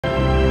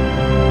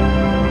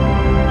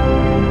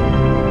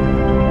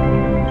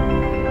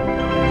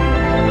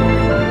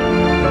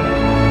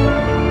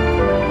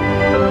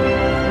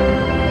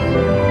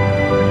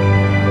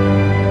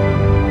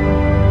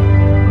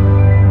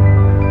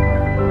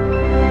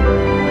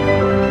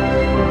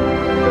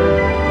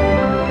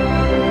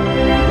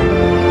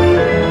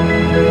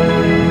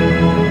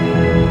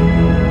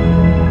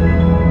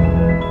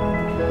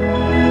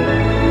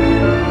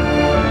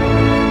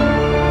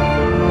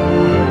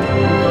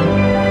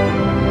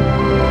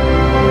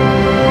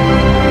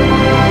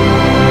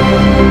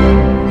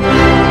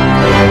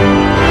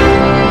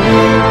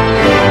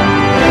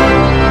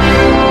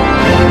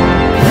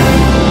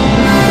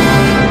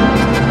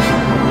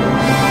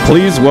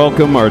Please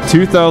welcome our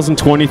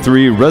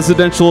 2023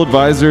 residential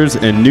advisors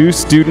and new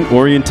student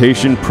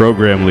orientation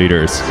program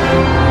leaders.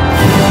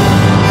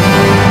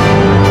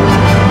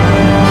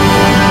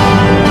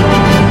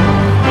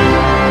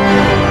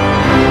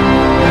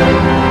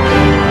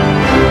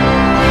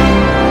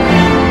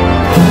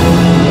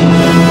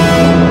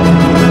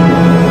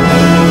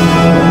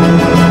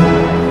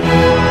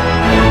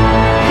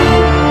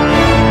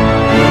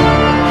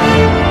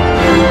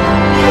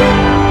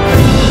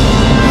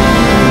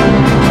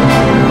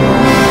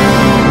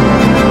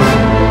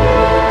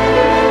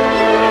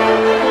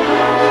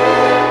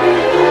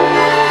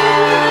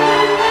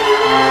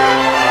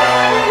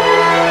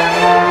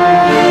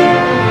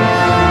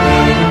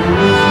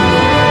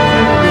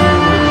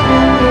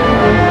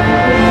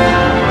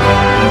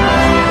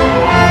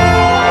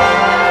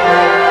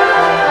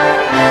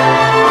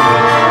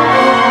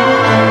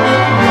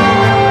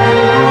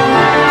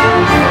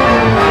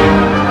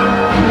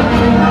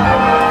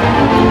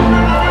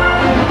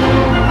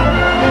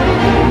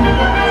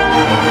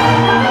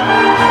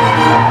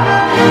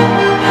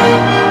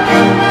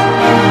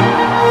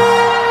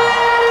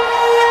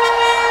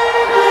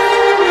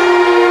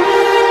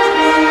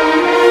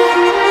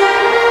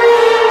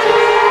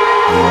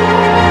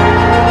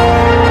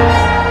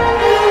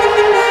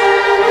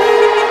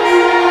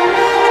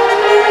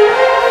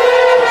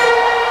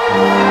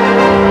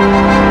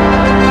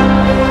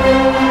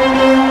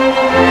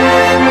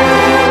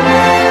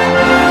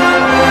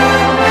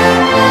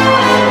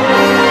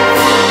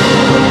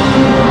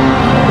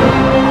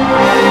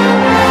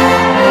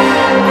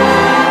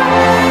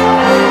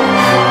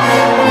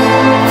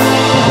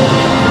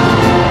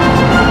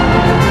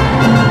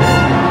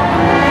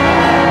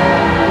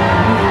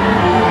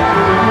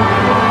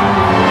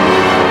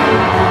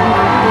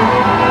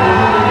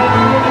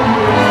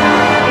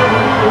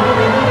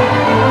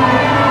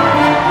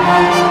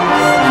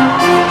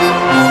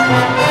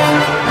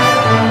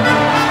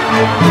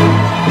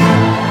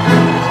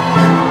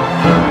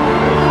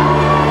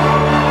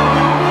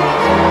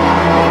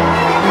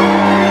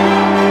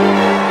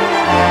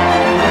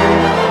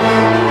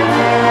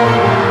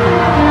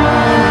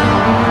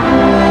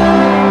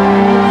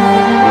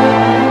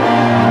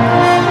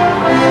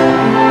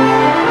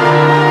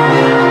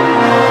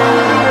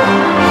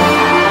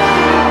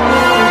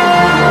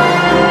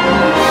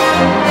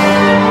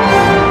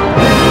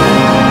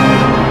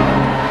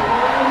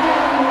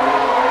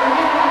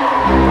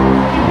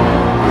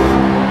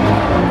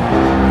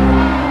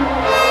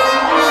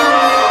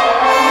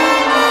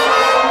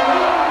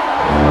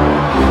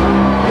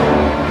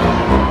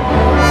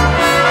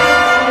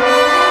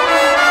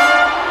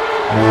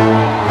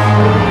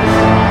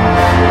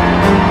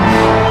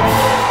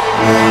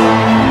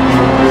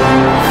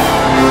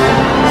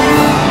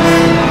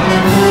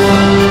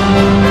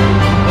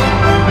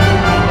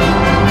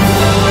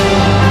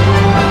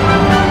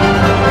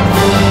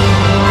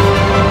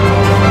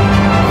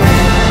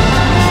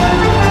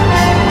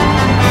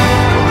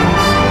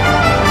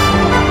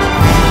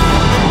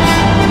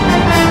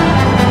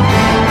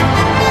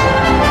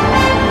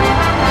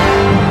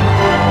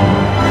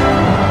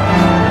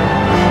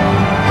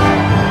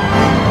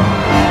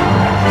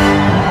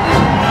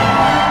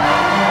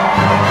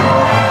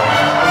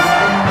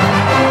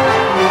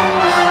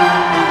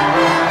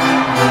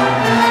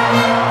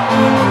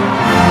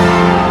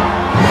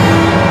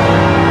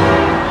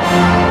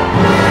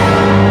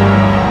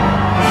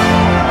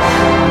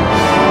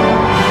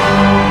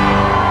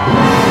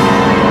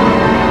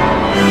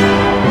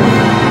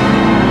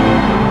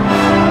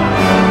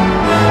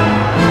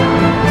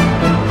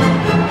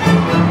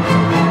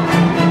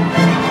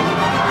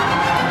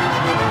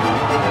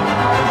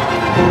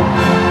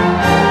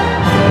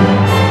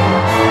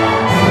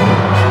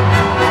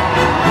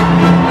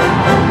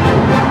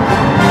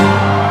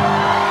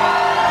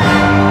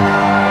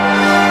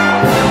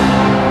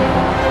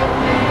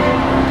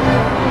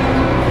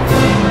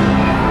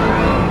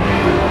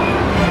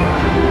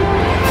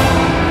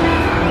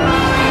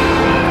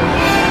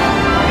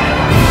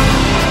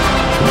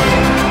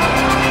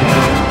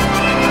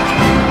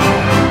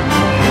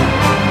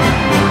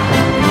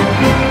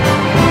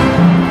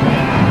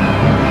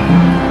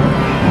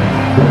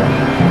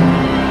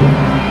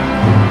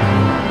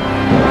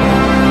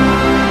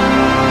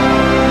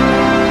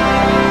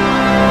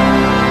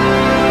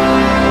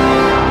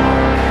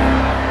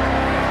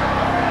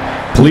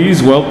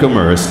 Please welcome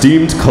our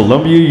esteemed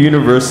Columbia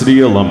University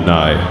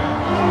alumni.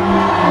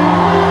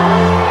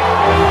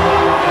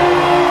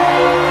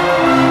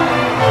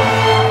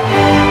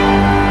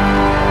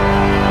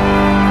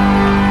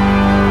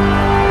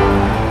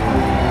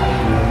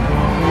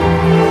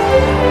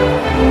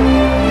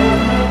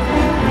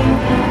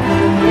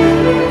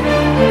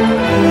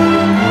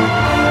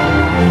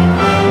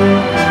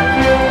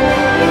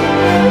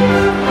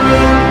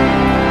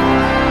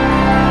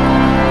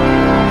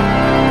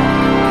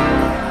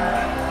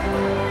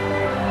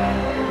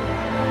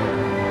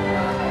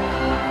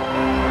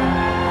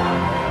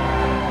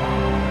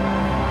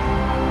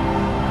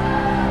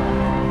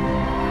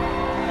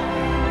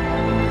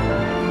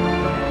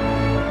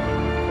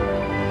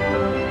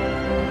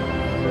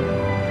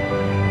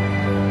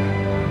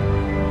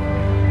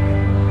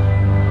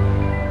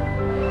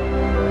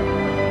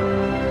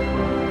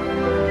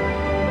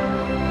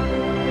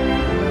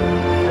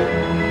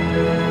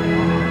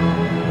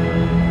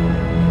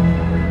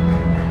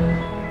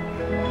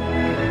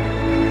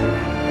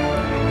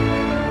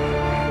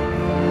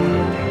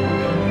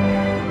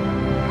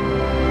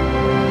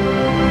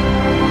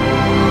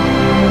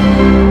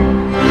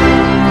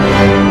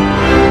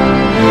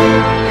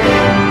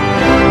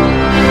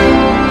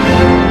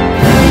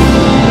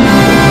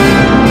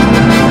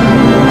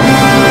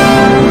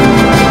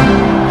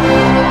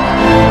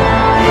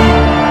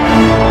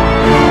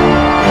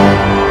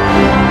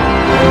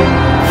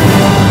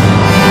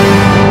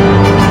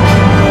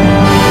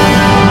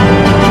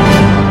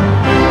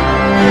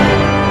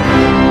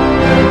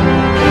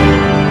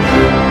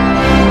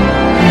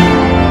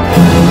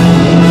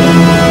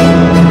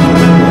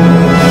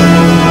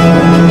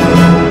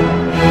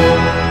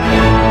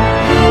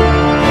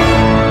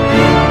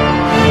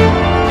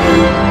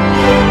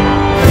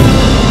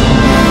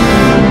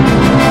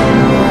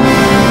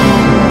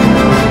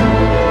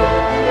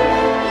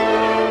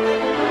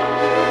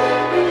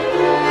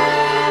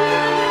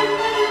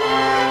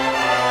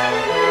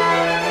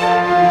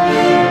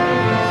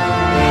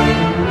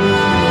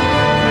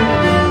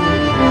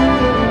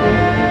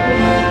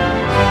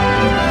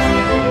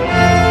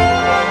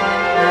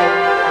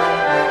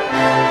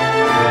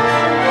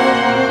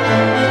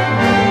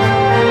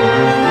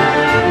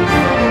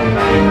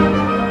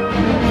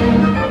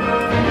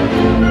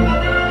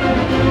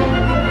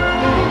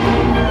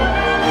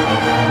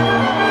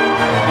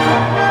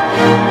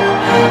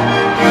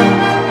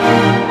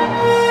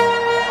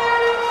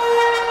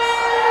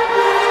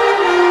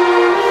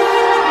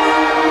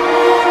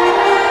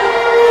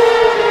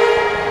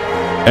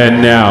 And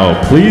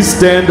now, please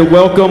stand to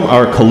welcome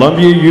our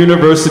Columbia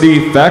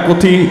University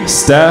faculty,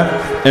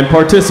 staff, and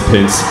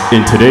participants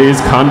in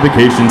today's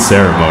Convocation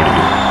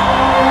ceremony.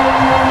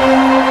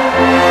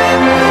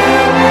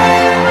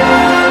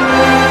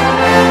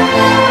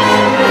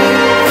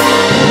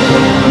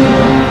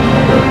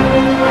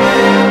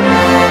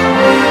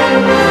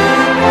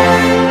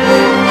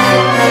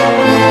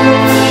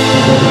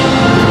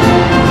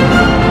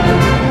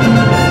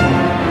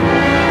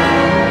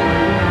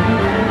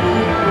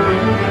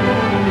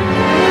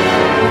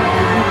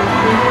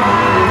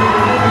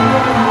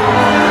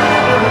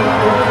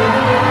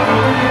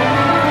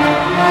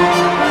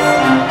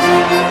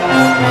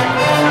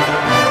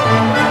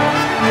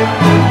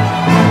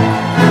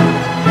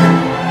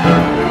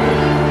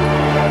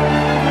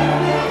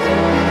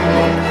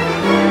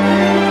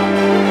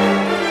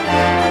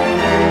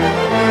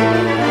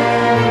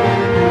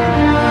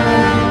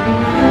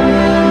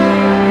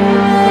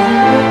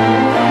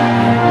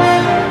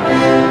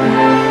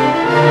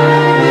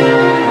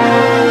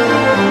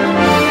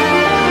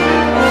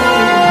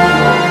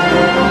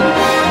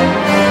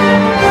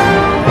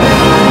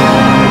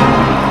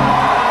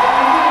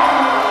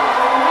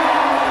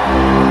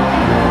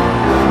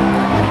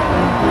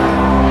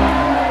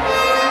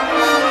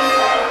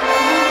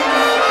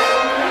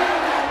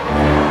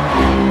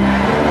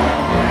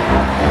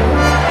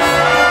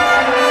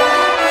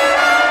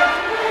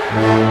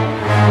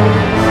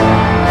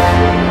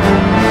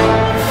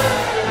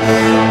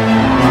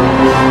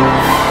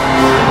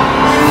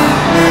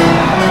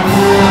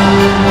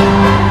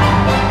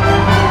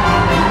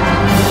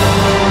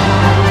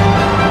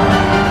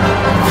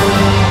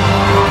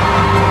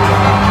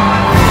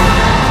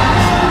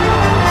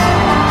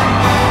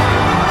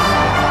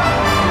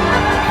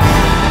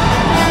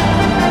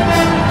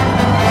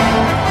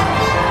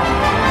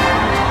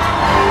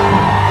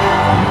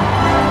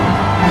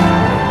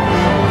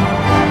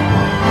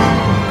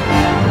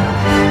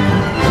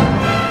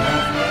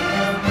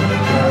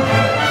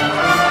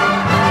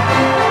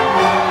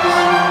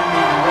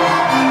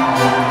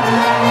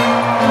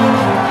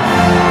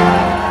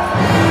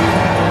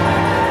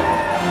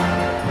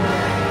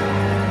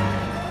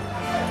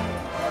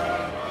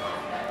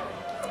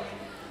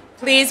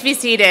 Please be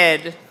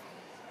seated.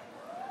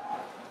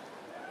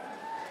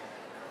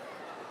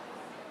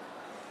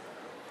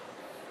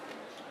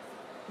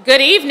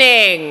 Good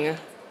evening.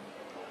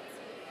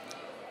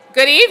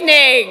 Good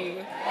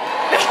evening.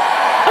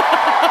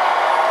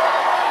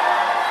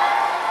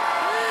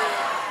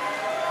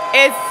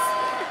 It's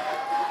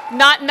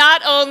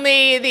not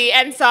only the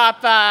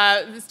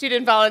NSOP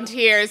student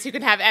volunteers who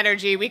can have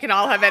energy, we can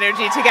all have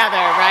energy together,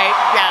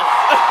 right? Yes.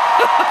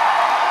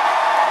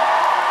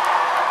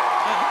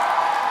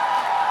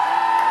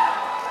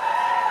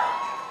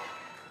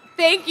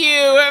 Thank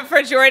you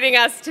for joining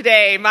us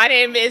today. My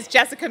name is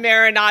Jessica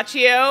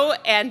Marinaccio,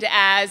 and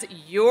as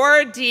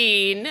your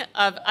Dean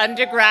of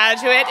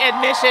Undergraduate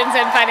Admissions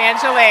and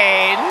Financial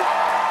Aid,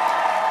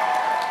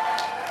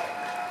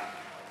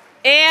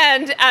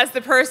 and as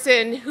the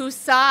person who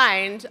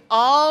signed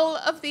all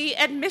of the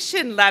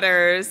admission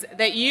letters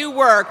that you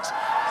worked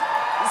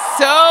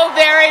so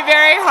very,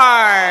 very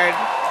hard,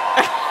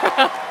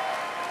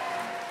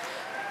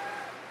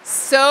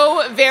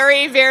 so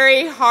very,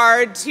 very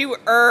hard to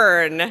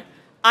earn,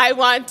 I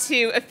want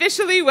to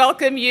officially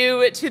welcome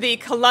you to the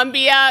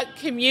Columbia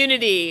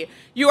community.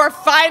 You are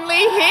finally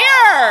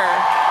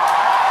here.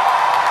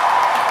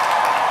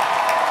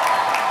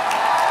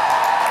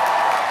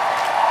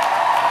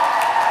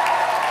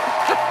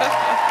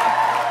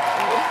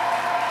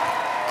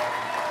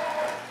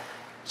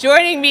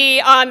 Joining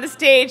me on the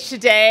stage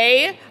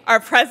today are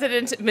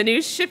President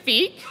Minouche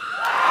Shafik,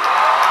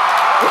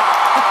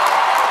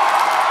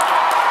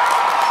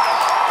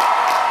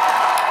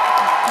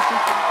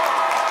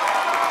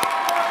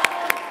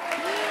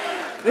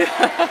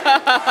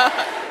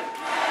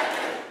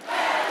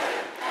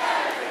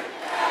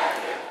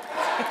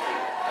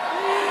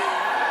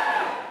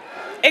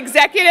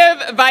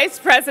 Executive Vice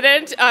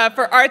President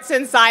for Arts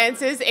and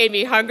Sciences,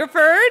 Amy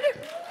Hungerford,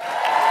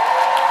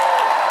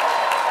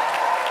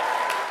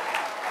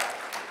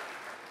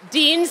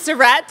 Dean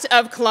Sorett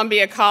of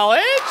Columbia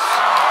College,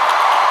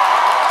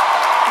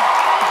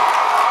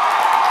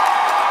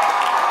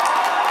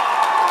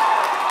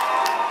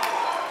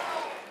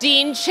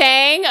 Dean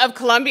Chang of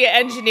Columbia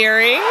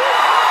Engineering,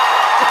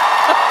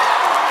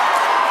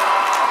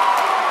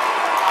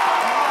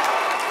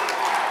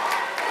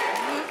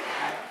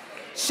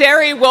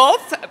 Sherry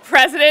Wolf,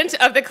 President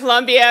of the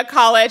Columbia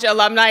College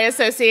Alumni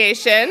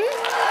Association,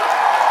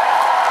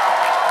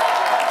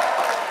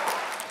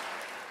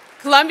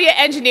 Columbia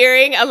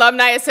Engineering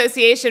Alumni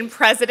Association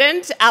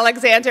President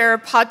Alexander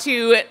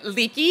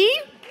Patuliki,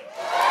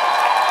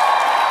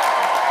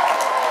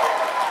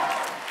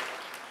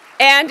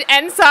 and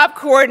NSOP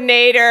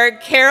Coordinator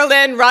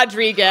Carolyn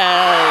Rodriguez.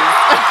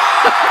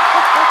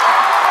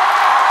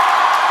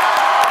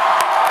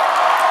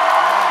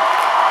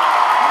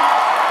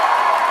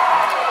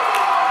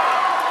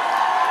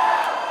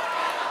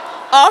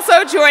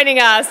 Also joining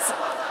us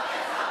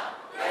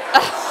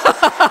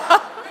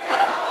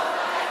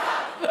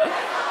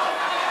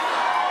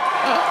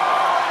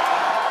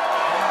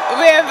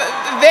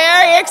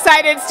Very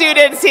excited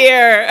students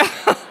here.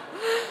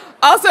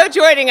 Also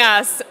joining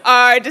us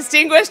are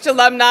distinguished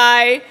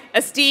alumni,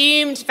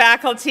 esteemed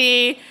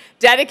faculty,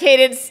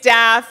 dedicated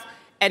staff,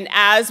 and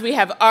as we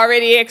have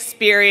already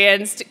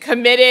experienced,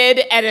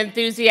 committed and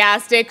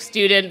enthusiastic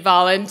student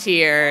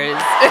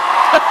volunteers.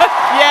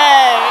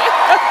 Yay!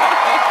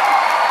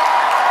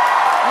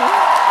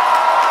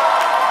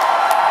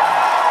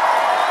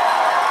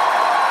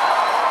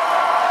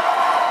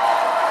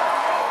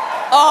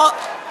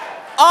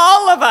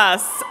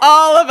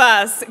 All of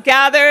us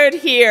gathered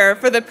here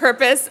for the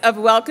purpose of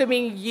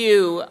welcoming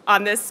you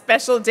on this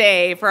special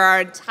day for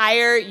our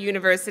entire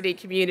university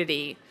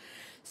community.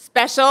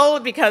 Special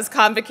because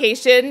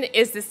Convocation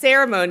is the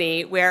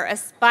ceremony where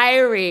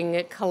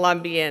aspiring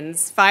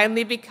Columbians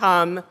finally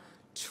become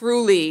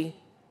truly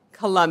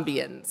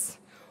Columbians.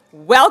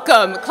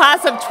 Welcome,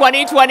 class of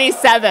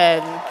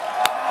 2027.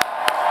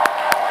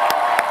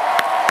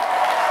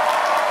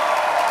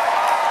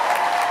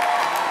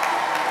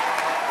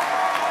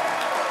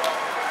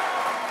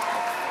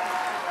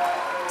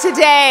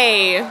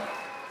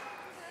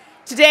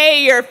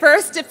 Today, your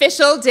first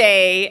official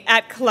day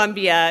at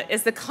Columbia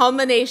is the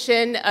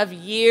culmination of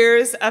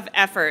years of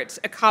effort,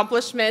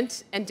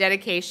 accomplishment, and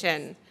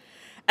dedication.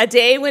 A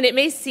day when it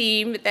may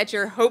seem that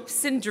your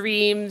hopes and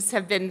dreams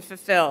have been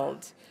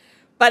fulfilled.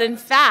 But in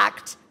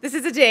fact, this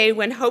is a day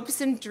when hopes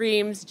and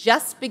dreams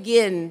just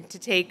begin to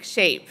take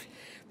shape,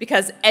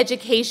 because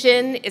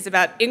education is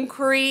about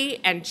inquiry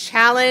and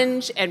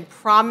challenge and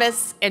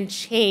promise and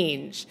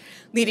change,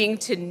 leading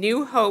to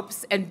new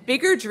hopes and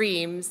bigger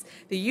dreams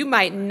that you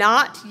might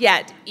not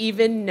yet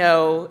even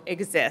know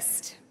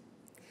exist.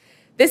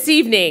 This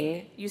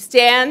evening, you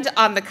stand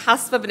on the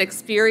cusp of an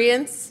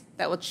experience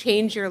that will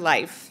change your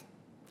life.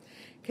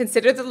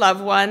 Consider the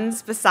loved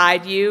ones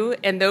beside you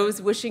and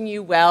those wishing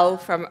you well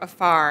from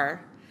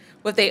afar.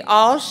 What they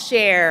all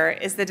share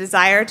is the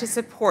desire to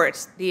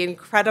support the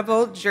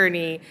incredible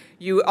journey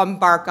you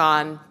embark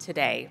on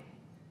today.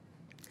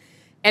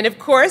 And of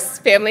course,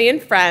 family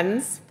and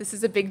friends, this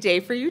is a big day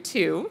for you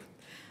too.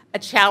 A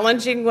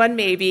challenging one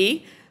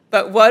maybe,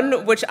 but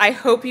one which I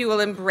hope you will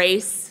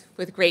embrace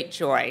with great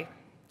joy.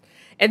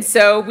 And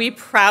so we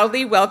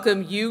proudly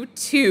welcome you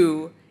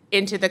too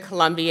into the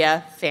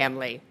Columbia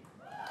family.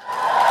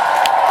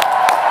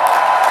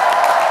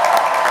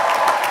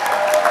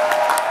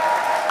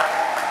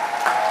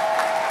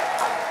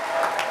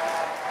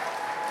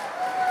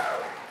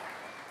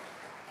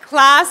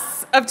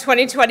 Class of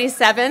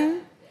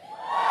 2027,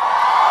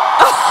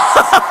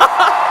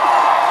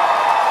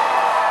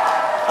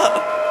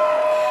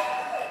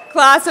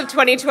 Class of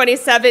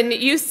 2027,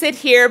 you sit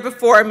here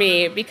before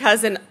me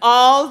because in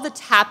all the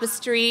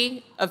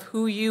tapestry of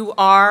who you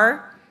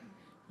are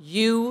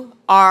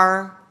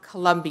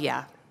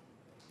Columbia.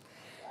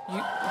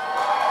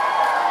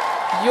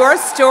 Your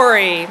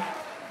story,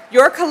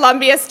 your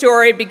Columbia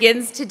story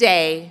begins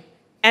today,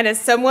 and as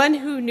someone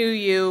who knew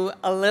you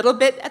a little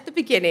bit at the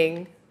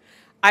beginning,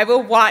 I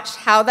will watch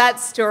how that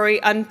story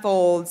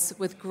unfolds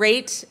with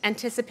great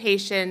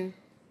anticipation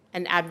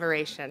and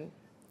admiration.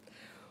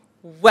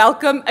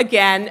 Welcome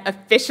again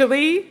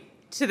officially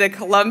to the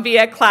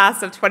Columbia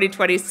class of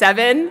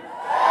 2027.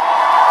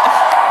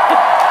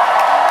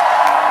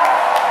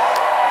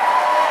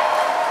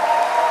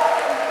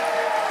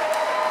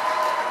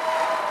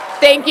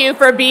 Thank you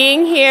for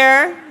being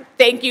here.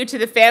 Thank you to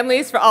the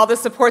families for all the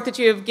support that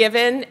you have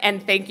given,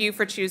 and thank you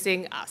for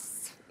choosing us.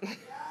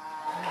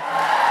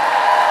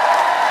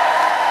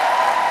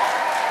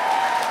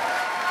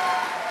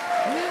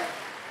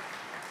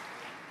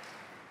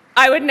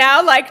 I would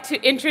now like to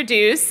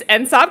introduce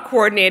NSOP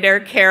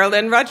Coordinator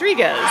Carolyn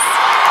Rodriguez.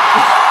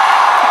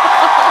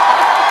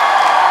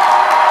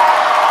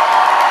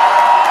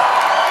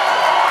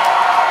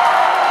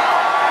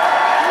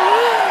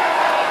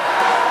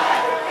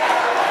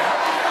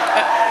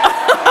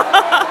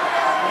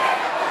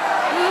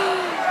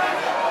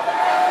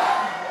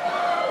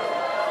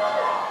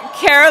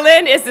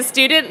 Carolyn is the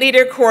Student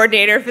Leader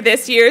Coordinator for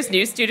this year's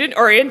new Student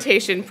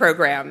Orientation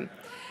Program.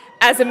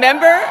 As a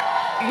member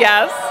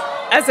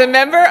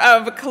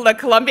of the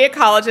Columbia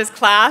College's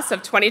class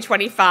of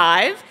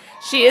 2025,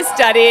 she is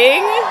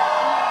studying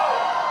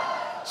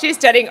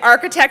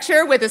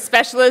architecture with a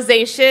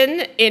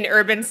specialization in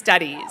urban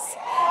studies.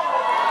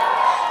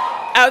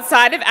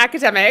 Outside of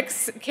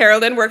academics,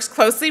 Carolyn works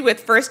closely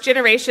with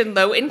first-generation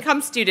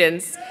low-income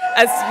students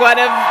as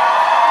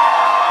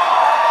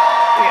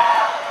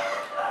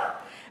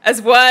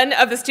one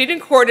of the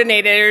student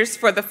coordinators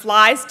for the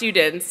FLY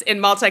students in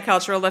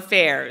multicultural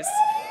affairs.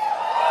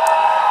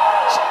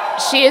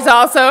 She's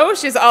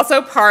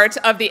also part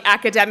of the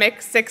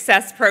Academic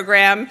Success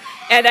Program,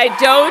 and I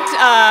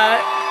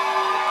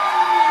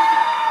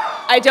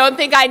don't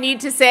think I need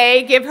to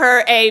give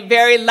her a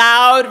very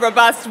loud,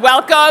 robust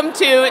welcome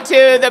to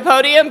the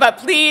podium, but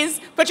please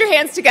put your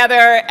hands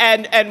together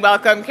and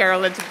welcome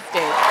Carolyn to the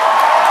stage.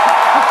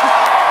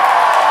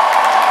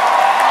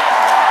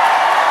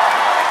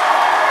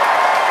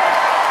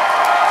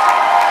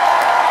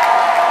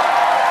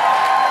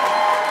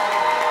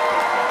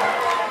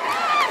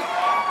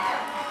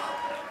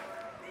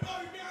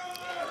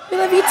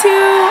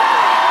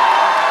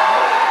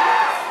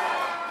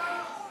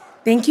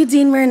 Thank you,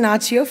 Dean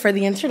Marinaccio, for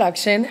the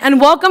introduction,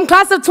 and welcome,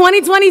 class of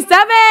 2027!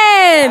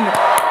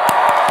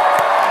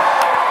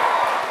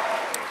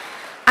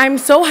 I'm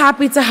so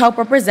happy to help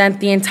represent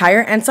the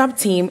entire NSOP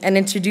team and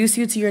introduce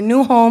you to your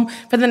new home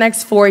for the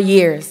next 4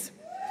 years.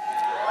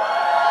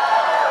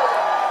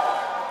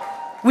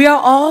 We are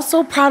all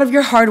so proud of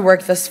your hard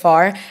work thus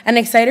far and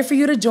excited for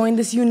you to join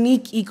this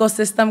unique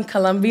ecosystem,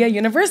 Columbia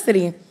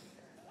University.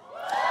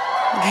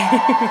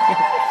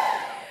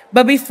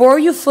 But before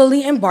you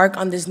fully embark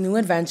on this new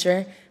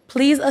adventure,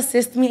 please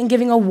assist me in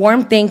giving a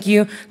warm thank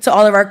you to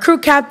all of our crew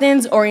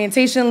captains,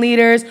 orientation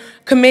leaders,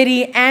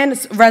 committee,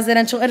 and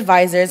residential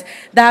advisors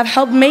that have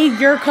helped make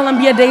your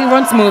Columbia Day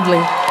run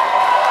smoothly.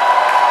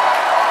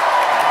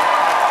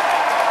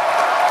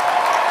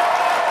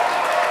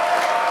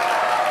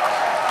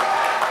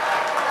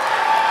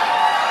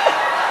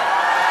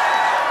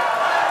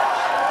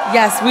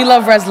 Yes, we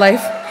love Res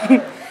Life.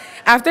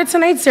 After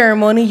tonight's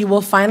ceremony, you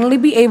will finally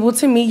be able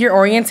to meet your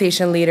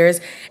orientation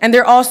leaders, and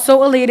they're all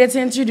so elated to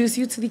introduce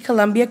you to the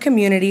Columbia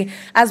community,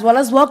 as well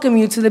as welcome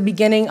you to the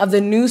beginning of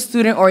the new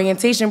student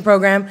orientation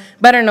program,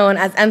 better known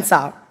as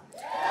NSOP.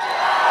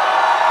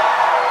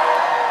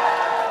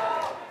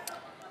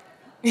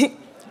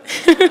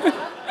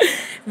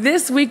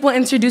 This week will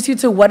introduce you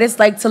to what it's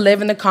like to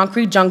live in the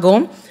concrete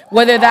jungle,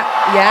 whether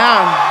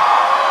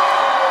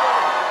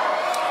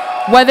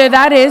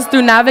that is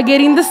through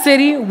navigating the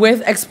city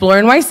with Explore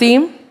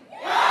NYC,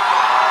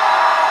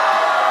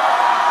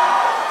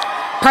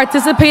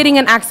 participating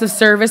in acts of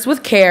service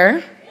with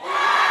CARE,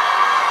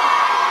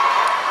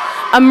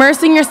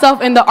 immersing yourself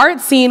in the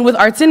art scene with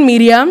arts and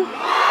media,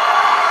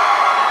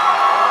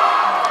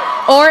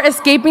 or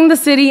escaping the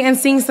city and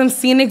seeing some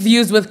scenic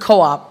views with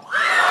Co-op.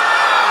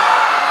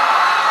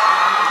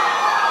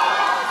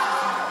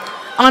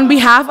 On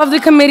behalf of the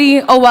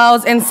committee,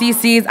 OLs, and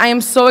CCs, I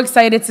am so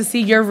excited to see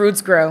your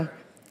roots grow.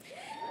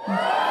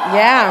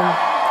 Yeah.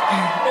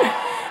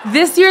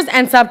 This year's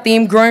NSOP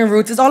theme, Growing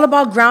Roots, is all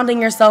about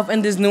grounding yourself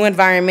in this new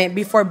environment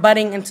before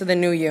budding into the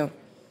new you.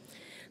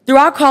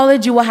 Throughout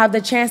college, you will have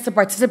the chance to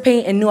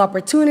participate in new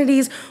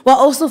opportunities while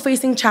also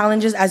facing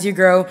challenges as you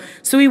grow.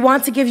 So we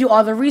want to give you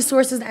all the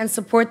resources and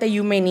support that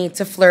you may need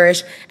to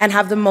flourish and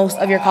have the most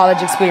of your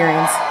college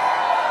experience.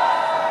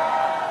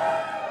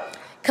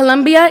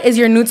 Columbia is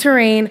your new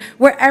terrain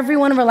where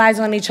everyone relies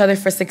on each other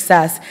for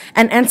success,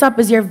 and NSOP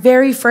is your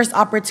very first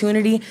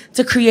opportunity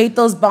to create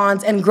those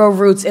bonds and grow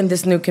roots in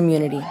this new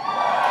community.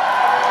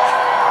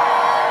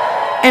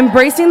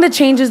 Embracing the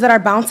changes that are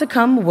bound to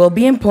come will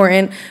be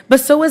important, but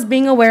so is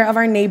being aware of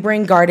our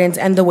neighboring gardens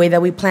and the way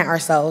that we plant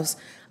ourselves.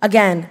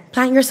 Again,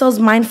 plant yourselves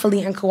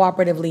mindfully and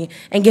cooperatively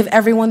and give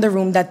everyone the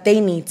room that they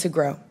need to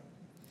grow.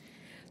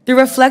 Through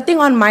reflecting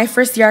on my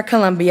first year at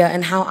Columbia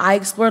and how I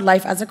explored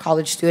life as a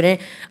college student,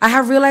 I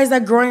have realized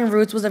that growing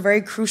roots was a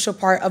very crucial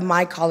part of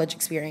my college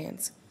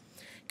experience.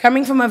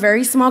 Coming from a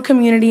very small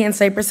community in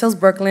Cypress Hills,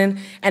 Brooklyn,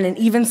 and an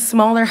even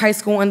smaller high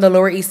school on the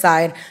Lower East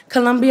Side,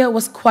 Columbia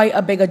was quite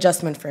a big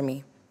adjustment for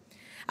me.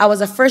 I was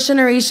a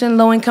first-generation,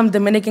 low-income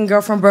Dominican girl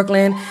from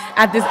Brooklyn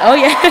at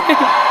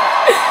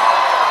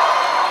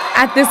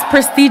this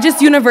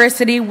prestigious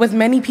university with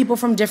many people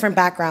from different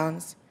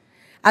backgrounds.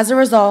 As a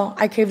result,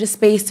 I craved a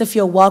space to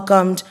feel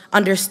welcomed,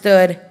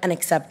 understood, and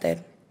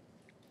accepted.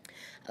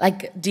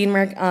 Like Dean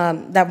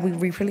that we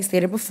briefly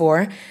stated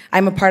before,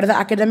 I'm a part of the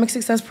Academic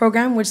Success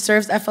Program, which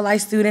serves FLI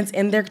students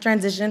in their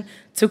transition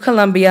to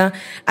Columbia,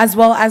 as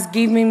well as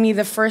giving me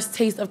the first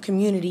taste of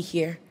community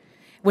here,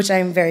 which I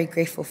am very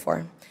grateful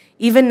for.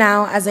 Even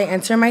now, as I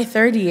enter my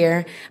 3rd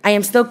year, I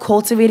am still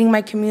cultivating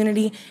my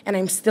community, and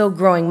I'm still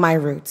growing my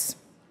roots.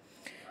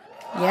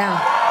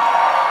 Yeah.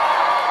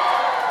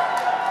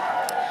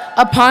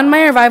 Upon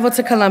my arrival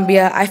to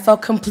Columbia, I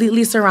felt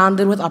completely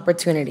surrounded with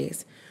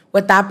opportunities.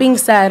 With that being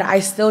said, I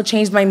still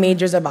changed my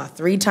majors about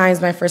 3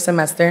 times my first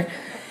semester.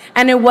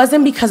 And it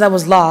wasn't because I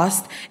was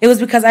lost. It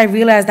was because I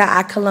realized that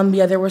at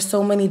Columbia, there were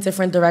so many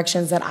different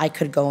directions that I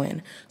could go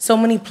in, so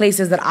many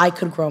places that I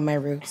could grow my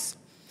roots.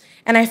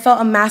 And I felt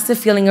a massive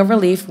feeling of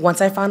relief once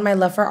I found my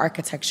love for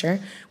architecture,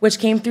 which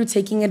came through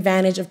taking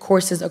advantage of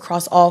courses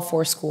across all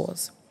 4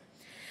 schools.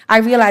 I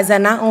realized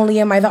that not only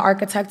am I the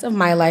architect of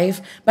my life,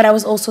 but I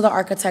was also the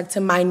architect to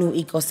my new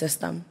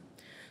ecosystem.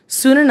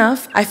 Soon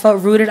enough, I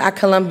felt rooted at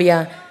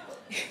Columbia,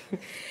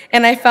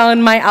 and I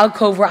found my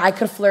alcove where I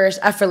could flourish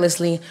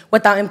effortlessly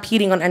without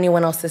impeding on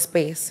anyone else's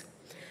space.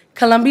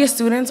 Columbia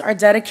students are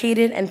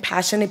dedicated and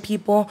passionate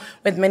people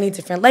with many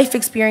different life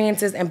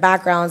experiences and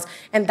backgrounds,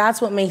 and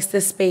that's what makes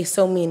this space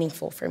so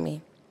meaningful for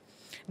me.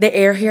 The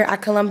air here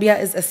at Columbia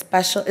is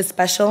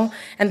special,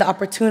 and the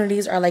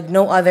opportunities are like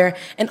no other,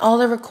 and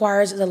all it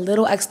requires is a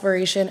little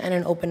exploration and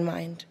an open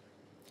mind.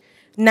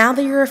 Now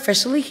that you're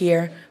officially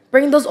here,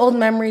 bring those old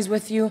memories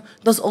with you,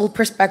 those old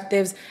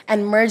perspectives,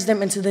 and merge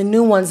them into the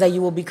new ones that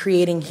you will be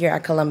creating here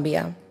at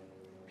Columbia.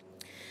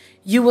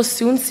 You will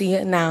soon see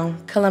it now,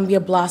 Columbia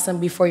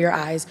blossom before your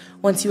eyes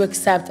once you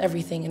accept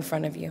everything in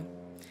front of you.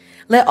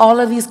 Let all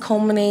of these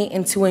culminate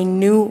into a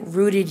new,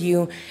 rooted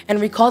you, and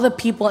recall the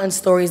people and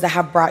stories that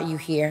have brought you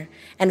here,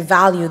 and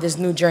value this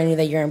new journey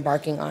that you're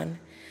embarking on.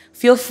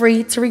 Feel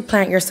free to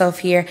replant yourself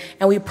here,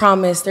 and we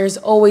promise there's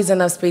always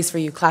enough space for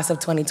you, class of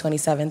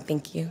 2027.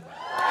 Thank you.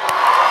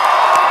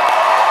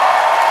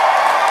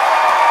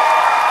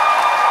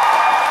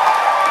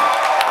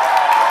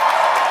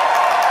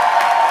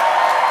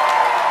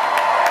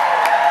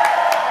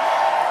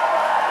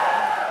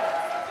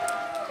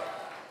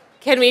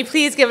 Can we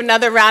please give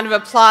another round of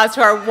applause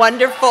to our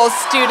wonderful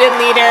student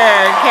leader,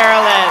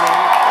 Carolyn?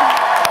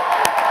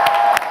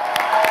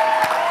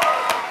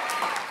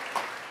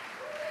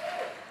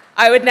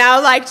 I would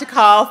now like to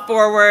call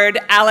forward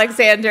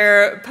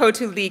Alexander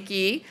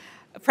Potuliki,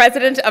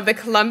 President of the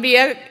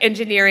Columbia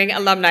Engineering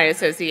Alumni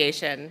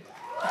Association.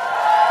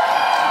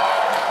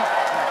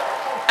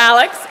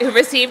 Alex, who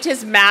received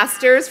his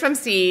master's from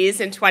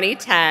SEAS in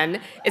 2010,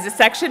 is a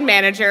section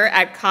manager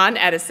at Con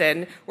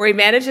Edison, where he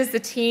manages the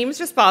teams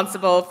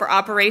responsible for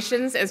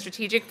operations and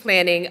strategic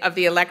planning of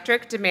the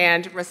electric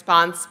demand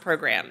response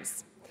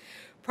programs.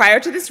 Prior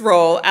to this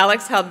role,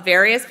 Alex held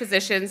various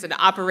positions in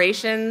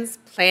operations,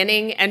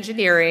 planning,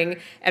 engineering,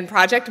 and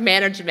project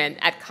management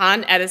at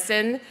Con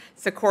Edison,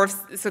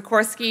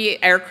 Sikorsky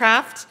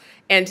Aircraft,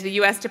 and the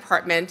U.S.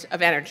 Department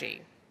of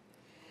Energy.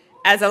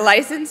 As a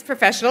licensed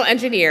professional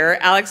engineer,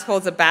 Alex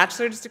holds a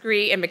bachelor's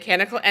degree in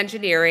mechanical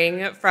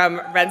engineering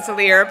from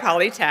Rensselaer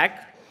Polytech,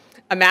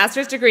 a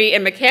master's degree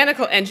in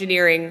mechanical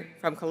engineering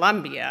from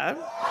Columbia,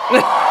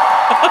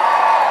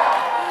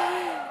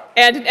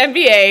 and an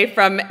MBA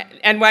from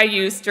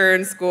NYU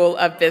Stern School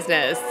of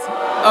Business.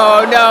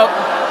 Oh,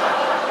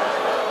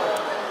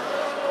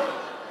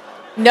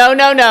 no. No,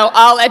 no, no.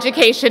 All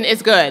education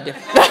is good.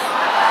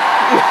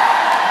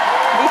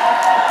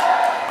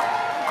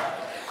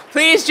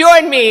 Please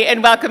join me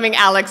in welcoming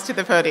Alex to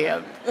the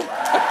podium.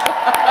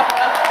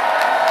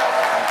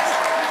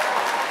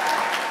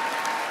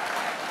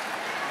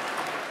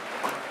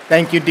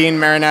 Thank you, Dean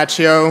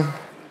Marinaccio.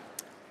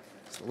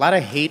 There's a lot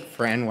of hate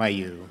for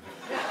NYU.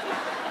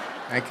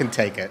 I can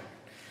take it.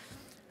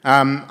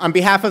 On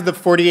behalf of the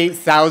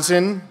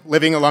 48,000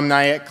 living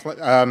alumni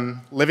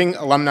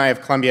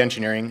of Columbia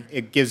Engineering,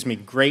 it gives me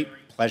great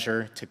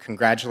pleasure to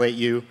congratulate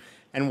you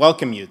and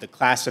welcome you, the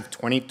class of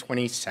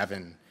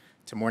 2027.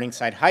 To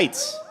Morningside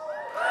Heights.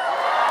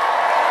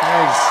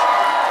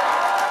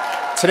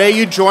 Today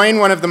you join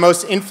one of the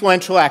most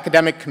influential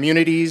academic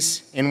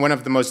communities in one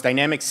of the most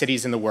dynamic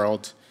cities in the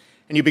world,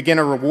 and you begin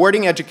a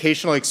rewarding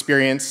educational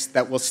experience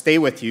that will stay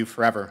with you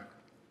forever.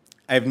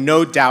 I have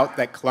no doubt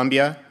that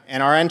Columbia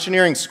and our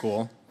engineering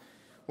school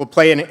will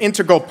play an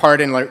integral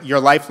part in your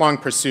lifelong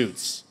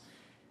pursuits,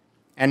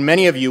 and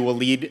many of you will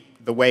lead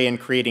the way in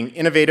creating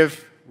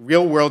innovative,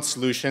 real-world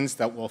solutions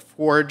that will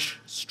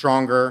forge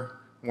stronger,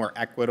 more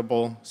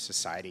equitable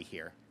society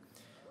here.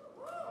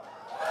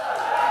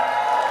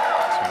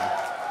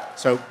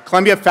 So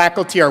Columbia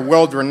faculty are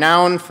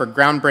world-renowned for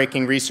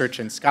groundbreaking research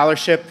and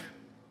scholarship.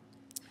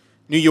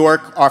 New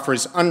York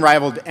offers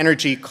unrivaled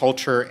energy,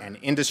 culture, and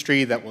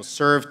industry that will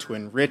serve to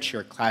enrich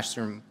your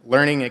classroom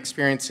learning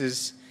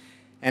experiences.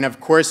 And of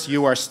course,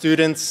 you are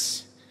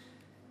students.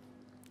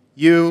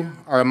 You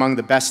are among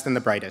the best and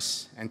the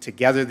brightest, and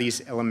together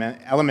these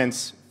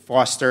elements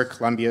foster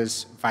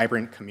Columbia's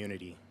vibrant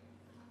community.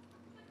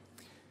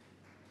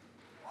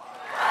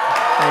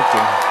 Thank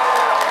you.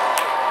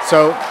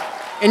 So,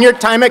 in your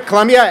time at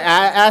Columbia, I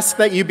ask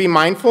that you be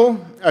mindful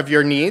of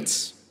your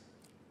needs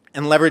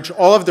and leverage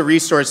all of the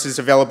resources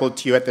available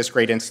to you at this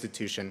great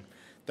institution.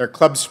 There are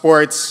club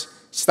sports,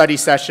 study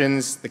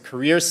sessions, the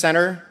Career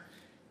Center,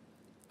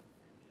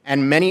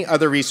 and many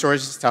other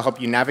resources to help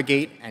you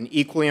navigate, and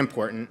equally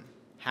important,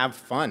 have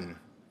fun.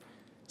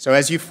 So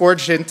as you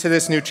forge into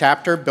this new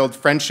chapter, build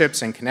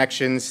friendships and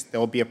connections that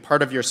will be a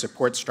part of your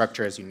support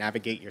structure as you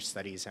navigate your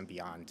studies and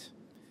beyond.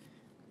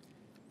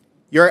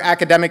 Your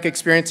academic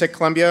experience at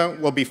Columbia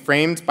will be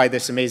framed by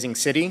this amazing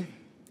city.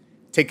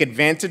 Take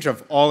advantage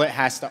of all it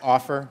has to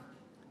offer.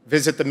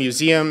 Visit the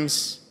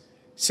museums,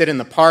 sit in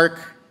the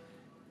park,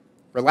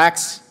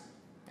 relax,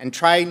 and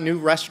try new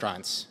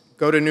restaurants.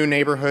 Go to new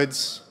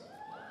neighborhoods,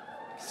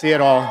 see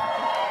it all.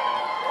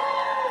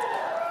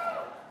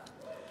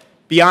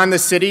 Beyond the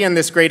city and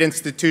this great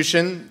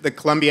institution, the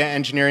Columbia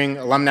Engineering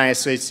Alumni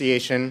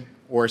Association,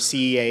 or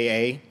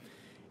CEAA,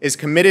 is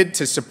committed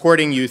to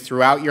supporting you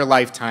throughout your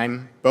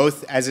lifetime,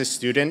 both as a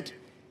student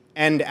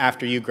and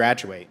after you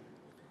graduate.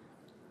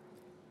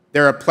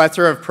 There are a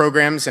plethora of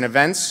programs and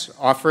events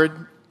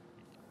offering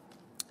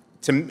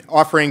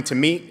to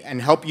meet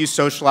and help you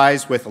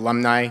socialize with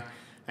alumni.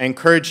 I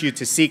encourage you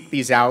to seek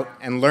these out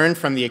and learn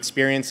from the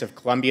experience of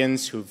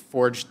Columbians who've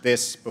forged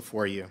this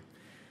before you.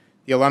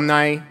 The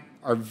alumni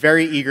are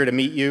very eager to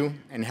meet you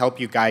and help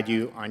you guide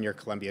you on your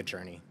Columbia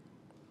journey.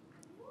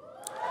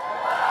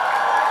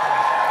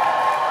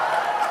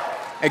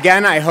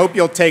 Again, I hope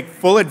you'll take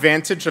full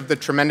advantage of the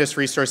tremendous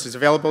resources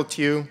available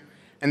to you,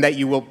 and that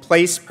you will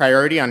place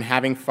priority on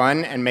having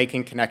fun and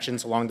making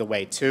connections along the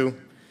way, too.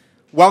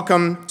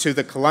 Welcome to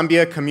the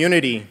Columbia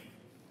community.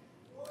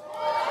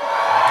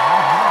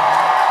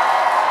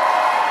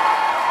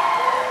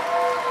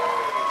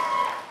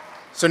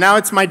 So now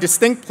it's my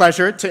distinct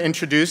pleasure to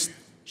introduce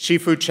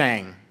Shih-Fu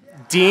Chang,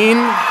 Dean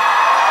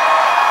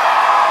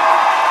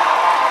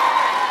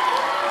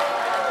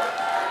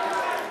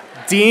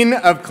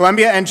of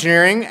Columbia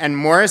Engineering and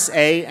Morris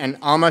A. and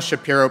Alma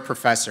Shapiro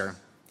Professor.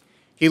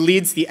 He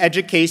leads the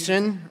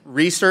education,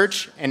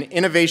 research, and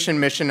innovation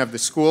mission of the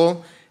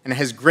school and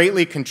has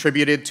greatly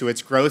contributed to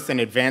its growth and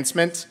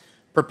advancement,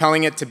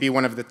 propelling it to be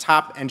one of the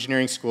top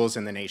engineering schools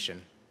in the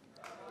nation.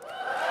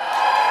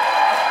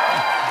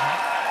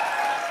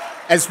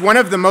 As one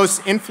of the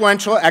most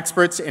influential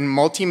experts in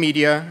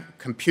multimedia,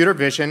 computer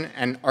vision,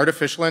 and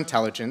artificial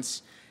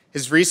intelligence,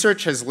 his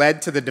research has led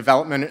to the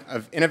development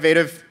of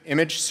innovative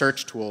image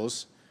search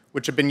tools,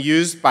 which have been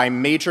used by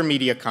major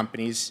media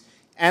companies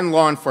and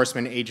law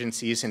enforcement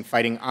agencies in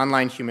fighting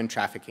online human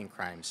trafficking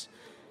crimes.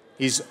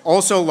 He's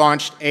also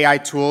launched AI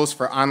tools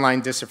for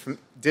online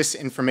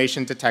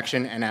disinformation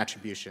detection and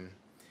attribution.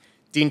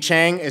 Dean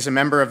Chang is a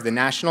member of the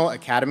National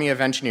Academy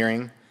of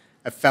Engineering,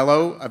 a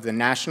fellow of the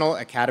National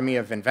Academy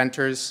of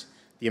Inventors,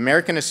 the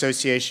American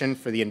Association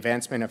for the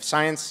Advancement of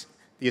Science,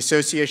 the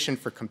Association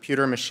for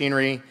Computer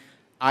Machinery,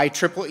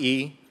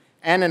 IEEE,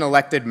 and an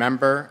elected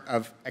member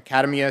of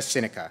Academia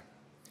Sinica.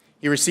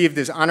 He received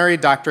his honorary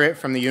doctorate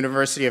from the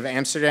University of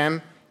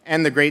Amsterdam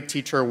and the Great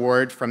Teacher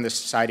Award from the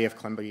Society of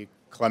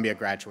Columbia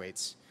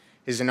Graduates.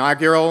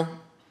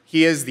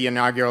 He is the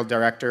inaugural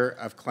director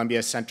of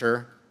Columbia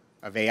Center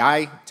of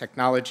AI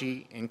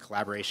Technology in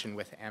collaboration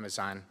with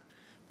Amazon.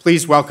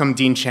 Please welcome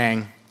Dean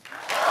Chang.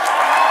 Thank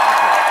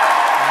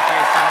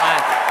you so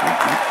much.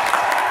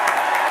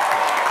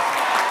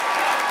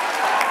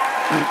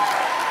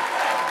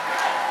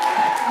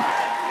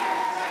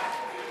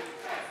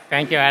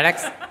 Thank you,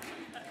 Alex.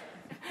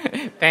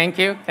 Thank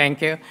you.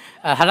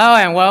 Hello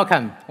and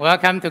welcome.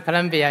 Welcome to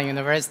Columbia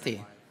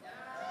University.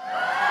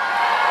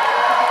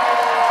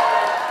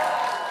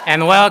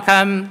 And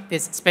welcome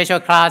this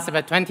special class of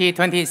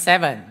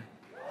 2027.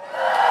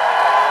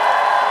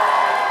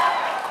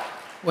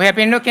 We have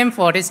been looking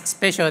for this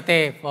special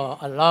day for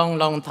a long,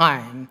 long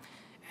time,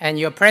 and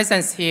your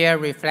presence here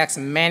reflects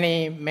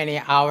many, many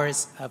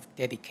hours of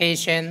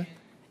dedication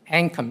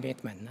and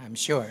commitment, I'm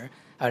sure.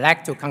 I'd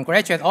like to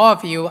congratulate all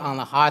of you on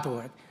the hard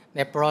work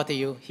that brought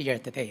you here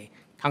today.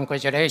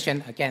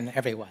 Congratulations again,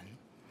 everyone.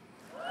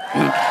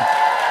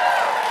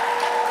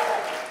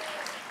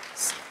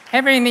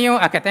 Every new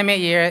academic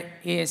year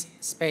is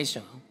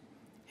special,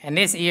 and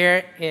this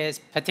year is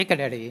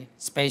particularly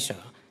special.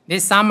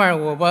 This summer,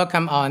 we'll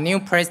welcome our new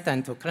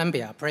president to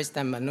Columbia,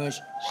 President Minouche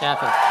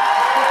Shafik.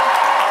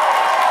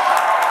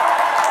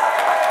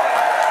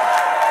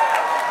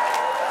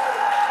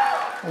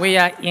 We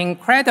are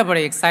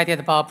incredibly excited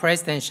about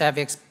President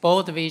Shafik's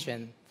bold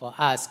vision for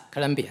us,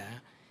 Columbia,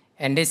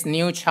 and this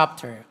new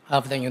chapter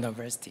of the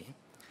university.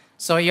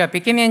 So you are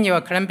beginning your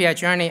Columbia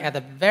journey at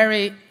a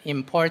very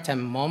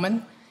important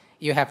moment.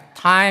 You have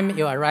timed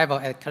your arrival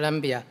at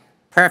Columbia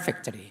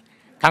perfectly.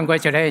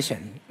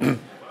 Congratulations.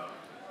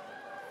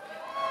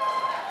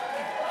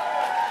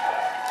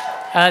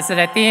 As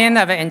the Dean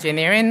of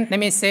Engineering, let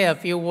me say a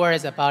few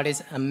words about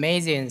this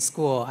amazing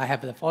school. I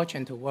have the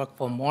fortune to work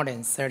for more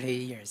than 30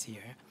 years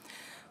here.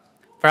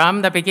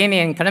 From the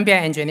beginning, Columbia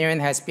Engineering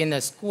has been a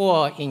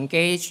school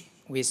engaged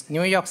with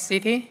New York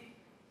City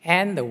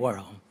and the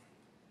world.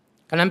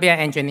 Columbia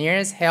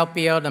engineers helped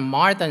build a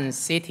modern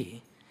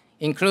city,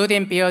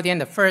 including building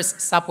the first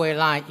subway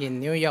line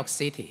in New York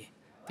City.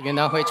 Do you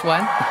know which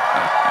one?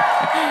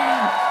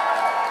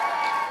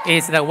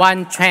 It's the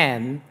one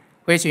train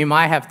which you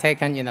might have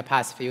taken in the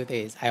past few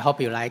days. I hope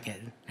you like it.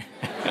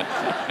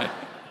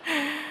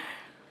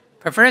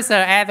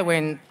 Professor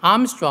Edwin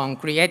Armstrong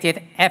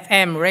created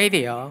FM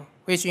radio,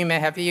 which you may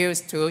have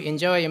used to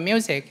enjoy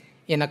music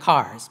in the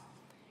cars.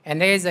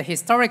 And there is a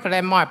historic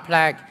landmark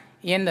plaque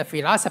in the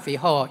Philosophy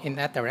Hall in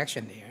that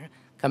direction there,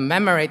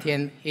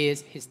 commemorating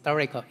his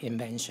historical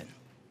invention.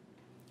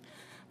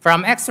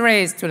 From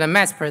X-rays to the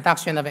mass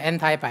production of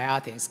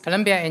antibiotics,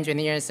 Columbia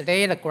engineers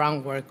laid the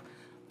groundwork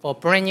for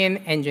bringing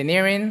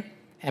engineering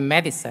and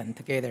medicine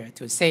together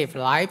to save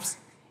lives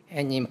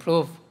and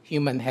improve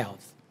human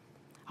health.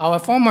 Our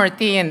former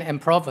dean and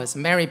provost,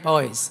 Mary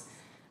Boyce,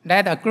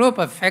 led a group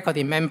of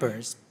faculty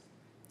members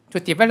to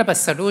develop a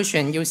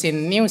solution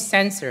using new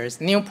sensors,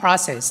 new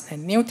process,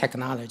 and new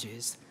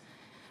technologies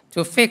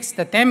to fix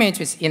the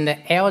damages in the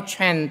L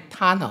train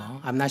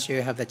tunnel. I'm not sure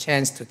you have the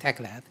chance to take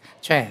that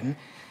train.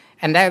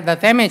 And that the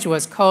damage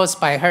was caused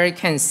by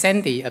Hurricane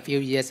Sandy a few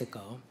years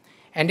ago.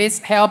 And this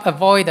helped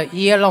avoid a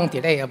year-long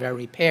delay of the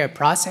repair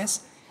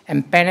process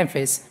and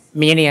benefits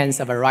millions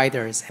of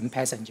riders and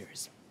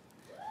passengers.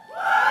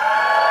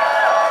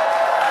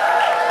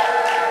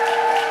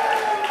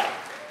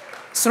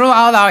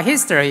 Throughout our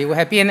history, we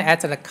have been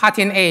at the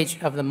cutting edge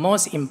of the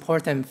most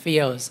important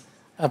fields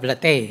of the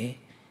day,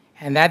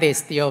 and that is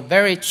still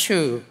very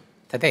true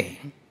today.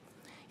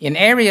 In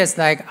areas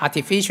like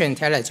artificial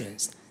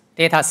intelligence,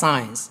 data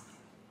science,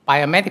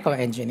 biomedical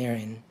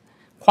engineering,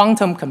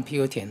 quantum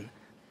computing,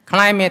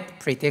 climate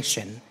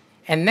prediction,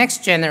 and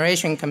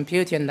next-generation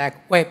computing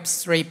like Web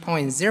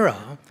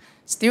 3.0,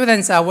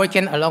 Students are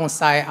working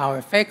alongside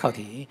our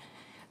faculty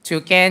to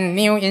gain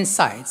new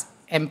insights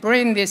and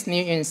bring these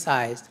new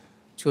insights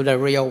to the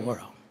real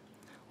world.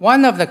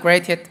 One of the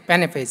greatest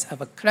benefits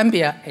of a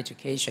Columbia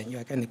education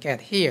you're going to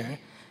get here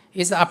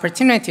is the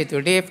opportunity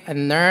to live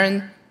and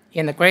learn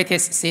in the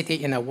greatest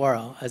city in the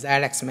world, as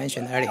Alex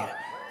mentioned earlier,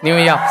 New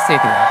York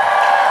City.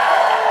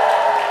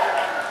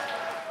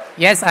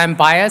 Yes, I'm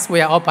biased.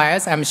 We are all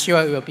biased. I'm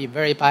sure we will be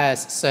very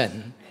biased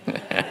soon.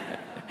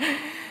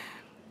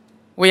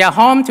 We are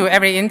home to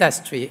every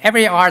industry,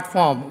 every art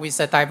form with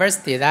a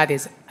diversity that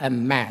is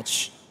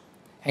unmatched.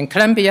 And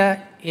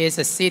Columbia is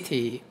a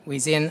city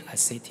within a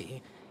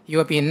city. You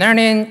will be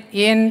learning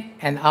in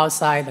and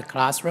outside the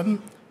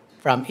classroom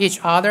from each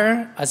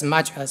other as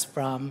much as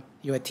from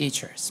your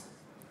teachers.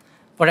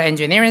 For the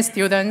engineering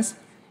students,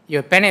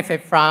 you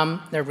benefit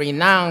from the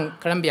renowned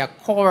Columbia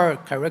core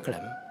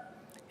curriculum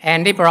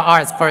and liberal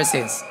arts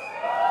courses,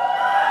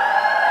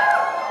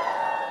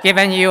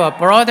 giving you a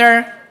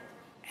broader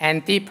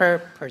and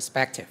deeper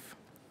perspective.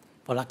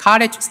 For the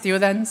college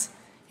students,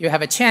 you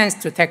have a chance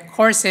to take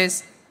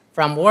courses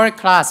from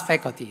world-class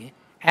faculty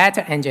at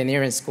the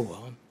engineering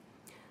school.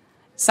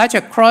 Such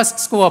a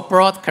cross-school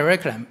broad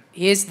curriculum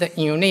is the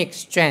unique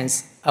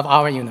strength of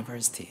our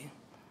university.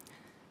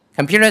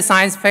 Computer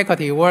science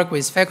faculty work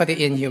with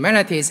faculty in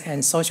humanities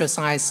and social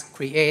science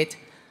create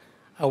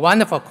a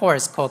wonderful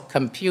course called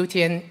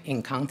Computing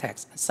in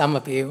Context. Some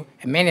of you,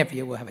 and many of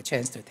you, will have a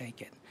chance to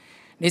take it.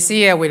 This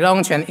year, we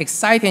launched an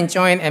exciting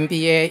joint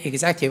MBA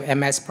Executive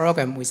MS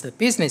program with the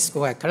Business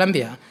School at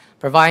Columbia,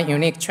 providing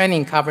unique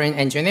training covering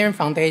engineering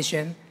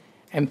foundation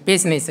and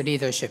business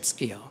leadership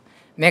skill.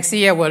 Next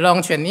year, we'll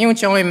launch a new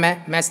joint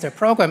master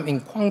program in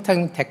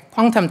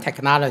quantum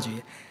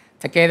technology,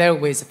 together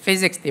with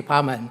physics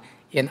department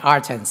in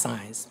art and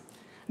science.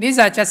 These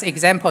are just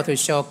examples to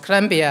show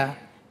Columbia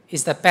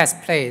is the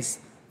best place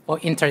for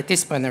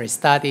interdisciplinary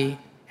study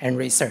and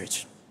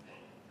research.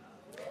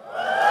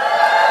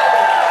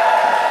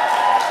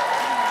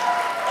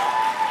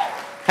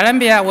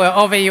 Columbia will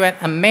offer you an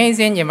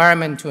amazing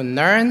environment to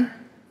learn,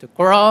 to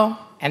grow,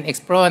 and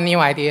explore new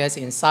ideas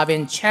in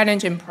solving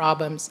challenging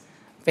problems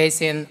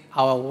facing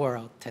our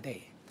world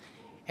today.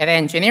 At the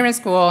engineering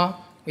school,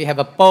 we have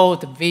a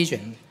bold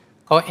vision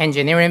called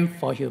Engineering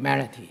for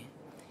Humanity.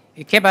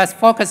 It keeps us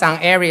focused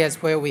on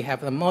areas where we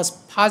have the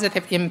most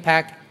positive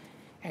impact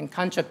and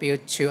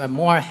contribute to a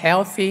more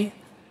healthy,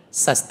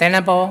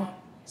 sustainable,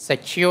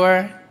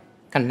 secure,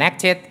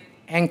 connected,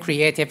 and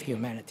creative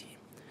humanity.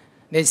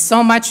 There's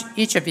so much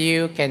each of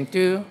you can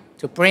do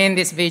to bring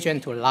this vision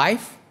to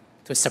life,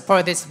 to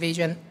support this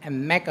vision,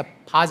 and make a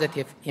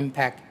positive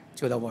impact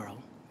to the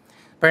world.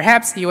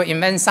 Perhaps you will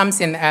invent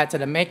something at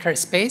the maker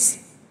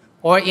space,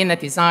 or in a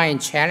design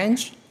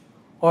challenge,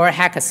 or a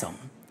hackathon.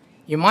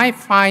 You might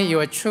find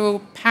your true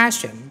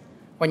passion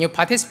when you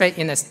participate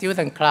in a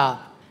student club,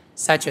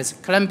 such as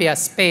Columbia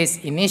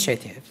Space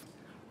Initiative,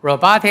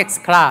 Robotics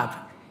Club,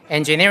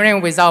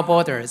 Engineering Without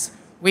Borders,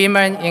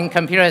 Women in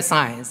Computer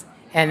Science,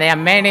 and there are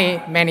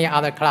many, many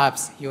other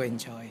clubs you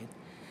enjoy.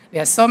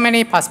 There are so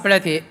many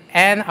possibilities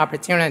and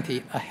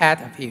opportunities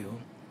ahead of you.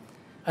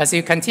 As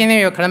you continue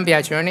your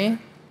Columbia journey,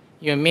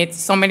 you meet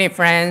so many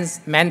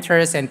friends,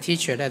 mentors, and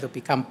teachers that will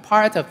become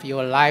part of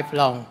your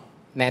lifelong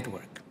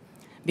network.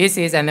 This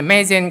is an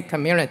amazing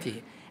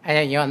community,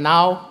 and you're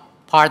now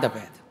part of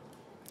it.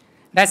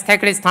 Let's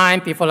take this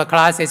time before the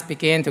classes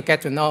begin to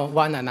get to know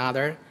one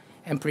another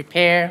and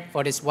prepare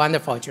for this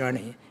wonderful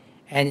journey.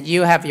 And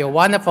you have your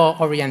wonderful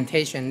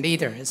orientation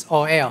leaders,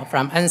 OL,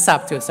 from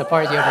NSUP to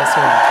support you this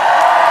year.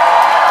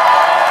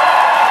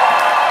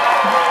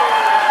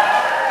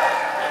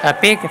 A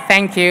big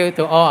thank you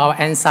to all our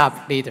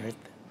NSUP leaders.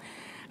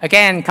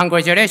 Again,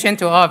 congratulations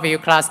to all of you,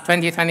 class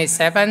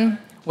 2027.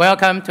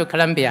 Welcome to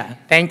Columbia.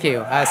 Thank you.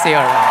 I'll see you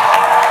around.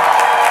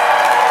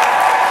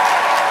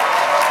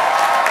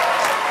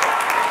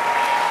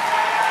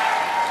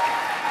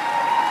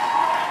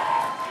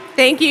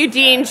 Thank you,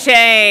 Dean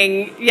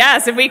Chang.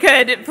 Yes, if we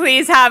could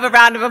please have a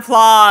round of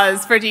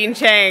applause for Dean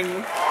Chang.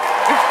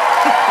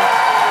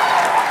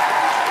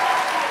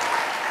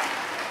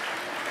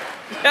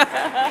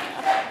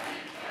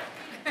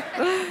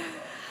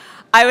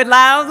 I would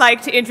now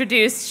like to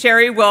introduce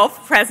Sherry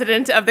Wolf,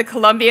 President of the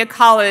Columbia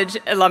College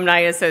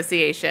Alumni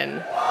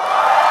Association.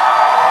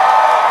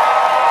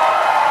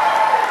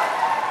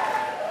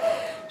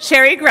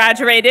 Sherry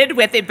graduated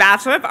with a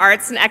Bachelor of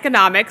Arts in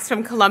Economics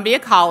from Columbia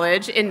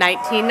College in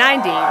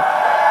 1990.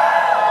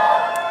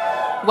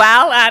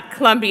 While at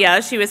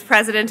Columbia, she was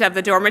president of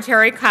the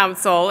Dormitory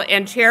Council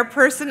and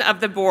chairperson of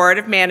the Board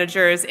of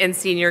Managers and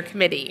Senior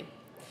Committee.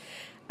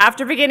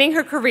 After beginning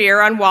her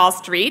career on Wall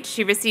Street,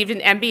 she received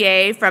an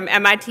MBA from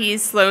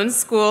MIT's Sloan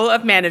School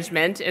of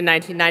Management in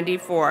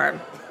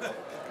 1994.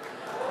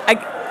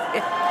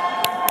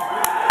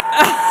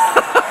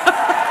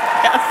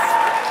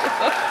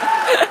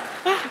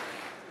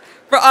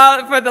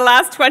 For the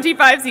last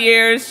 25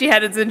 years, she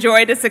has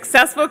enjoyed a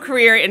successful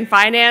career in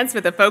finance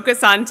with a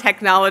focus on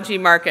technology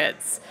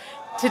markets.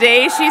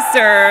 Today, she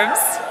serves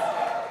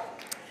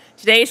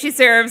Today, she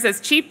serves as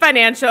Chief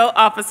Financial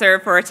Officer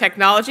for a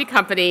technology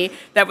company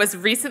that was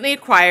recently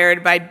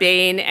acquired by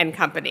Bain &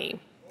 Company.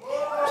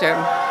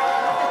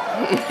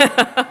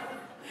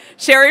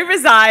 Sherry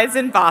resides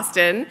in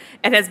Boston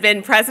and has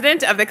been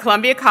president of the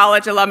Columbia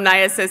College Alumni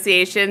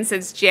Association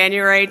since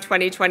January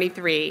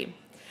 2023.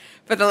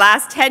 For the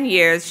last 10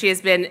 years, she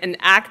has been an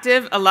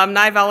active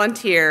alumni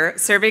volunteer,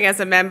 serving as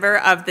a member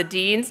of the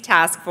Dean's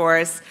Task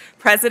Force,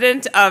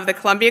 president of the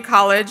Columbia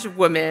College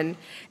Women,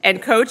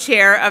 and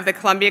co-chair of the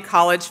Columbia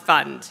College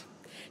Fund.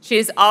 She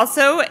is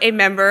also a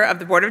member of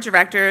the board of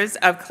directors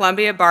of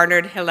Columbia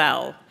Barnard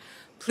Hillel.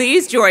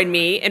 Please join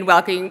me in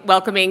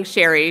welcoming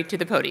Sherry to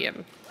the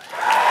podium.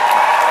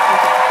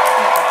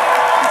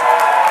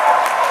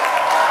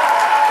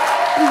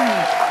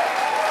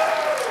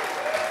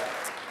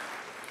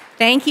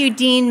 Thank you,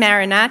 Dean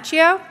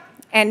Marinaccio,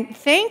 and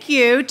thank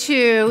you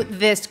to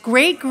this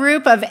great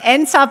group of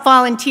NSOP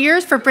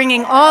volunteers for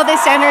bringing all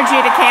this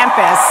energy to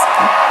campus.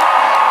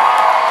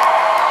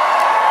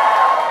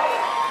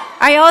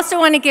 I also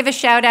want to give a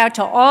shout out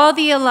to all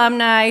the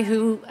alumni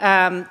who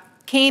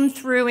came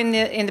through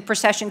in the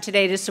procession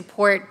today to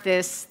support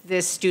this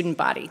student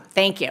body.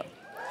 Thank you.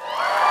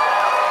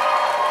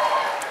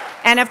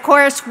 And of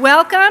course,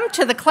 welcome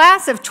to the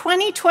class of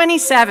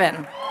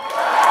 2027.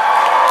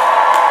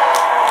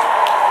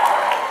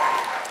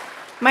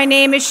 My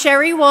name is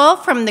Sherry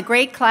Wolf from the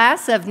great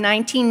class of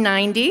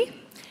 1990,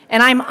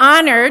 and I'm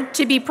honored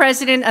to be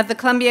president of the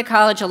Columbia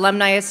College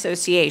Alumni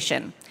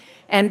Association.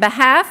 On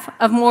behalf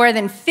of more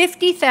than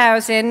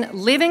 50,000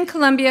 living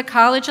Columbia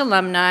College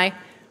alumni,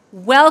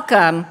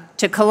 welcome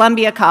to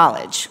Columbia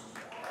College.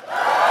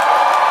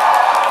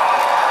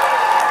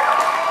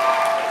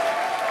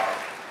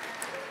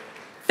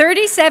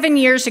 "37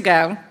 years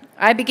ago,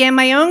 I began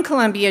my own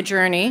Columbia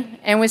journey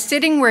and was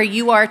sitting where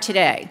you are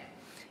today.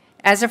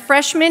 As a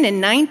freshman in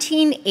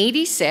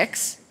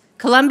 1986,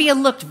 Columbia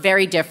looked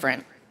very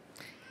different.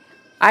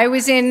 I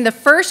was in the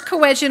first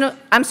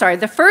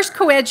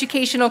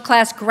coeducational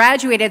class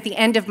graduated at the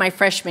end of my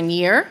freshman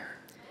year.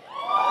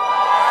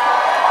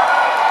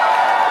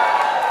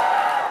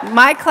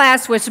 My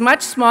class was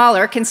much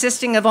smaller,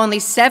 consisting of only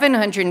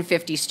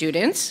 750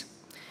 students.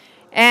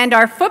 And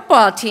our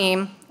football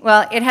team,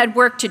 well, it had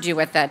work to do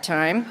at that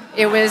time.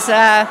 It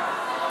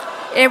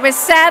was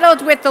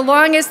saddled with the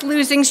longest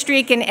losing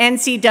streak in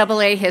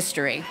NCAA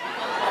history.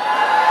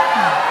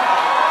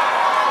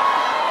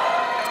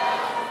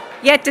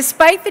 Yet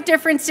despite the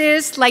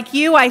differences, like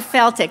you, I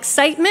felt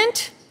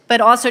excitement,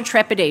 but also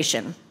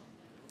trepidation.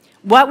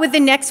 What would the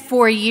next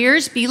 4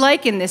 years be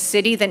like in this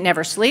city that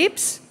never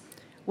sleeps?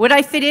 Would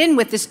I fit in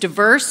with this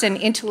diverse and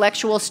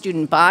intellectual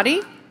student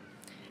body?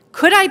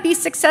 Could I be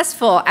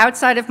successful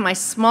outside of my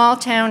small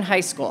town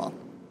high school?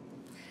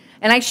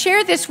 And I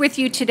share this with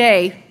you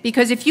today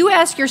because if you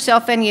ask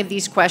yourself any of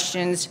these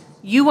questions,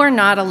 you are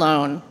not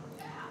alone.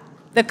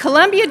 The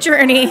Columbia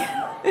journey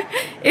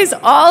is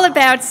all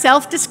about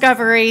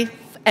self-discovery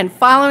and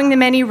following the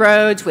many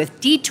roads with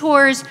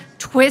detours,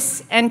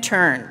 twists, and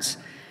turns.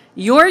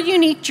 Your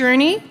unique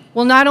journey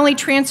will not only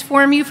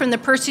transform you from the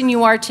person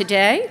you are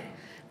today,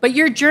 but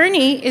your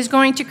journey is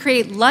going to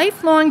create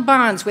lifelong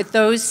bonds with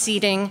those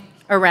seating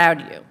around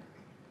you.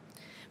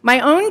 My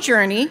own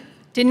journey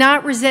did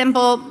not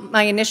resemble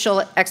my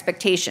initial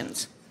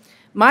expectations.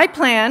 My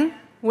plan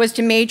was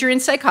to major in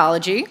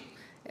psychology,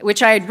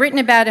 which I had written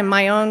about in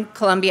my own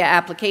Columbia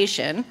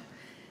application.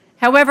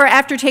 However,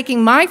 after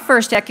taking my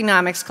first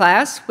economics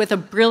class with a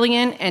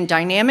brilliant and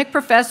dynamic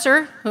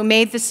professor who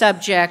made the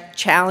subject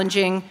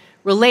challenging,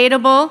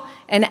 relatable,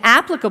 and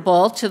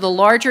applicable to the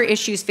larger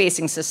issues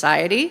facing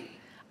society,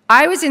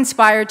 I was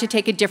inspired to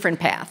take a different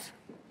path.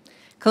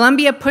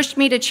 Columbia pushed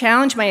me to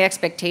challenge my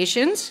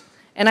expectations,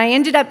 and I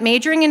ended up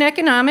majoring in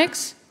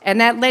economics, and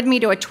that led me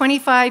to a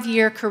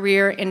 25-year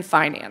career in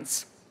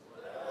finance.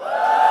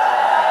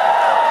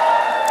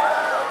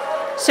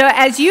 So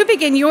as you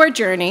begin your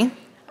journey,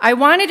 I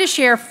wanted to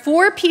share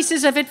 4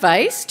 pieces of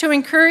advice to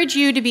encourage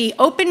you to be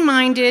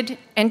open-minded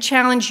and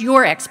challenge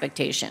your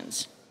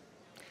expectations.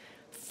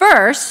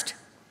 First,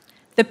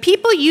 the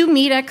people you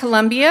meet at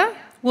Columbia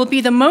will be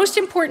the most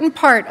important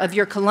part of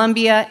your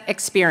Columbia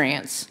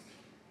experience.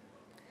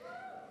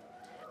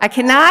 I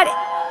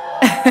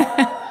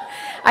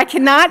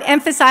cannot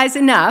emphasize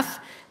enough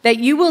that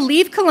you will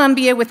leave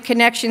Columbia with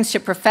connections to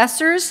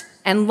professors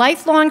and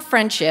lifelong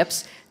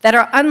friendships that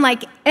are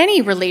unlike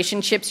any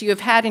relationships you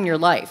have had in your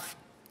life.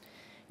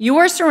 You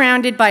are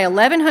surrounded by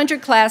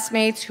 1,100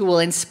 classmates who will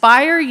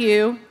inspire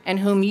you and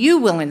whom you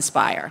will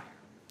inspire.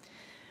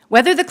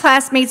 Whether the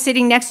classmate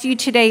sitting next to you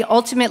today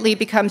ultimately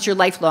becomes your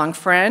lifelong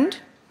friend,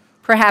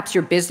 perhaps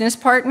your business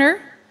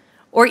partner,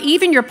 or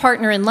even your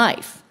partner in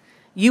life,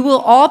 you will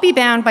all be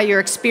bound by your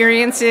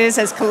experiences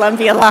as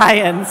Columbia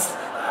Lions.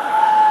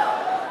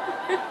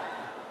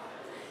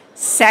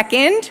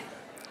 Second,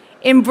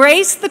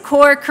 embrace the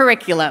core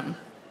curriculum.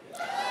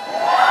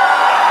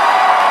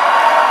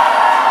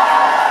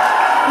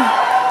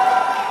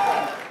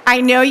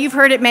 I know you've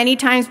heard it many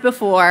times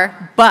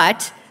before,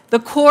 but the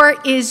core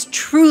is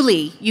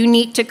truly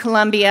unique to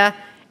Columbia,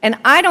 and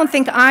I don't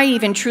think I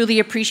even truly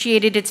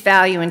appreciated its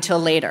value until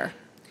later.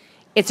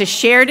 It's a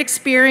shared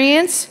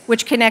experience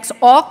which connects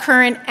all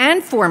current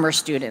and former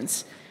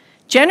students.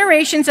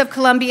 Generations of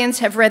Columbians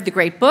have read the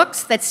great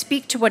books that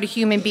speak to what a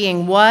human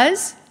being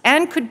was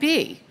and could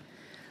be.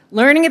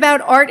 Learning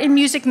about art and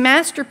music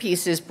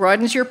masterpieces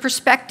broadens your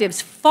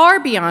perspectives far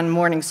beyond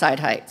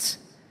Morningside Heights.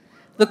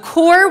 The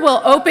core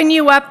will open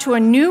you up to a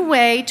new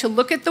way to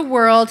look at the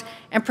world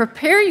and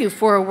prepare you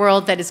for a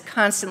world that is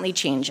constantly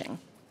changing.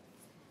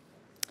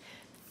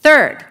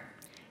 Third,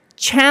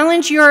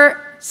 challenge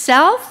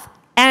yourself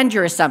and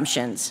your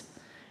assumptions.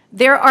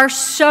 There are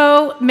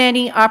so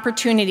many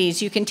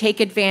opportunities you can take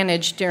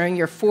advantage during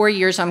your 4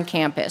 years on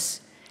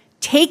campus.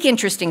 Take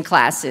interesting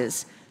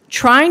classes.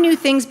 Try new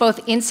things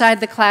both inside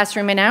the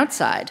classroom and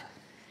outside.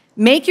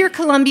 Make your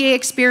Columbia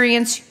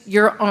experience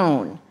your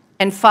own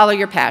and follow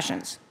your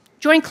passions.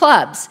 Join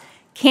clubs,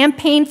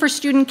 campaign for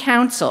student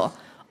council,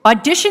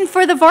 audition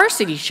for the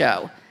varsity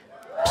show.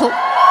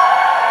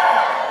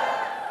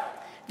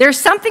 There's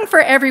something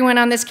for everyone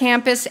on this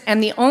campus,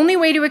 and the only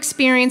way to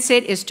experience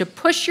it is to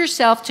push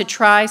yourself to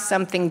try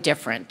something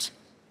different.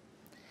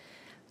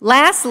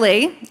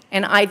 Lastly,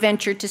 and I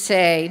venture to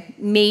say,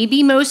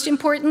 maybe most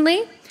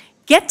importantly,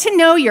 get to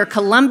know your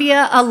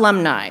Columbia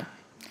alumni.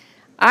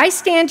 I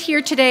stand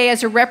here today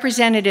as a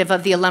representative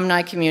of the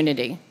alumni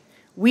community.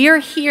 We are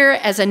here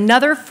as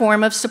another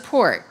form of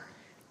support,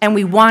 and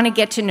we want to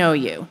get to know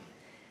you.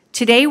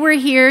 Today we're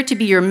here to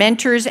be your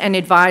mentors and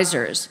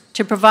advisors,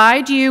 to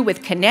provide you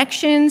with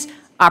connections,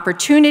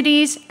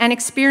 opportunities, and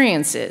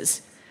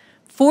experiences.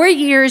 4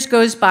 years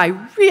goes by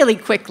really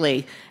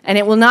quickly, and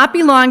it will not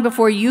be long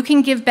before you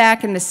can give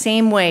back in the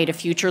same way to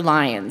future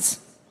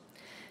Lions.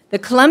 The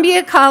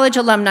Columbia College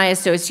Alumni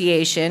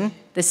Association,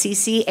 the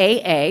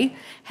CCAA,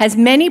 has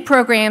many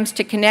programs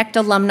to connect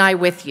alumni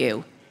with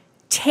you.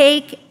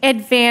 Take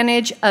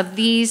advantage of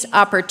these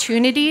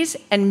opportunities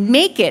and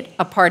make it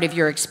a part of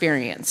your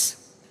experience.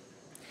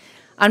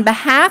 On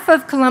behalf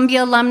of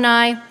Columbia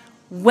alumni,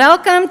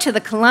 welcome to the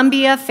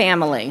Columbia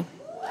family.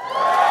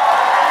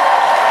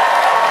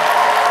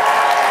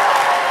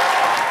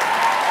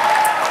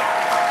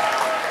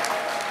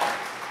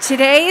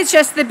 Today is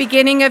just the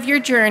beginning of your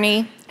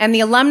journey, and the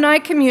alumni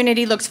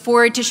community looks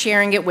forward to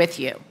sharing it with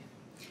you.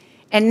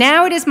 And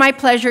now it is my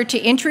pleasure to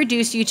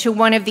introduce you to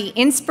one of the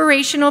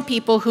inspirational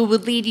people who will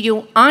lead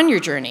you on your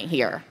journey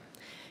here,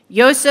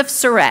 Josef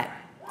Sorett.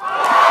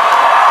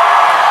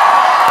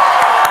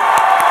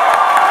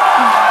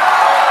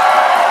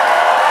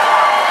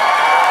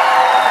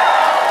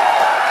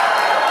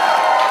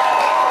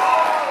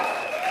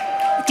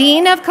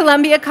 Dean of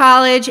Columbia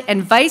College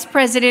and Vice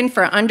President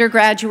for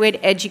Undergraduate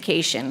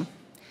Education.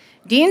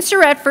 Dean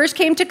Sorett first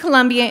came to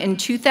Columbia in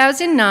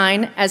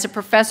 2009 as a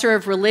professor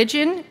of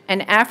religion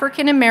and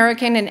African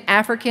American and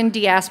African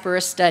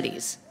diaspora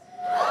studies.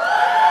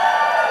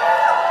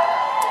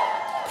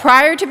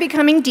 Prior to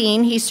becoming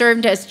dean, he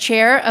served as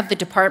chair of the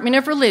Department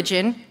of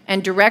Religion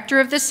and director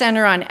of the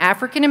Center on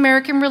African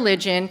American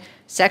Religion,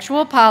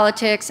 Sexual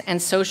Politics,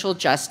 and Social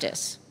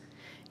Justice.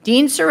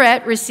 Dean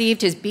Sorett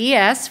received his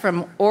BS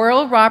from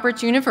Oral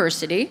Roberts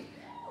University,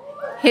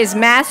 his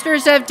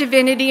Master's of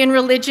Divinity in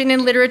Religion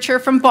and Literature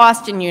from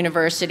Boston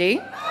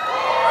University,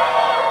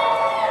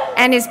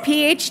 and his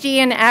PhD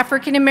in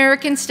African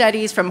American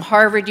Studies from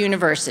Harvard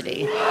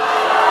University.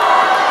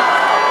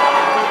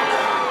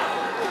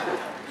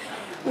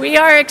 We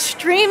are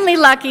extremely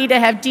lucky to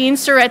have Dean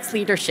Sorett's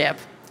leadership.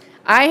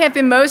 I have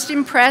been most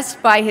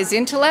impressed by his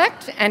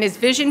intellect and his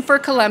vision for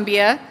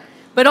Columbia,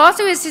 but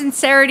also his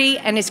sincerity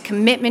and his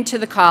commitment to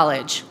the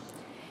college.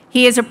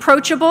 He is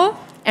approachable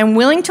and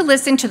willing to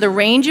listen to the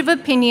range of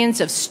opinions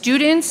of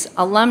students,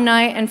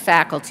 alumni, and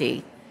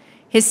faculty.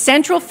 His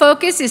central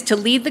focus is to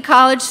lead the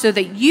college so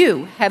that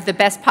you have the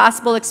best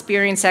possible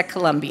experience at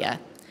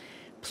Columbia.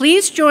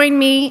 Please join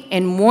me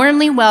in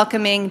warmly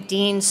welcoming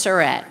Dean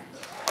Sorett.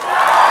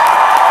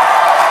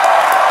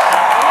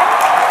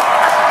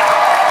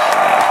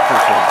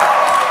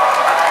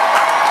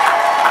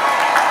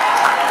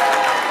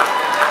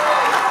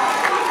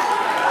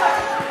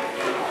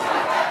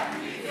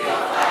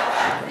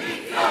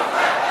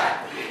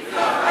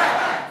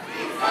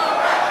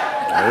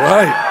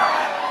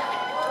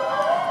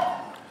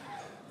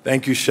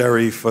 Thank you,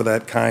 Sherry, for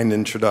that kind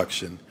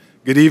introduction.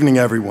 Good evening,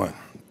 everyone.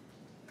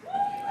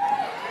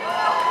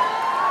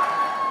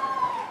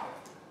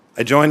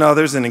 I join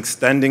others in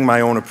extending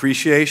my own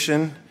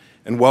appreciation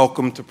and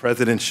welcome to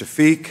President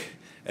Shafik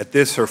at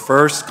this, her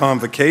first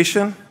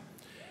convocation,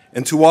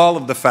 and to all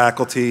of the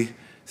faculty,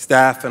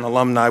 staff, and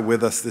alumni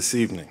with us this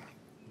evening.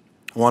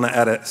 I want to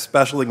add a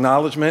special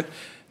acknowledgement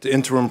to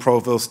Interim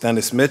Provost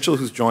Dennis Mitchell,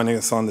 who's joining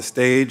us on the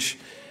stage,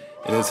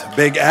 and is a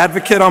big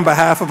advocate on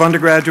behalf of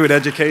undergraduate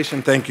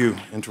education. Thank you,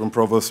 Interim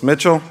Provost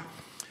Mitchell.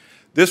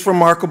 This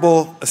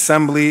remarkable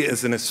assembly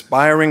is an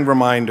inspiring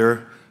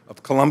reminder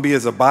of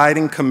Columbia's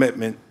abiding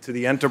commitment to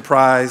the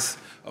enterprise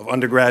of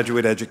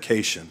undergraduate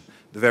education,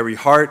 the very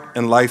heart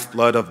and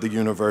lifeblood of the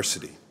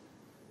university.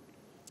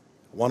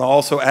 I want to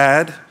also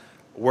add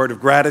A word of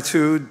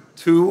gratitude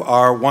to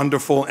our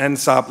wonderful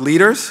NSOP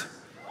leaders.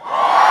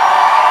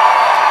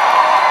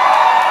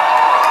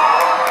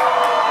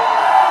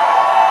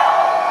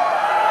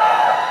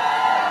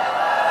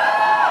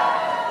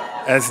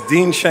 As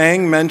Dean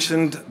Chang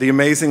mentioned the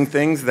amazing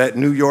things that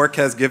New York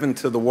has given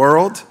to the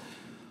world,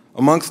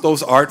 amongst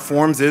those art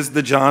forms is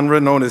the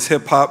genre known as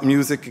hip-hop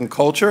music and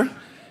culture.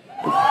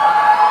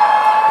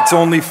 It's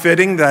only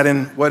fitting that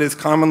in what is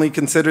commonly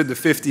considered the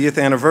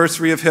 50th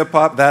anniversary of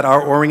hip-hop that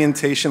our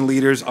orientation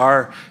leaders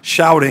are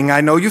shouting,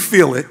 I know you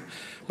feel it,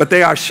 but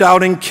they are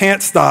shouting,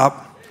 can't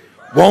stop,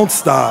 won't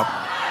stop,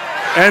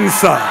 and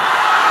stop.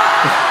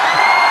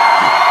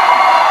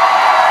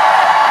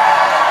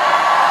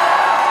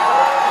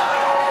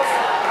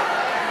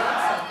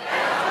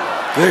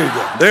 There you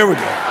go, there we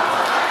go.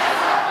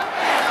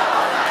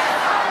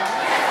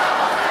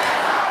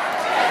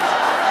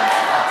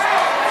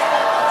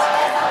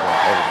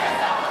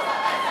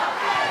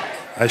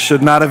 I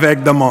should not have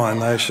egged them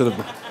on. I should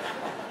have.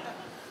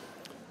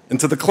 And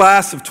to the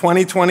class of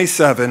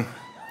 2027,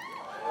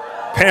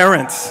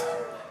 parents,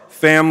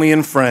 family,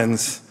 and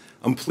friends,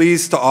 I'm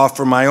pleased to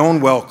offer my own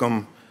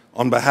welcome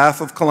on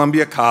behalf of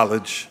Columbia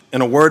College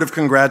and a word of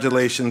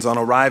congratulations on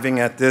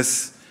arriving at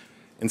this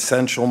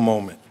essential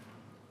moment.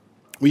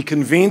 We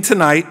convene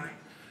tonight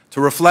to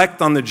reflect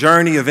on the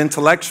journey of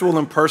intellectual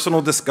and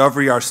personal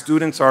discovery our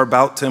students are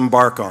about to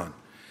embark on,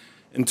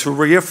 and to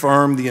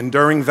reaffirm the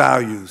enduring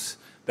values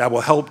that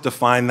will help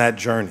define that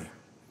journey.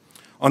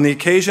 On the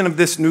occasion of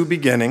this new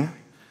beginning,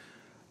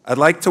 I'd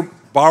like to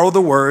borrow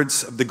the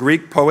words of the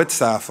Greek poet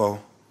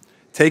Sappho,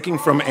 taking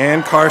from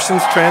Anne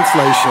Carson's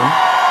translation,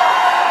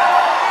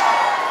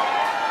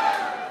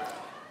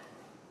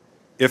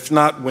 if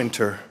not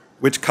winter,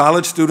 which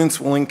college students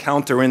will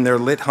encounter in their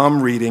lit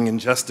hum reading in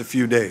just a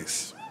few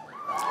days.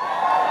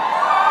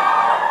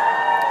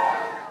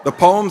 The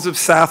poems of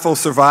Sappho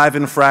survive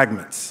in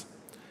fragments,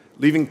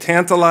 leaving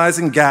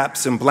tantalizing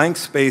gaps and blank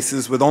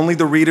spaces with only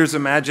the reader's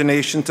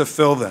imagination to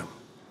fill them.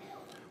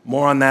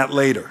 More on that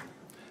later.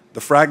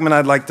 The fragment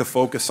I'd like to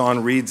focus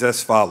on reads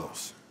as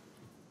follows.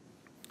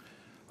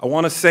 I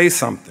want to say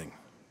something,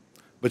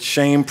 but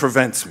shame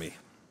prevents me.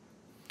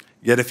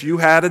 Yet if you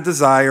had a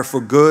desire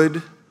for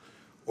good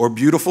or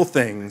beautiful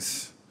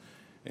things,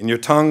 and your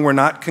tongue were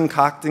not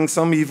concocting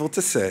some evil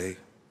to say,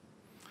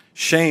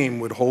 shame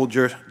would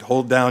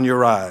hold down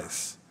your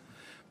eyes,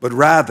 but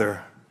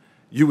rather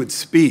you would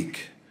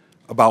speak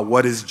about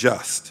what is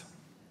just.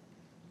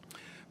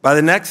 By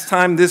the next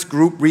time this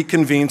group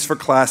reconvenes for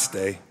class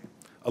day,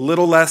 a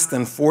little less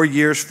than 4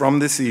 years from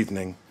this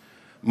evening,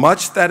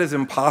 much that is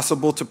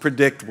impossible to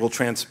predict will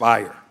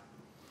transpire.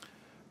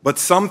 But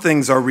some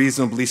things are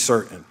reasonably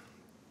certain.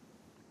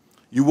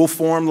 You will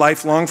form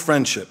lifelong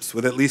friendships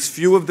with at least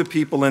few of the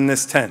people in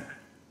this tent.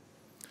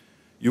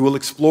 You will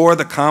explore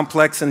the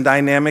complex and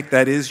dynamic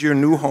that is your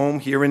new home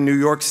here in New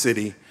York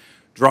City,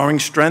 drawing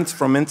strength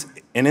from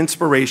and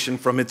inspiration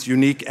from its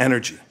unique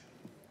energy.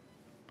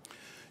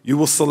 You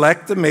will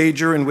select a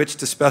major in which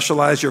to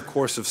specialize your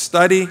course of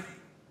study.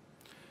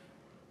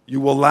 You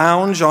will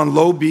lounge on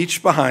Low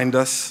Beach behind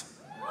us.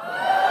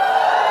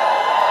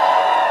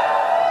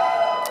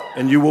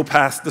 And you will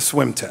pass the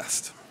swim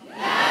test.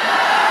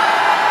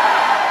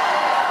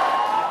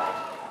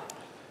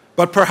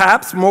 But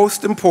perhaps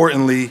most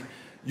importantly,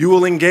 you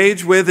will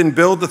engage with and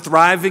build the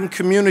thriving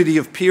community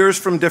of peers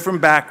from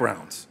different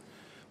backgrounds,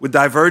 with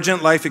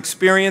divergent life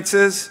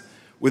experiences,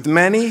 with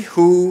many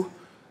who,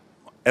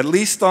 at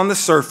least on the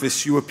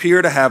surface, you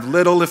appear to have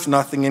little, if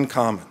nothing, in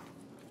common.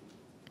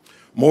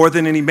 More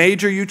than any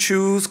major you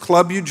choose,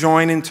 club you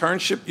join,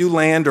 internship you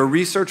land, or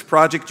research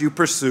project you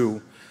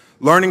pursue,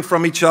 learning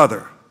from each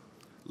other,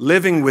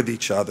 living with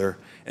each other,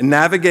 and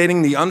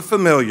navigating the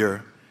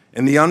unfamiliar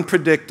and the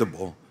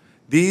unpredictable,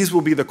 these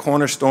will be the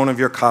cornerstone of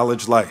your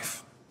college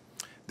life.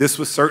 This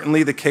was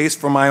certainly the case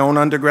for my own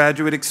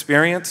undergraduate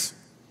experience,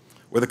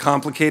 where the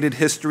complicated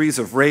histories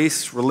of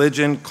race,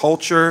 religion,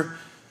 culture,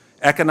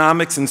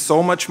 economics, and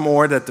so much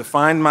more that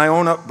defined my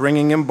own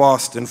upbringing in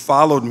Boston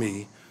followed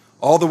me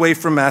all the way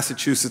from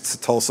Massachusetts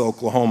to Tulsa,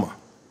 Oklahoma.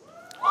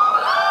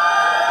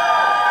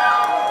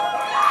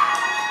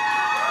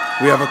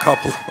 We have a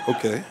couple,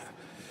 okay.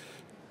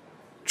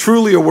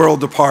 Truly a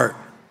world apart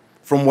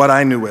from what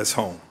I knew as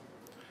home.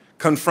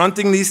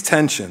 Confronting these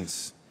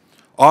tensions,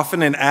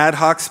 often in ad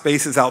hoc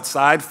spaces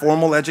outside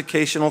formal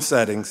educational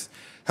settings,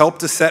 helped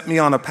to set me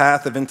on a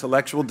path of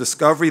intellectual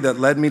discovery that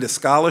led me to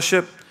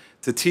scholarship,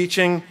 to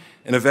teaching,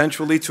 and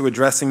eventually to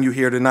addressing you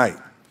here tonight.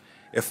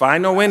 If I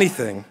know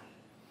anything,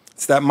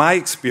 it's that my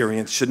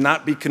experience should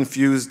not be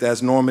confused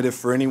as normative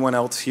for anyone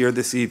else here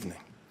this evening.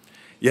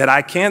 Yet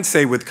I can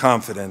say with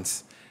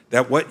confidence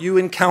that what you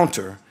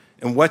encounter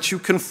and what you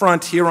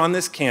confront here on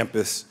this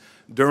campus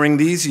during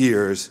these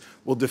years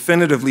will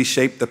definitively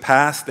shape the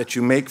path that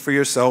you make for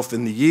yourself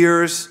in the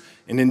years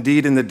and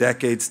indeed in the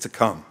decades to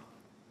come.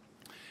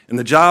 And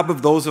the job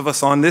of those of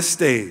us on this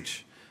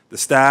stage, the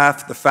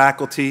staff, the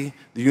faculty,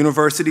 the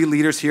university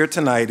leaders here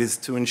tonight, is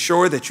to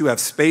ensure that you have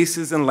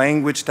spaces and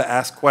language to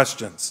ask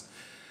questions,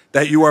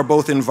 that you are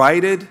both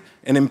invited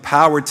and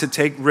empowered to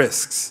take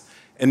risks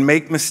and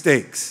make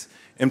mistakes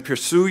and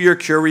pursue your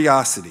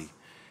curiosity,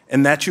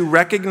 and that you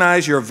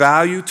recognize your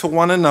value to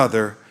one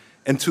another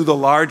and to the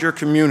larger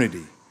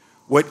community.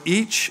 What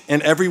each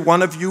and every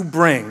one of you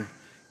bring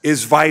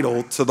is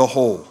vital to the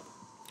whole.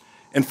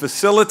 And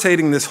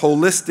facilitating this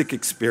holistic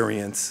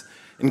experience,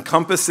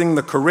 encompassing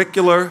the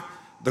curricular,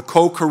 the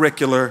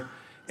co-curricular,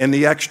 and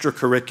the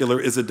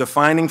extracurricular, is a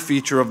defining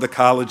feature of the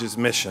college's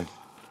mission.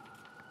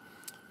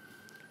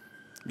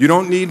 You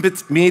don't need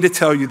me to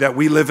tell you that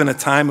we live in a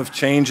time of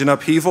change and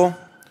upheaval,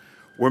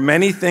 where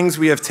many things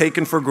we have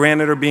taken for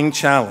granted are being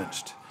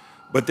challenged.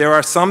 But there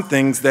are some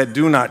things that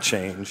do not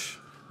change,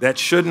 that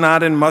should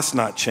not and must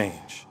not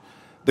change.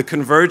 The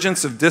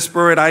convergence of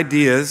disparate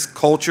ideas,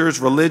 cultures,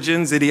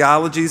 religions,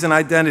 ideologies, and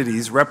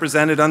identities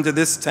represented under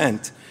this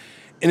tent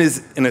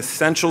is an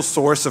essential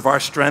source of our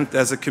strength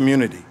as a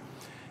community,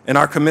 and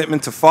our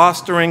commitment to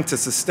fostering, to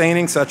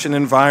sustaining such an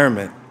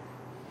environment.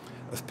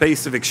 A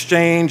space of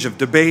exchange, of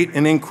debate,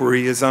 and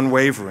inquiry is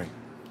unwavering.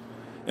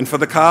 And for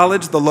the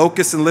college, the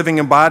locus and living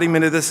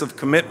embodiment of this, of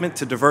commitment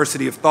to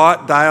diversity of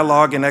thought,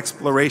 dialogue, and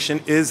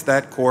exploration, is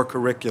that core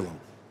curriculum.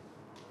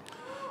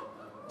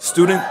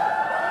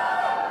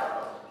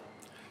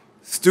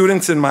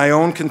 Students in my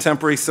own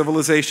contemporary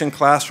civilization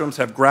classrooms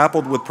have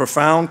grappled with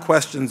profound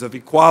questions of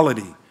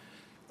equality,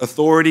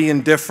 authority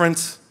and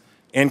difference,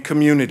 and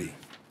community.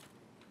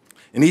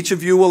 And each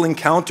of you will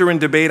encounter and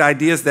debate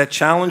ideas that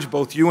challenge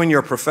both you and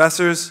your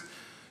professors.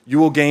 You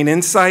will gain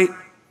insight,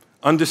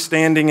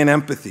 understanding, and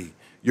empathy.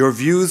 Your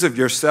views of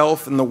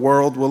yourself and the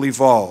world will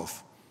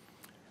evolve.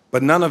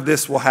 But none of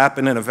this will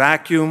happen in a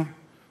vacuum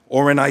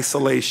or in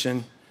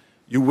isolation.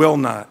 You will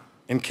not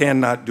and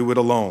cannot do it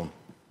alone.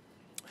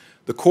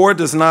 The core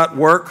does not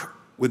work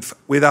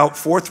without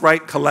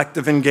forthright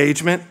collective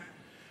engagement,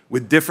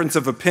 with difference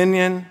of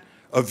opinion,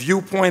 of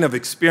viewpoint, of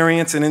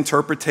experience, and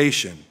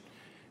interpretation.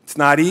 It's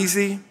not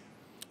easy,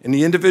 and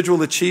the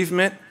individual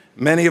achievement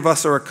many of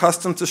us are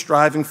accustomed to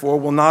striving for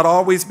will not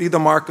always be the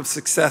mark of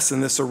success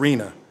in this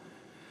arena.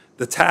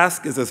 The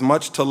task is as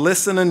much to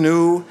listen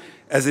anew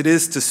as it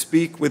is to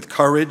speak with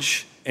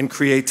courage and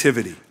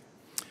creativity.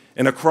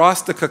 And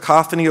across the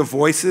cacophony of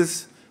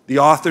voices, the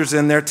authors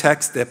and their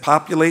texts that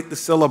populate the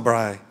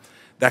syllabi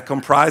that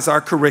comprise our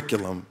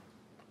curriculum.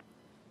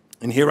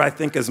 And here I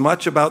think as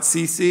much about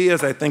CC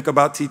as I think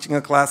about teaching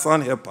a class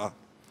on hip-hop.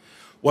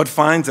 What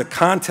finds a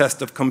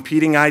contest of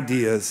competing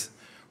ideas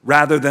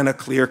rather than a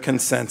clear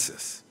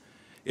consensus.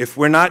 If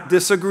we're not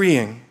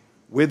disagreeing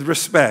with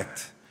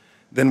respect,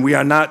 then we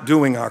are not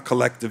doing our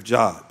collective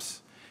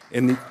jobs.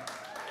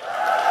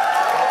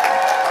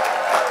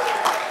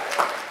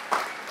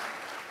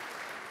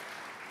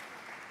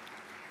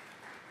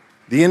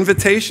 The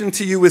invitation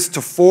to you is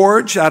to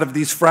forge out of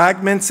these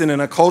fragments and in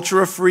a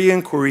culture of free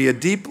inquiry a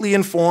deeply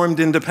informed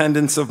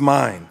independence of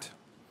mind.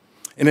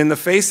 And in the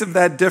face of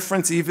that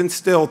difference, even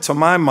still, to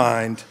my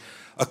mind,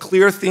 a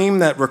clear theme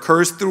that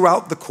recurs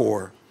throughout the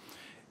core,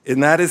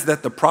 and that is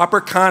that the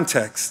proper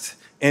context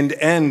and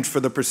end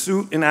for the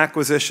pursuit and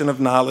acquisition of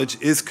knowledge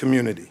is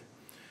community.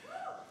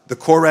 The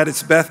core at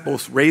its best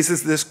both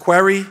raises this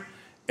query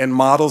and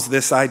models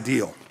this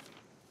ideal.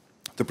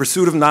 The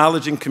pursuit of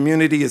knowledge in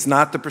community is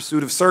not the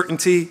pursuit of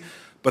certainty,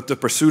 but the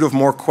pursuit of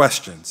more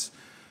questions.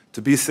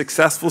 To be a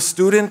successful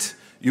student,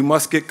 you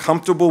must get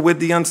comfortable with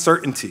the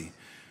uncertainty,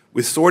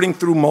 with sorting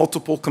through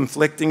multiple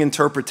conflicting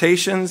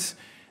interpretations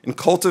and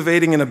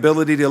cultivating an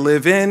ability to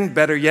live in,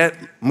 better yet,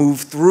 move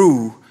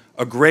through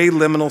a gray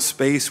liminal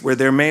space where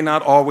there may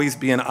not always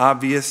be an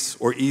obvious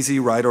or easy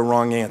right or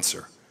wrong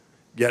answer,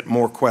 yet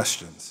more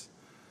questions.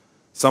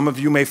 Some of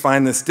you may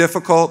find this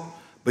difficult,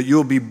 but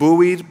you'll be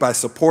buoyed by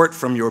support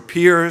from your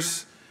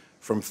peers,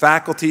 from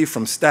faculty,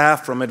 from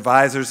staff, from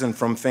advisors, and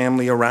from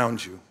family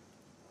around you.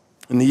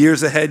 In the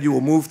years ahead, you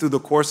will move through the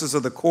courses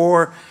of the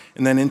core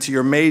and then into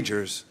your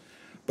majors,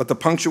 but the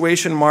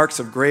punctuation marks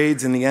of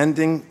grades and the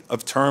ending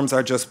of terms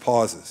are just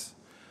pauses.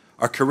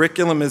 Our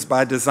curriculum is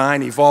by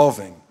design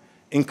evolving,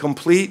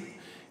 incomplete,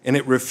 and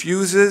it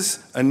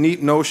refuses a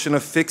neat notion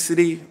of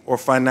fixity or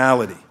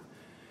finality.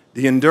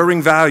 The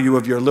enduring value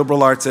of your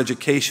liberal arts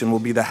education will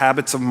be the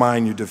habits of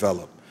mind you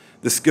develop,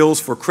 the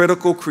skills for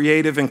critical,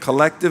 creative, and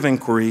collective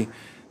inquiry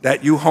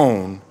that you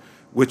hone,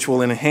 which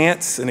will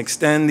enhance and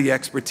extend the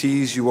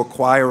expertise you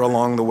acquire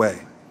along the way.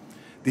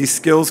 These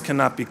skills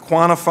cannot be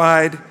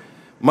quantified,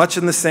 much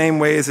in the same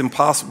way it's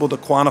impossible to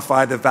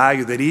quantify the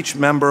value that each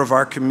member of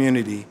our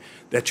community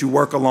that you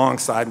work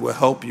alongside will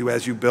help you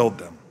as you build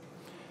them.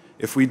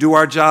 If we do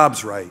our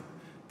jobs right,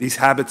 these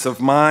habits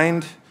of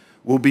mind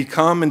will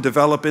become and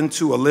develop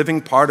into a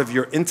living part of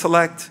your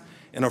intellect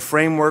and a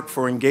framework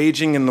for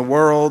engaging in the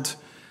world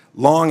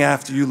long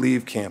after you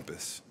leave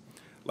campus.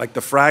 Like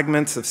the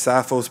fragments of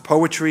Sappho's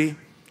poetry,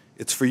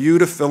 it's for you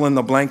to fill in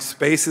the blank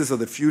spaces of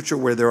the future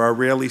where there are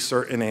rarely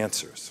certain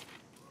answers.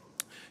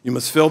 You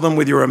must fill them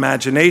with your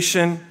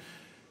imagination,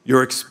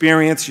 your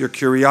experience, your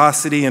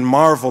curiosity, and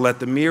marvel at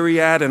the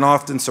myriad and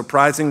often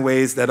surprising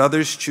ways that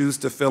others choose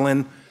to fill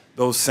in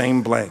those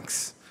same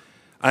blanks.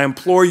 I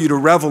implore you to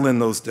revel in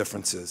those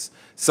differences,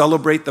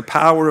 celebrate the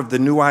power of the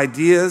new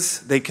ideas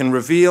they can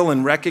reveal,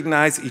 and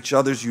recognize each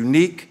other's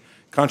unique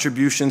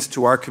contributions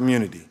to our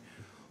community.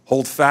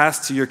 Hold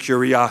fast to your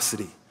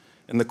curiosity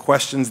and the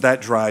questions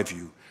that drive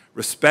you.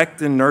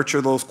 Respect and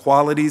nurture those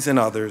qualities in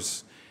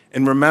others,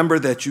 and remember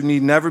that you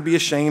need never be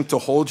ashamed to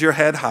hold your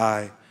head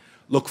high,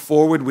 look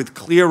forward with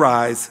clear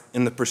eyes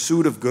in the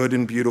pursuit of good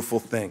and beautiful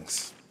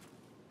things.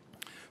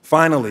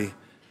 Finally,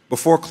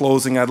 before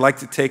closing, I'd like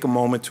to take a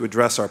moment to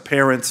address our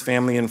parents,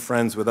 family, and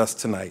friends with us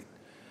tonight.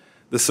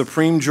 The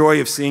supreme joy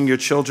of seeing your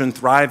children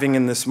thriving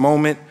in this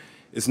moment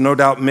is no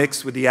doubt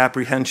mixed with the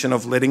apprehension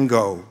of letting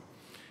go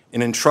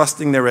and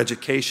entrusting their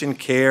education,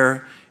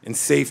 care, and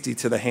safety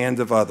to the hands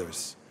of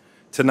others.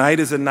 Tonight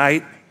is a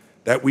night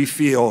that we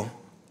feel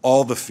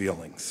all the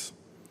feelings.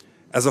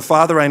 As a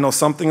father, I know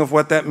something of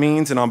what that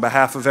means, and on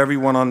behalf of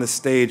everyone on this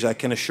stage, I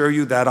can assure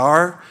you that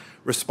our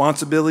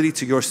responsibility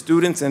to your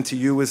students and to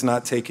you is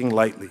not taken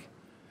lightly.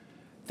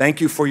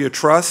 Thank you for your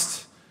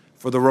trust,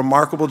 for the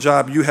remarkable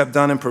job you have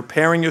done in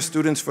preparing your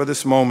students for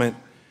this moment,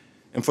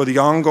 and for the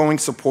ongoing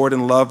support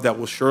and love that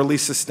will surely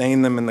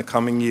sustain them in the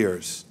coming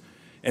years.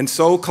 And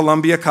so,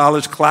 Columbia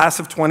College Class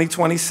of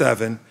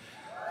 2027,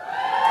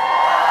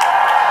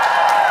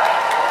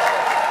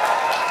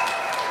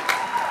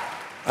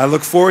 I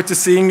look forward to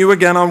seeing you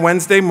again on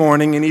Wednesday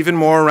morning and even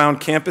more around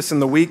campus in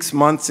the weeks,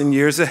 months, and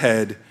years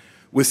ahead.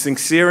 With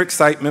sincere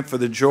excitement for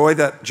the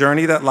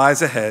journey that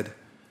lies ahead,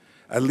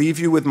 I leave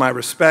you with my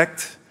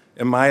respect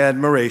and my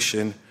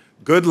admiration.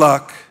 Good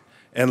luck,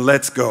 and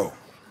let's go.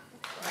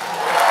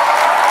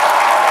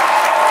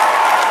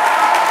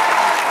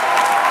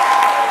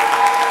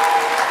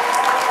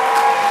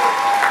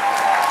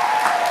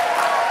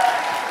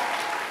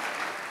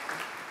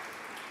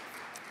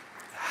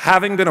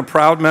 Having been a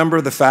proud member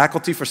of the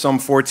faculty for some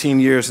 14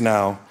 years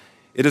now,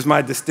 it is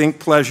my distinct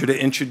pleasure to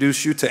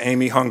introduce you to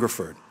Amy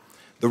Hungerford,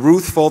 the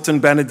Ruth Fulton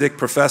Benedict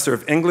Professor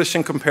of English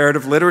and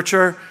Comparative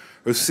Literature,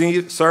 who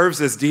serves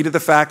as Dean of the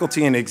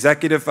Faculty and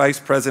Executive Vice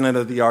President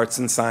of the Arts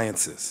and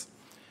Sciences.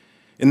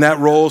 In that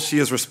role, she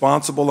is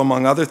responsible,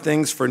 among other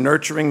things, for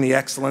nurturing the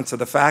excellence of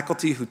the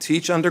faculty who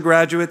teach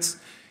undergraduates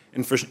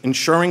and for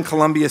ensuring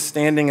Columbia's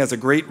standing as a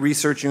great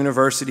research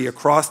university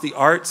across the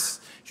arts,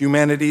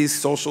 humanities,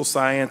 social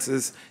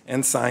sciences,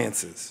 and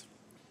sciences.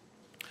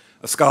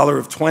 A scholar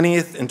of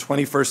 20th and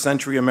 21st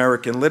century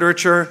American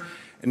literature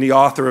and the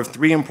author of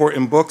 3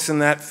 important books in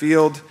that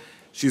field,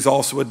 she's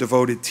also a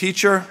devoted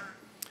teacher.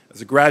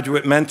 As a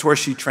graduate mentor,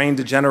 she trained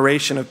a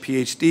generation of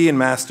PhD and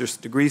master's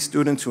degree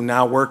students who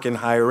now work in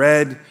higher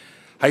ed,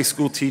 high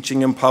school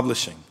teaching, and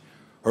publishing.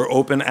 Her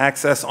open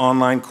access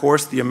online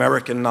course, The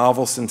American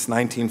Novel Since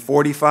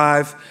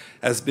 1945,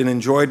 has been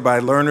enjoyed by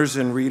learners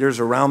and readers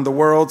around the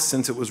world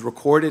since it was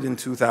recorded in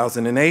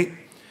 2008.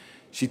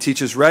 She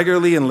teaches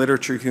regularly in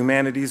literature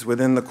humanities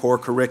within the core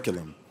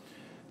curriculum.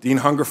 Dean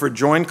Hungerford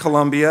joined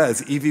Columbia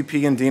as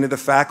EVP and Dean of the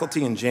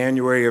Faculty in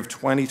January of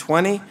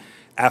 2020,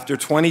 after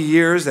 20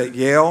 years at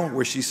Yale,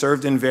 where she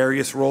served in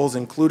various roles,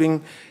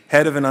 including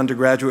head of an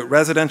undergraduate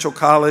residential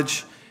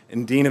college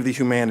and Dean of the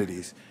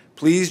Humanities.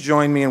 Please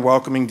join me in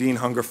welcoming Dean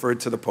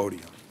Hungerford to the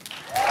podium.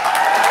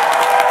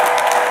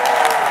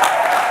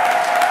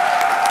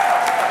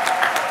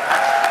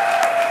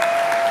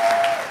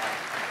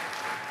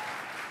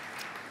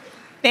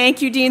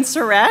 Thank you, Dean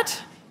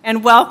Sorett,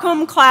 and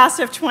welcome, class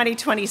of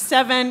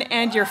 2027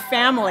 and your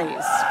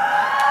families.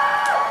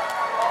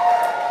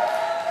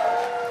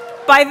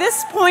 By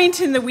this point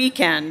in the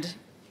weekend,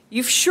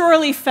 you've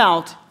surely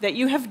felt that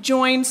you have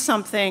joined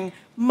something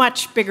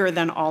much bigger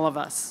than all of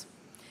us.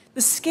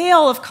 The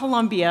scale of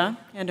Columbia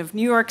and of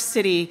New York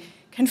City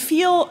can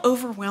feel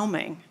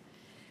overwhelming,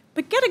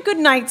 but get a good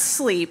night's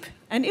sleep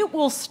and it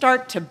will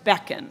start to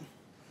beckon.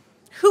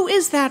 Who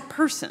is that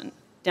person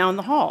down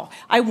the hall?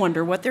 I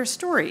wonder what their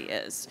story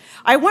is.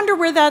 I wonder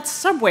where that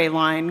subway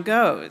line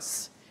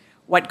goes.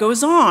 What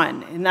goes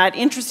on in that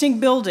interesting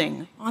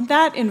building, on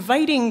that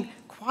inviting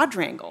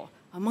quadrangle,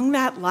 among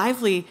that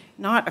lively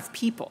knot of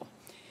people?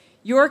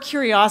 Your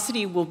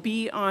curiosity will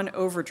be on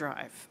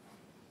overdrive.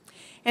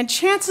 And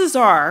chances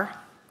are,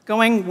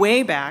 going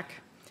way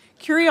back,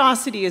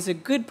 curiosity is a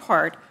good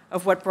part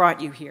of what brought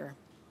you here.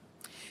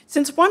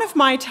 Since one of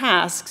my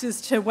tasks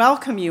is to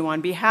welcome you on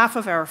behalf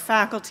of our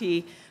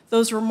faculty,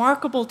 those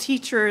remarkable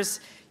teachers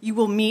you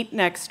will meet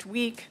next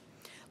week,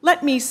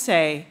 let me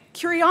say,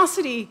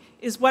 curiosity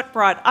is what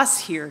brought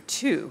us here,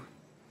 too.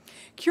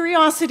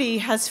 Curiosity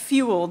has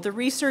fueled the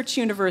research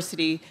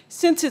university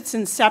since its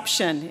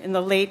inception in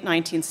the late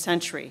 19th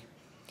century.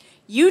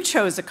 You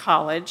chose a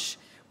college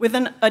with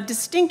a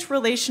distinct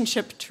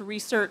relationship to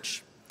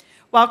research,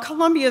 while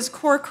Columbia's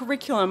core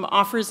curriculum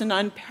offers an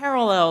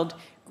unparalleled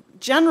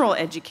general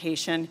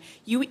education.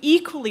 You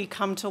equally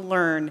come to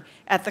learn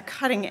at the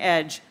cutting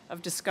edge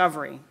of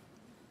discovery.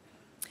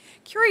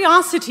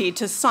 Curiosity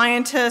to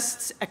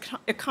scientists,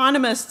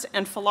 economists,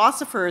 and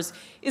philosophers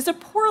is a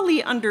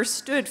poorly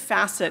understood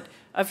facet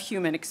of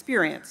human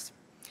experience.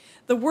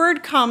 The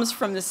word comes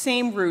from the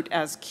same root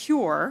as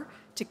cure,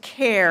 to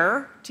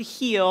care, to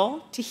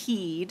heal, to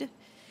heed.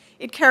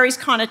 It carries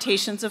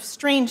connotations of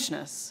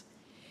strangeness.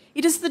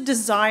 It is the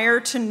desire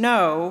to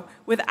know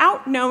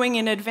without knowing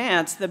in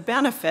advance the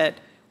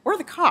benefit or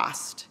the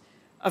cost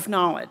of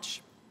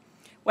knowledge.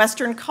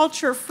 Western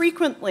culture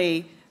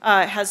frequently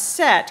has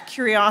set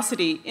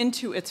curiosity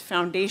into its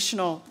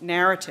foundational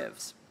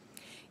narratives.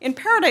 In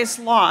Paradise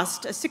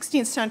Lost, a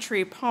 16th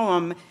century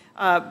poem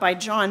by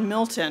John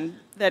Milton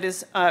that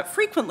is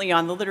frequently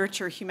on the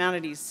literature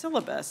humanities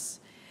syllabus,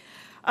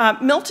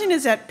 Milton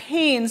is at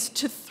pains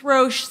to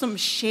throw some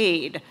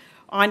shade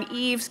on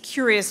Eve's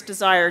curious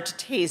desire to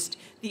taste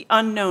the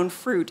unknown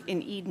fruit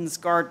in Eden's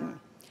garden.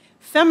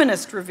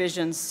 Feminist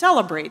revisions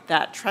celebrate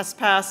that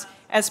trespass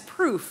as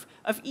proof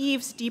of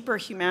Eve's deeper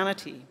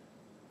humanity.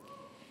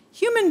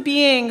 Human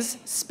beings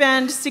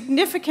spend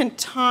significant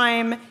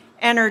time,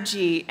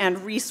 energy, and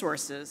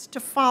resources to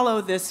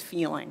follow this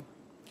feeling.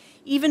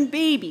 Even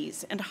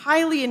babies and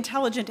highly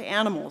intelligent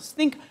animals,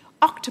 think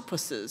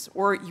octopuses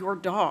or your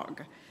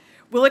dog,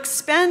 will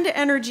expend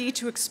energy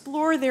to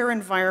explore their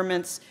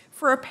environments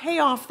for a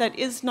payoff that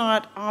is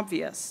not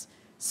obvious,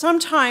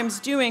 sometimes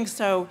doing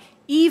so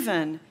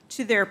even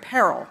to their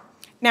peril.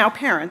 Now,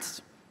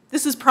 parents,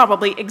 this is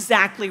probably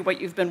exactly what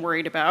you've been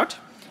worried about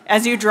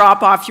as you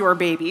drop off your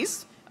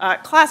babies.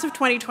 Class of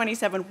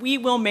 2027, we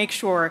will make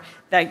sure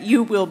that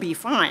you will be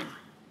fine.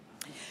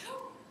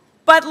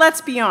 But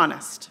let's be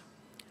honest.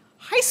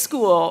 High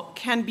school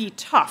can be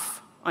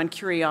tough on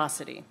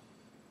curiosity.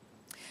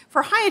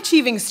 For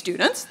high-achieving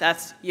students,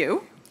 that's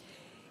you,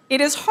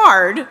 it is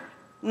hard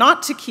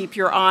not to keep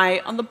your eye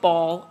on the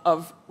ball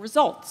of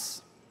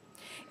results.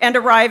 And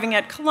arriving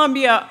at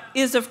Columbia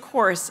is, of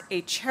course,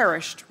 a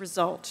cherished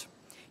result.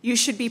 You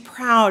should be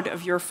proud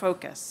of your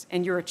focus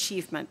and your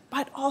achievement,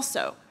 but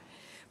also,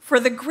 for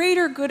the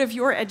greater good of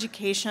your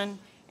education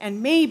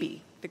and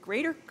maybe the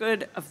greater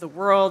good of the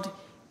world,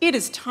 it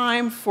is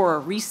time for a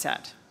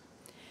reset.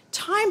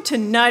 Time to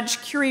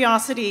nudge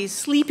curiosity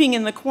sleeping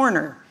in the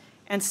corner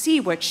and see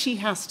what she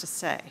has to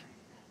say.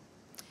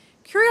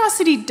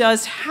 Curiosity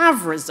does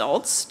have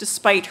results,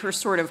 despite her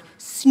sort of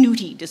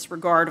snooty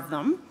disregard of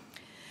them.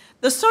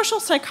 The social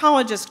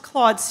psychologist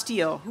Claude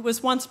Steele, who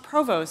was once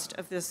provost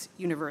of this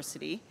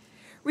university,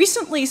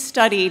 recently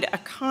studied a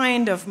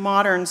kind of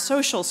modern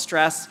social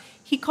stress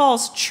he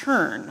calls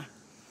churn.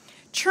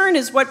 Churn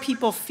is what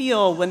people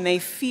feel when they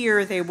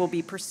fear they will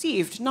be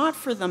perceived, not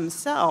for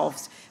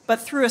themselves, but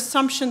through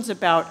assumptions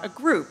about a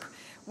group,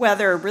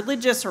 whether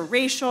religious or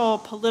racial,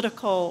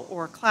 political,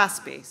 or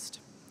class-based.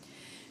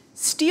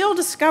 Steele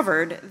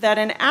discovered that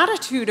an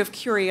attitude of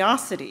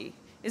curiosity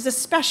is a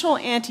special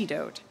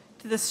antidote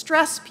to the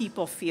stress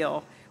people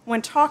feel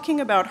when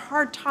talking about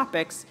hard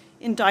topics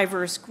in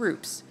diverse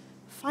groups.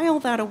 File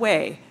that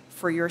away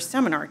for your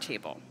seminar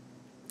table.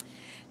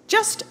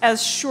 Just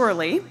as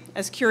surely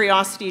as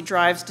curiosity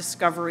drives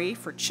discovery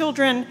for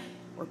children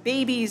or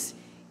babies,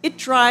 it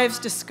drives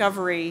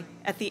discovery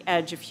at the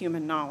edge of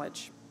human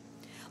knowledge.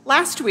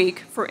 Last week,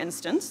 for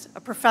instance, a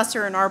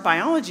professor in our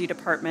biology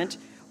department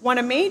won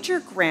a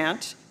major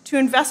grant to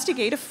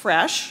investigate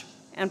afresh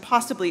and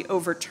possibly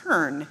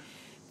overturn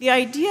the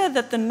idea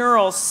that the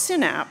neural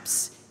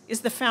synapse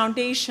is the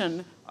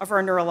foundation of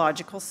our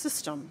neurological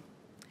system.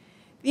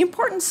 The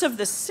importance of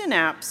the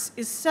synapse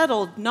is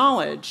settled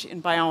knowledge in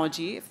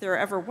biology, if there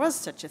ever was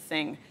such a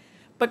thing.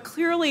 But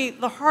clearly,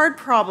 the hard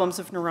problems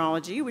of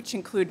neurology, which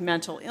include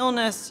mental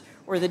illness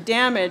or the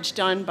damage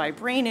done by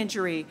brain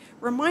injury,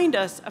 remind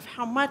us of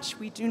how much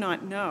we do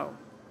not know.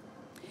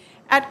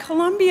 At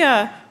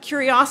Columbia,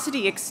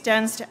 curiosity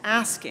extends to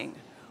asking,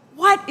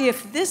 what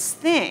if this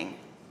thing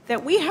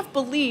that we have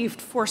believed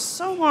for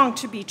so long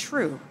to be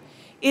true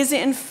is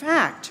in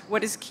fact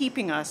what is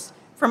keeping us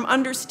from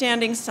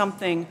understanding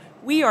something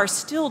we are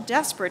still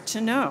desperate to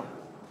know?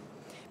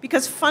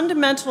 Because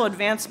fundamental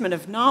advancement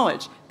of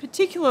knowledge,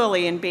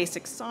 particularly in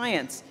basic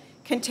science,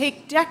 can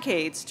take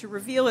decades to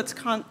reveal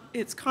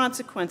its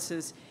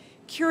consequences.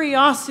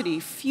 Curiosity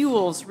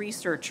fuels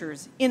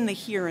researchers in the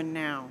here and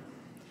now.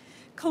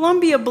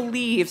 Columbia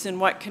believes in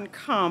what can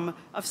come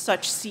of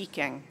such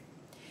seeking.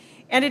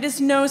 And it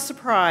is no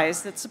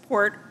surprise that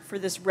support for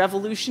this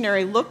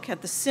revolutionary look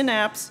at the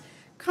synapse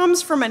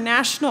comes from a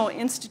national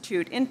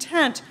institute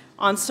intent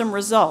on some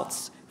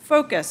results,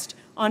 focused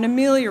on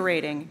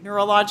ameliorating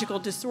neurological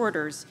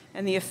disorders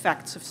and the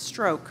effects of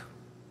stroke.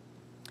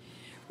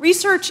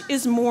 Research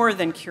is more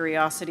than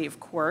curiosity, of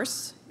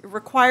course. It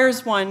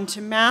requires one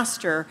to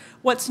master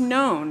what's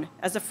known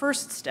as a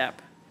first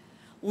step.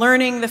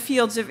 Learning the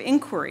fields of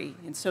inquiry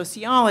in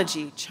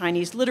sociology,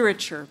 Chinese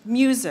literature,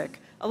 music,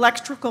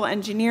 electrical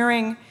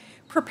engineering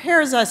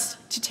prepares us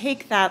to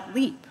take that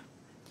leap.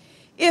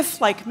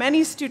 If, like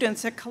many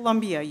students at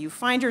Columbia, you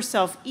find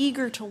yourself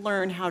eager to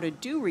learn how to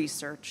do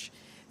research,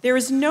 there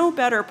is no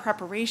better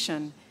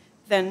preparation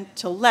than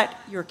to let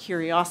your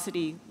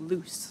curiosity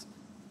loose.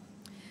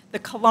 The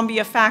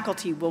Columbia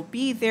faculty will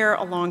be there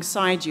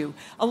alongside you.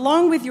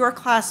 Along with your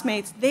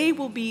classmates, they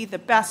will be the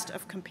best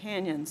of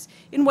companions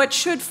in what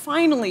should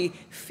finally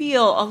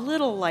feel a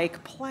little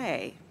like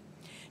play.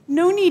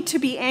 No need to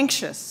be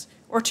anxious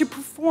or to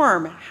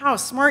perform how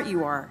smart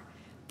you are.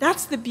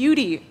 That's the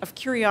beauty of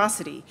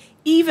curiosity.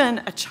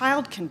 Even a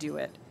child can do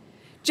it.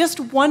 Just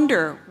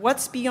wonder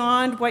what's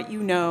beyond what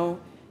you know.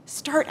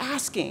 Start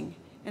asking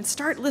and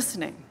start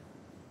listening.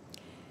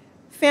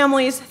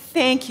 Families,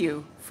 thank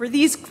you for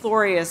these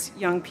glorious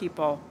young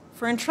people,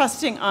 for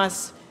entrusting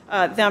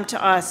them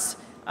to us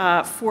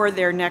for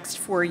their next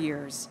 4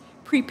 years.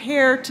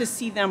 Prepare to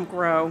see them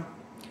grow.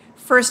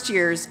 First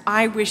years,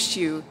 I wish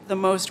you the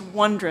most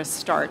wondrous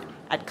start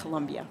at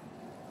Columbia.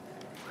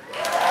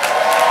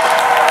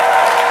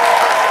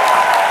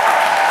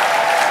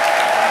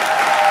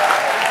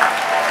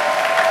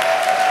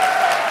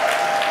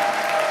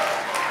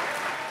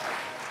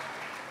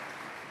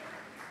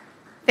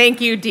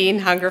 Thank you, Dean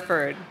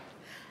Hungerford.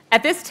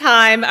 At this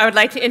time, I would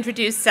like to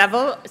introduce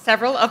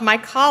several of my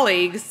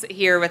colleagues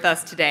here with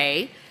us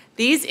today.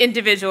 These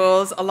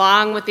individuals,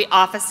 along with the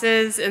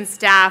offices and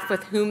staff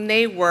with whom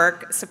they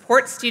work,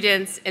 support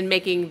students in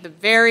making the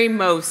very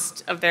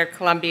most of their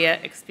Columbia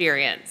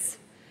experience.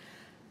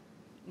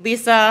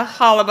 Lisa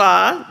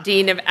Hollibaugh,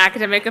 Dean of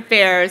Academic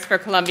Affairs for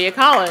Columbia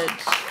College.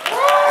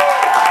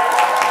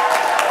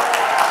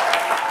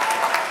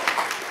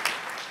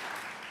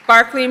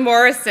 Barclay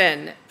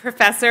Morrison,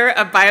 Professor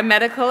of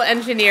Biomedical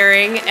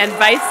Engineering and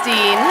Vice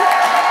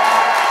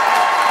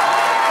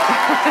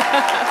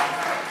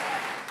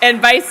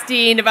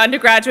Dean of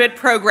Undergraduate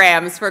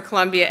Programs for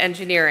Columbia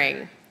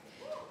Engineering.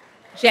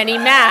 Jenny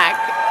Mack.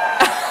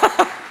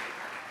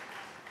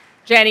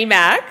 Jenny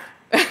Mack,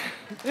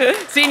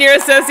 Senior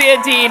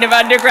Associate Dean of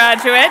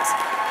Undergraduate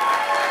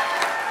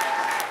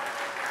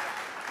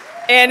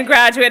and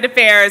Graduate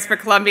Affairs for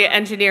Columbia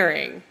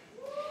Engineering.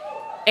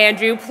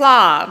 Andrew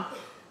Plah.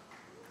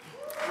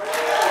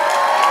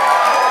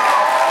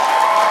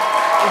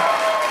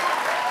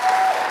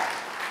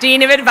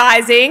 Dean of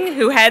Advising,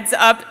 who heads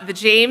up the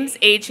James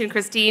H. and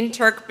Christine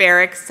Turk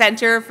Barrick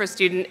Center for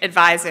Student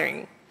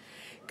Advising.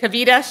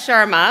 Kavita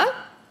Sharma.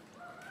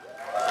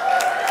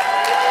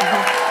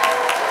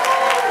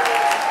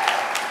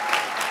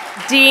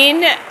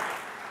 Dean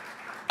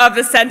of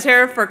the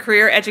Center for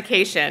Career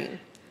Education.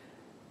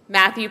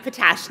 Matthew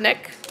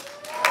Potashnik.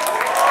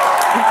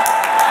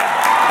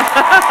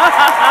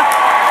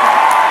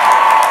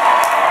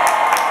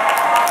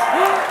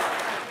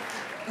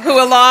 Who,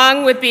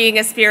 along with being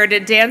a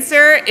spirited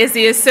dancer, is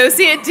the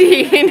Associate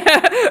Dean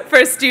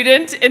for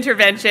Student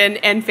Intervention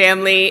and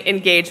Family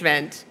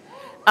Engagement.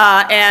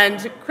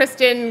 And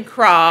Kristen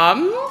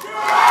Crom.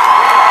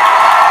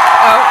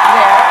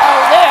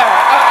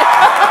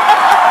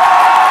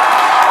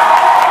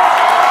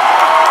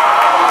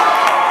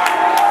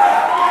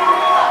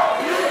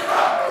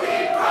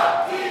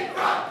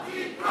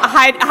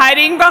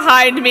 Hiding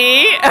behind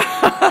me.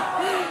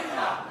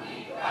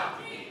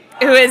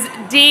 Who is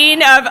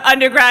Dean of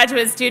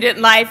Undergraduate Student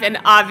Life and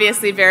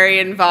obviously very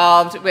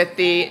involved with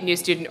the new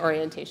student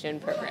orientation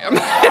program.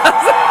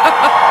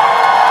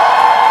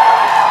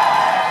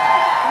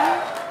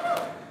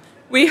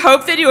 We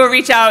hope that you will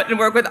reach out and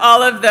work with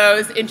all of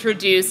those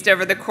introduced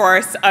over the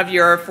course of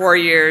your 4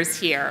 years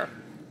here.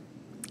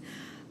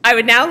 I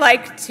would now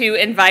like to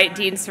invite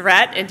Dean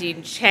Sorett and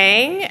Dean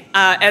Chang,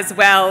 as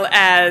well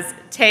as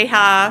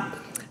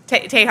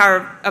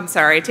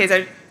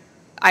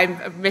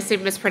I'm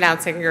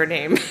mispronouncing your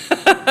name.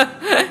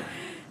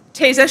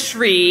 Teja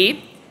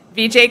Shri,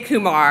 Vijay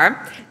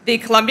Kumar, the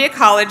Columbia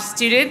College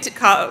Student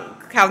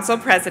Council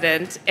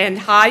President, and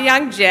Ha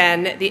Yang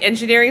Jen, the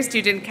Engineering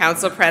Student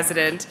Council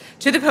President,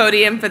 to the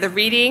podium for the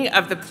reading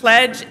of the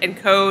Pledge and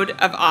Code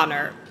of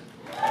Honor.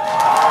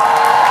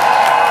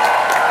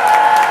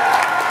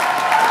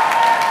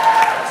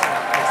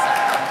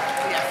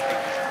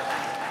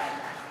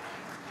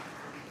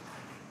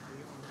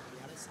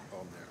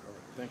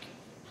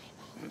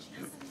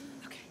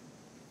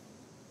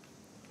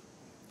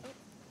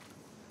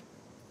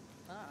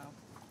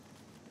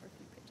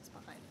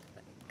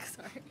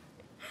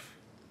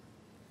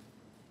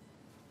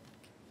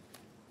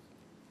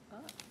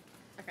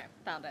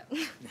 Found it.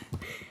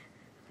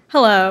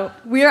 Hello,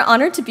 we are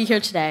honored to be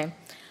here today.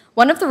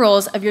 One of the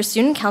roles of your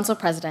student council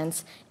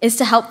presidents is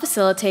to help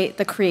facilitate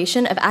the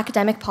creation of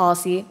academic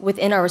policy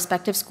within our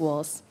respective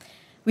schools.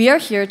 We are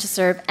here to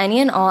serve any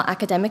and all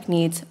academic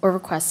needs or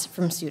requests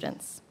from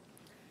students.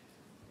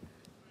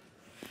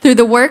 Through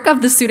the work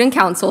of the student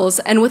councils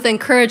and with the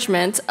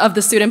encouragement of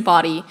the student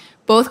body,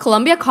 both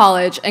Columbia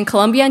College and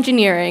Columbia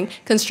Engineering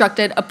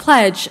constructed a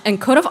pledge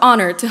and code of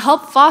honor to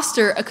help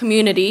foster a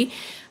community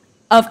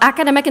of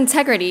academic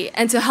integrity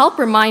and to help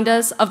remind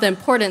us of the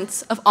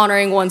importance of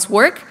honoring one's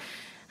work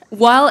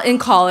while in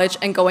college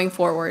and going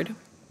forward.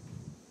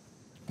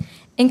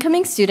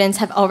 Incoming students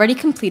have already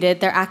completed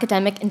their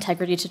academic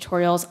integrity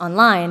tutorials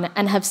online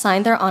and have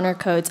signed their honor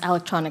codes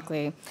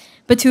electronically.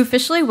 But to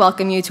officially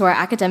welcome you to our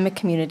academic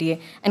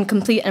community and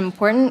complete an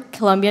important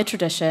Columbia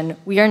tradition,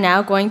 we are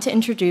now going to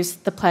introduce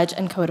the Pledge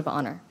and Code of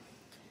Honor.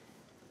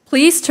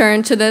 Please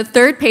turn to the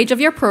third page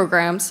of your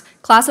programs,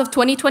 Class of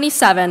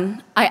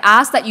 2027. I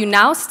ask that you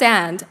now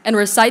stand and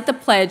recite the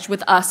pledge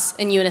with us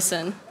in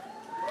unison.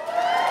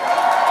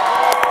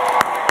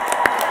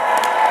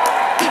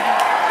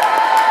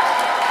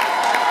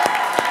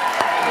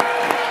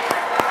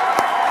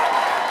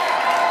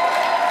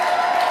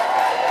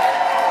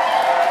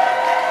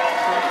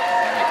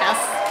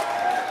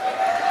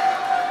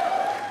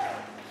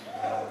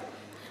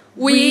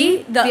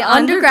 We, the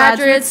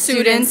undergraduate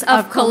students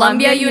of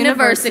Columbia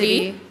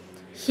University,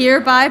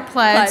 hereby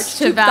pledge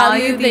to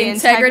value the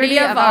integrity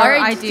of our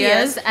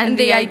ideas and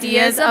the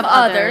ideas of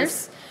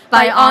others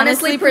by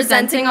honestly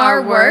presenting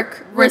our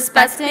work,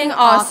 respecting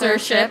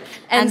authorship,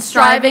 and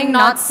striving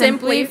not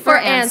simply for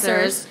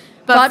answers,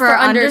 but for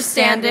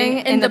understanding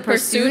in the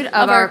pursuit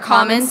of our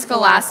common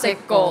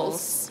scholastic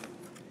goals.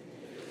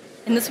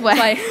 In this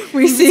way,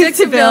 we seek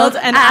to build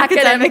an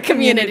academic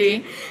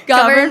community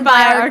governed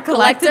by our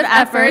collective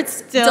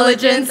efforts,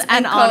 diligence,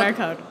 and honor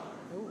code.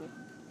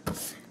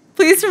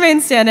 Please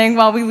remain standing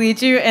while we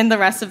lead you in the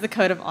rest of the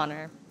Code of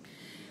Honor.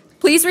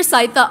 Please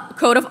recite the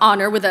Code of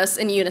Honor with us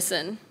in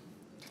unison.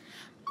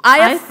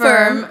 I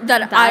affirm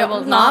that I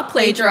will not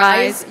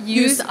plagiarize,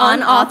 use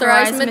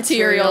unauthorized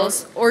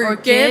materials, or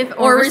give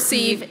or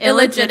receive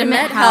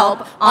illegitimate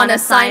help on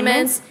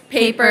assignments,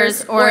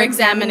 papers, or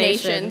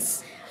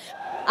examinations.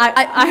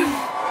 I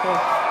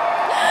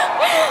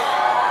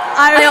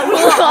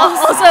will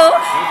also...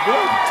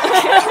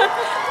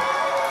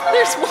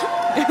 There's one.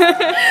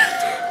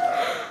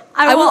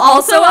 I will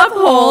also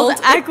uphold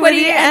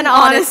equity and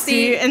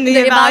honesty in the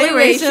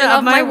evaluation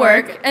of my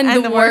work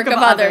and the work of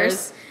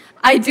others.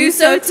 I do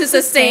so to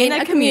sustain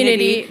a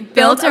community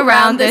built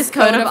around this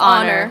Code of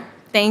Honor.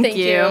 Thank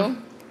you.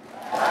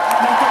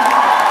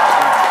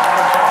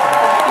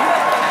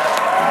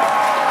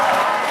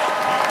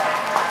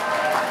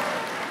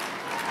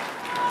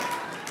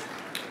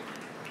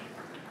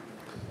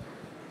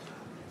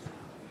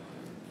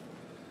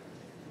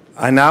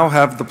 I now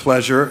have the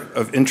pleasure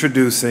of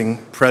introducing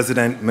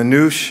President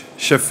Minouche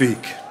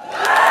Shafik.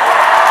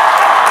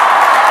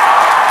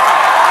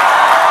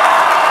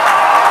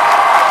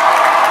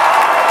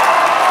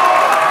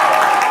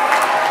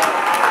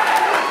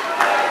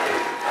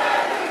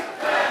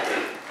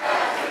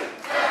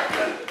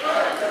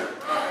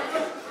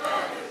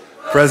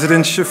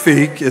 President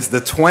Shafik is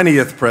the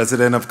 20th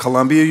president of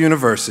Columbia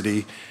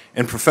University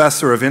and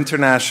professor of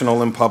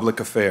international and public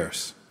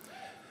affairs.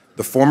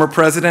 The former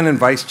president and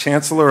vice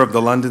chancellor of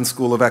the London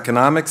School of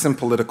Economics and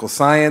Political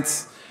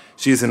Science,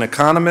 she is an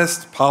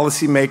economist,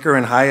 policymaker,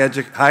 and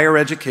higher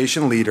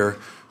education leader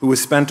who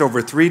has spent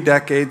over 3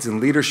 decades in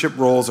leadership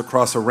roles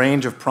across a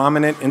range of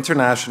prominent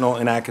international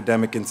and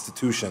academic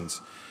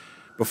institutions.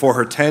 Before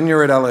her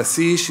tenure at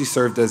LSE, she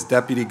served as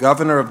Deputy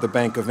Governor of the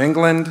Bank of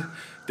England,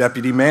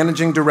 Deputy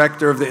Managing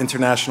Director of the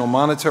International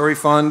Monetary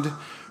Fund,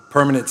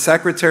 Permanent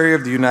Secretary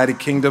of the United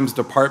Kingdom's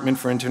Department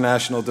for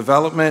International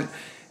Development,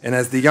 and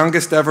as the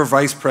youngest ever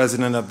Vice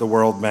President of the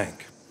World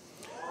Bank.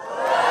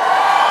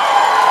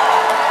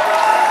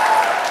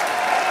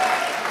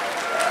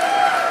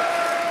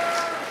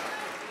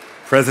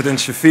 President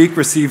Shafik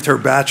received her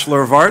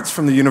Bachelor of Arts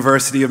from the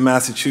University of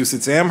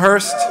Massachusetts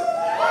Amherst,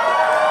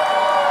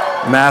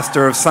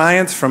 Master of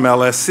Science from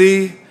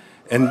LSE,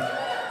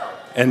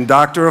 and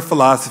Doctor of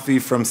Philosophy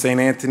from St.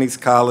 Anthony's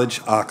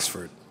College,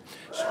 Oxford.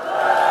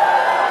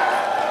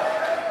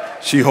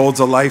 She holds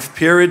a life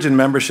peerage and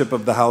membership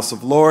of the House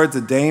of Lords,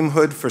 a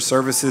damehood for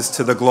services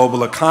to the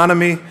global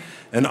economy,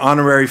 an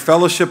honorary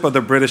fellowship of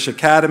the British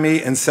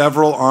Academy, and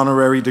several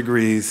honorary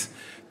degrees.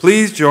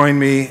 Please join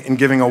me in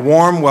giving a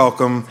warm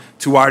welcome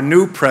to our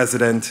new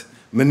president,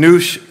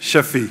 Minouche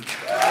Shafik.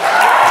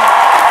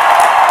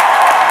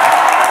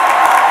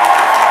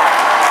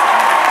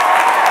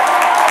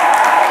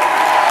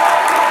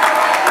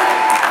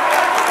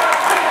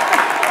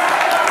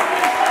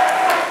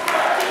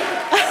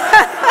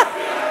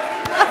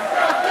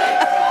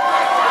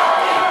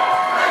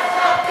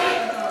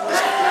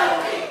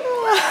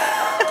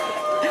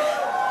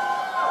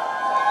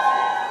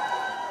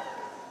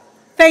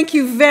 Thank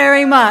you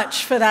very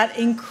much for that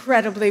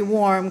incredibly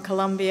warm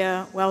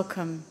Columbia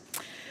welcome.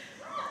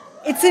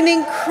 It's an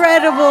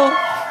incredible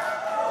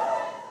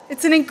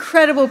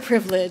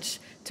privilege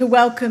to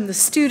welcome the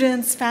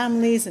students,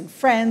 families, and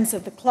friends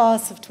of the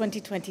class of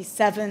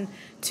 2027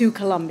 to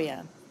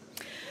Columbia.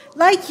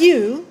 Like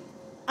you,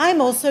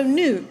 I'm also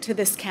new to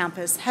this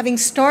campus, having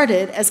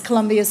started as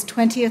Columbia's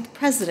 20th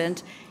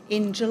president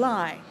in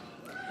July.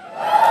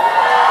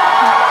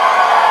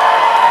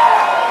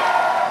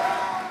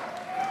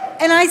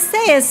 And I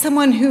say, as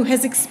someone who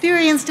has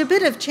experienced a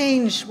bit of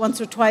change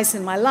once or twice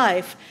in my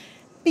life,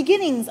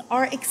 beginnings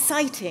are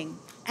exciting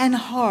and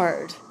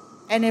hard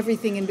and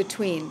everything in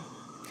between.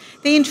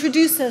 They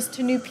introduce us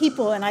to new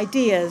people and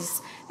ideas.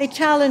 They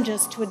challenge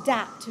us to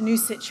adapt to new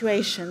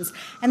situations.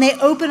 And they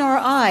open our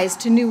eyes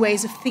to new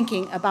ways of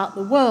thinking about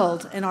the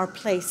world and our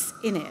place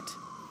in it.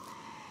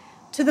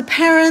 To the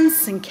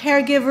parents and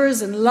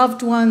caregivers and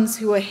loved ones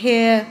who are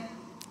here,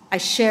 I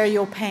share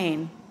your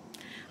pain.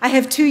 I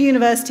have 2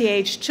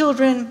 university-aged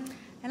children,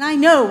 and I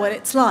know what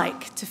it's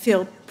like to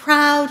feel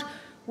proud,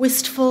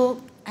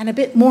 wistful, and a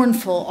bit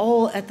mournful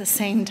all at the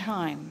same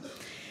time.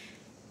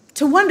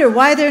 To wonder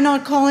why they're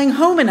not calling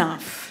home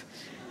enough,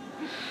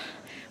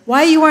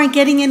 why you aren't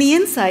getting any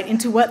insight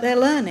into what they're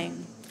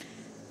learning.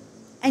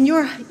 And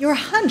your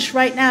hunch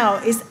right now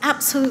is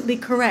absolutely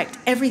correct.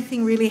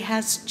 Everything really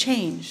has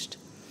changed.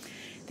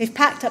 They've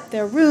packed up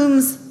their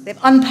rooms, they've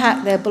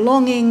unpacked their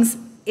belongings.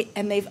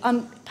 and they've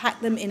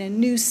unpacked them in a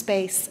new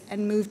space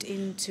and moved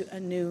into a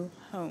new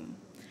home.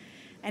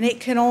 And it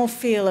can all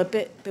feel a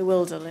bit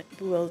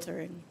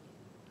bewildering.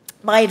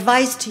 My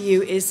advice to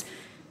you is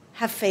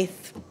have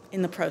faith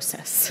in the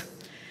process.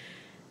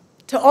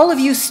 To all of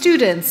you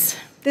students,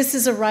 this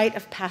is a rite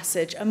of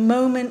passage, a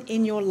moment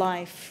in your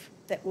life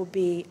that will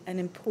be an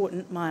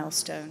important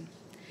milestone.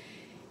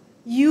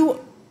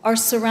 You are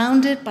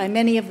surrounded by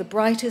many of the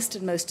brightest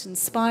and most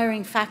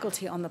inspiring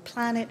faculty on the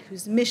planet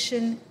whose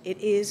mission it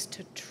is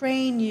to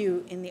train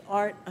you in the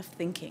art of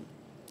thinking.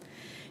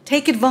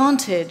 Take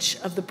advantage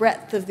of the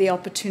breadth of the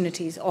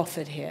opportunities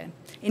offered here.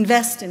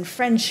 Invest in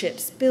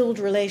friendships, build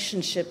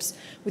relationships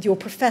with your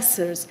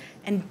professors,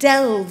 and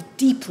delve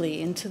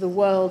deeply into the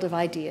world of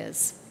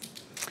ideas.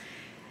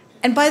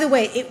 And by the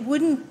way, it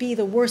wouldn't be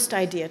the worst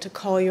idea to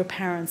call your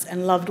parents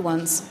and loved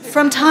ones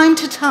from time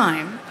to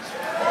time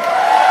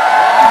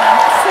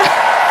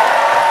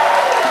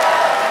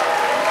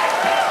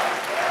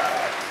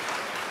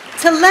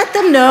to let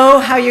them know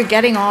how you're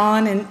getting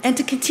on and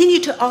to continue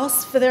to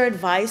ask for their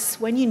advice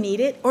when you need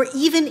it, or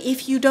even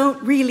if you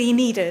don't really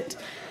need it.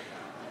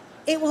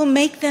 It will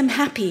make them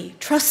happy,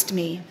 trust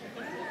me.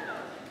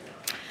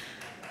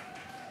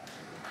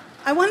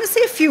 I want to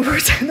say a few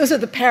words. Those are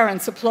the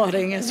parents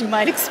applauding, as you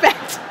might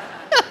expect.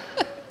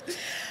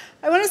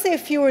 I want to say a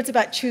few words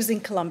about choosing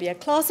Columbia.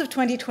 Class of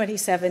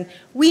 2027,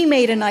 we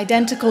made an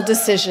identical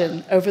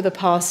decision over the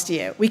past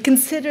year. We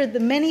considered the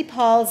many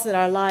paths that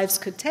our lives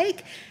could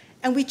take,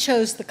 and we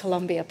chose the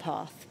Columbia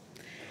path.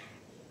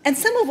 And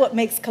some of what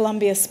makes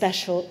Columbia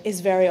special is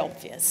very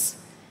obvious.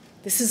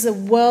 This is a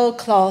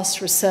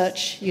world-class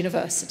research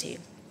university.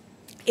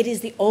 It is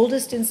the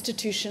oldest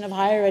institution of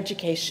higher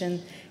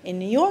education in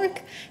New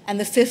York and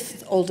the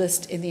 5th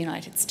oldest in the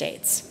United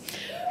States.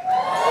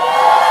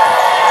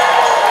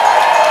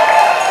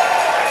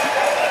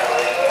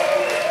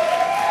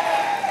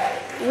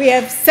 We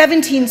have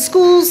 17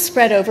 schools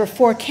spread over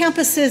 4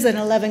 campuses and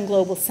 11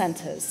 global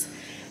centers.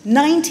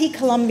 90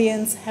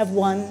 Columbians have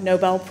won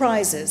Nobel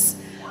Prizes.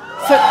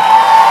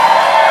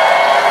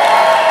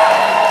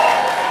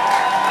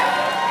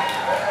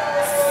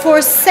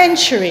 For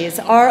centuries,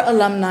 our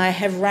alumni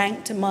have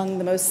ranked among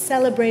the most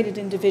celebrated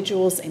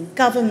individuals in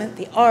government,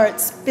 the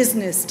arts,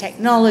 business,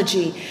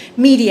 technology,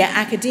 media,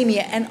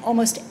 academia, and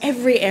almost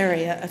every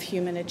area of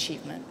human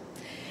achievement.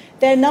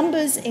 Their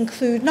numbers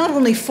include not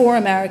only 4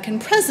 American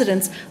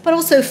presidents, but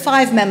also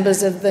 5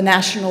 members of the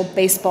National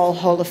Baseball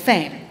Hall of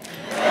Fame.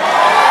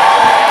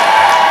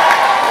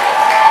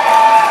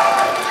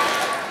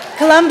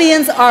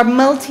 Columbians are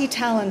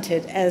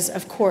multi-talented, as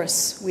of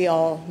course we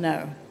all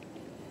know.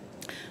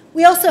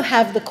 We also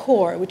have the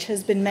core, which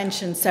has been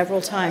mentioned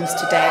several times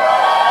today.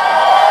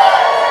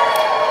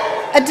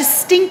 A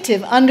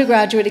distinctive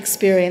undergraduate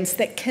experience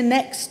that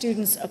connects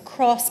students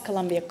across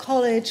Columbia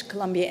College,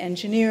 Columbia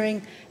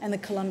Engineering, and the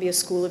Columbia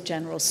School of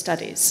General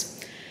Studies.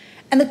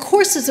 And the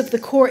courses of the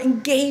core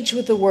engage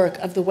with the work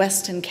of the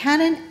Western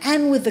canon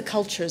and with the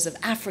cultures of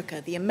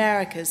Africa, the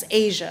Americas,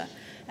 Asia,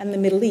 and the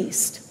Middle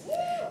East.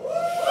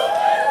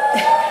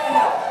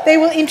 They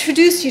will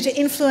introduce you to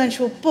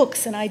influential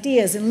books and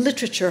ideas in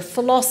literature,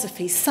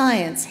 philosophy,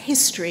 science,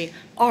 history,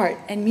 art,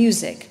 and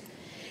music.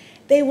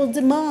 They will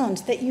demand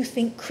that you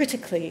think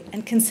critically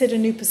and consider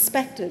new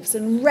perspectives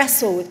and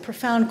wrestle with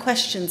profound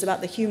questions about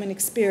the human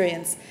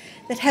experience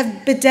that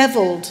have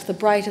bedeviled the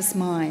brightest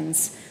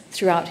minds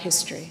throughout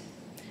history.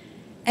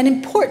 And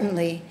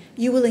importantly,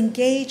 you will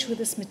engage with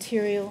this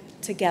material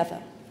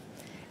together.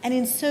 And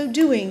in so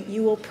doing,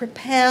 you will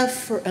prepare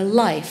for a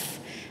life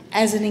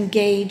as an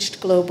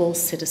engaged global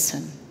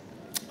citizen,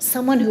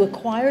 someone who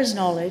acquires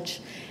knowledge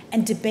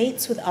and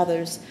debates with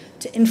others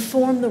to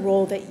inform the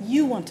role that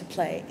you want to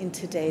play in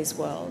today's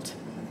world.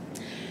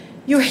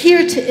 You're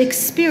here to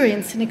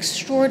experience an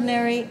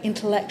extraordinary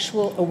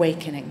intellectual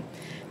awakening,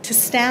 to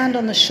stand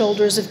on the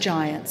shoulders of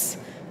giants,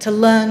 to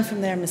learn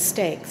from their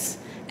mistakes,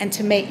 and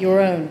to make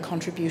your own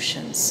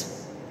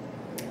contributions.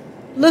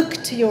 Look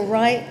to your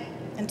right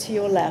and to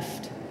your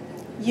left.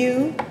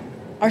 You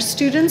are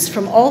students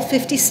from all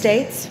 50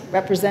 states,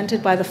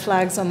 represented by the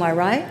flags on my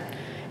right,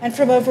 and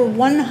from over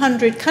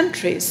 100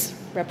 countries,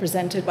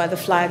 represented by the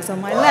flags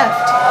on my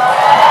left.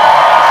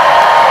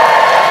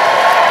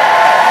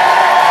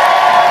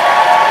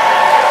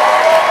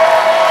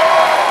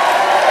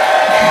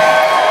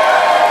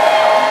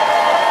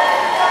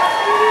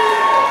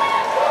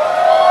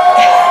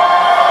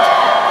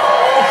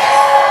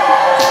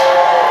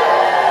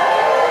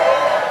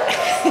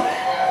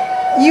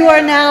 You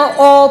are now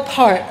all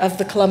part of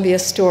the Columbia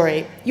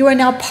story. You are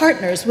now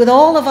partners with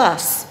all of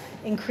us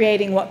in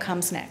creating what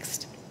comes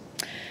next.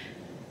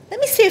 Let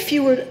me say a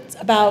few words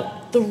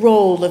about the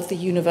role of the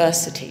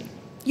university.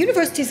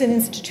 Universities and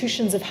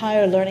institutions of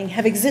higher learning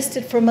have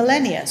existed for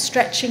millennia,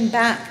 stretching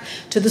back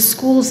to the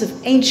schools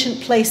of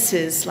ancient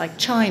places like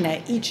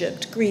China,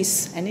 Egypt,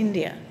 Greece, and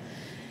India.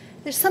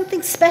 There's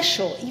something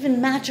special,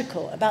 even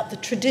magical, about the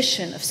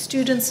tradition of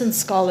students and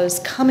scholars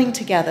coming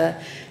together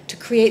to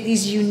create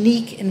these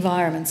unique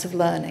environments of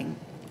learning.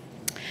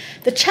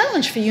 The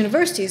challenge for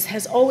universities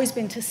has always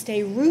been to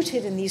stay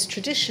rooted in these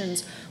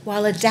traditions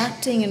while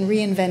adapting and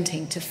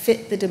reinventing to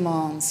fit the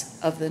demands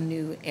of the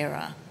new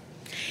era.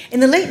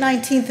 In the late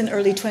 19th and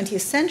early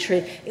 20th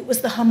century, it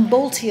was the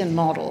Humboldtian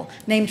model,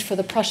 named for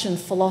the Prussian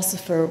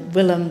philosopher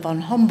Wilhelm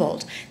von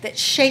Humboldt, that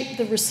shaped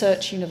the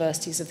research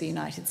universities of the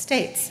United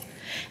States.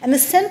 And the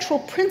central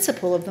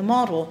principle of the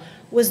model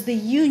was the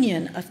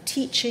union of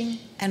teaching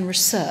and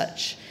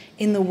research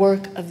in the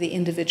work of the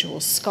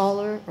individual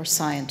scholar or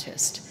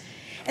scientist.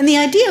 And the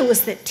idea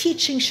was that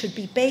teaching should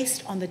be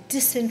based on the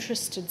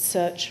disinterested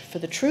search for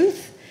the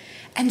truth,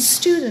 and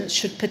students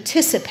should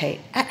participate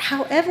at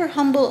however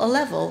humble a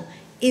level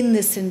in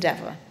this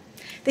endeavor.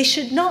 They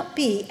should not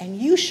be,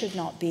 and you should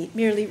not be,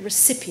 merely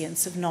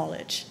recipients of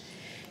knowledge.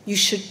 You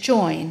should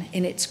join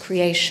in its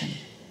creation.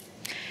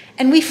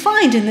 And we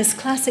find in this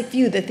classic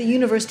view that the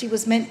university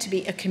was meant to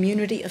be a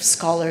community of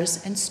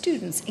scholars and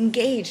students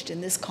engaged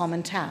in this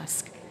common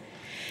task.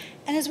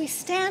 And as we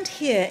stand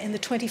here in the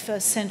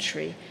 21st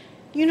century,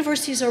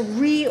 universities are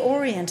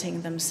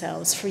reorienting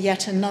themselves for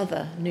yet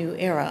another new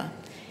era.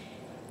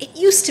 It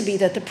used to be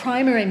that the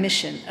primary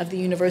mission of the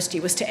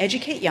university was to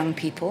educate young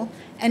people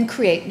and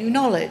create new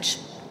knowledge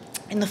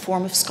in the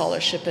form of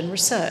scholarship and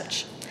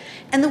research.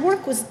 And the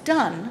work was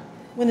done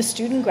when the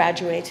student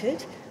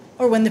graduated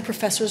or when the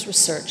professor's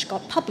research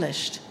got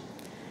published.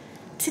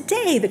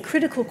 Today, the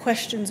critical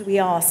questions we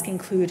ask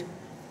include,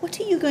 what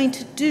are you going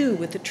to do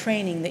with the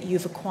training that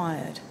you've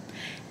acquired?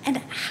 And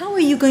how are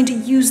you going to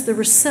use the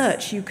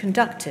research you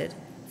conducted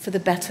for the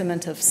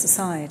betterment of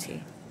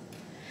society?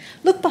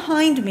 Look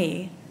behind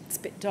me, it's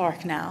a bit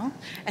dark now,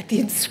 at the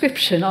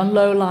inscription on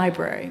Low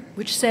Library,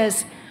 which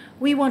says,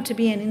 "We want to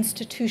be an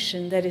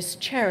institution that is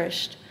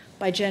cherished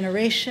by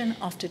generation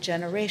after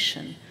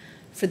generation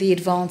for the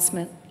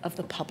advancement of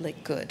the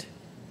public good."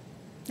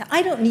 Now,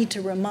 I don't need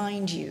to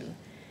remind you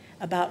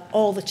about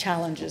all the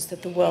challenges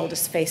that the world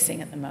is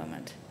facing at the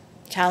moment.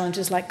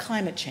 Challenges like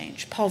climate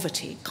change,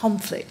 poverty,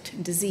 conflict,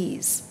 and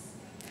disease.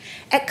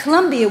 At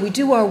Columbia, we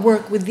do our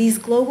work with these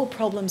global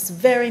problems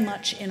very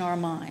much in our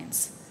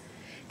minds.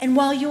 And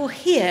while you're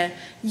here,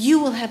 you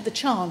will have the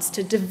chance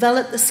to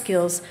develop the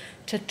skills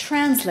to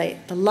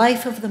translate the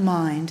life of the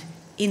mind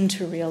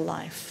into real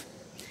life.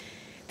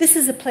 This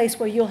is a place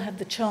where you'll have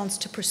the chance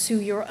to pursue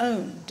your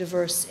own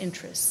diverse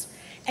interests.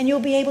 And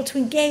you'll be able to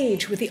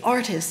engage with the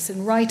artists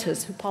and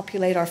writers who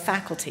populate our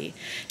faculty,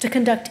 to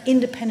conduct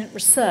independent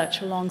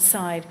research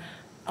alongside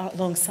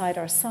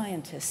our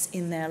scientists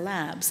in their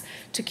labs,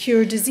 to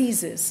cure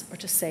diseases or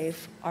to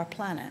save our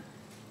planet.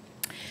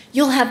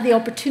 You'll have the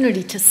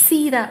opportunity to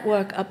see that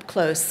work up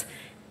close,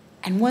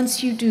 and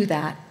once you do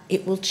that,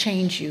 it will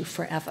change you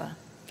forever.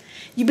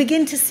 You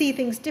begin to see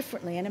things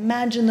differently and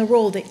imagine the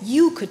role that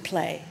you could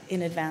play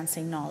in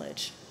advancing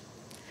knowledge.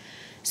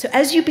 So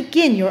as you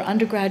begin your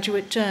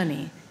undergraduate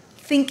journey,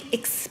 think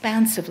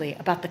expansively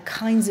about the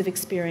kinds of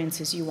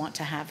experiences you want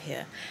to have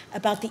here,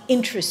 about the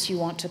interests you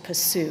want to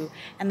pursue,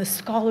 and the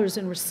scholars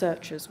and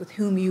researchers with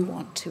whom you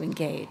want to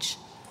engage.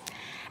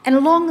 And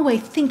along the way,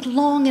 think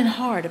long and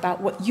hard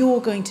about what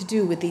you're going to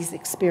do with these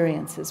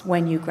experiences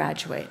when you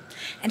graduate,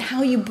 and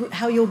how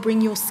you'll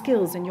bring your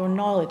skills and your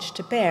knowledge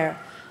to bear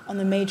on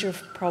the major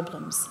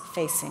problems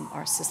facing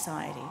our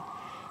society.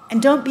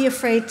 And don't be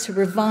afraid to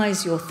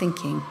revise your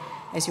thinking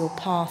as your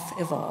path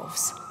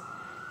evolves.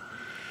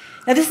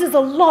 Now, this is a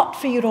lot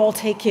for you to all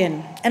take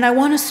in, and I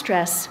want to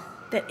stress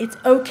that it's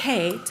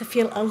okay to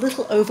feel a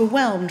little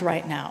overwhelmed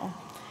right now.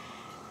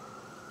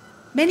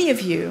 Many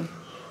of you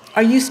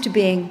are used to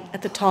being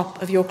at the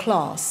top of your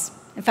class.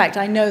 In fact,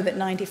 I know that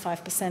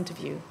 95% of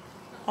you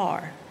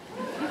are.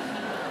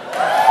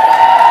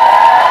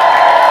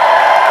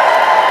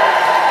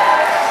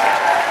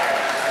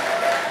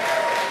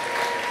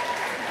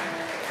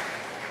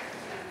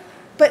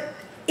 But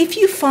if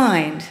you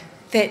find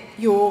that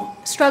you're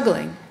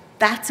struggling,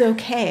 that's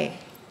okay.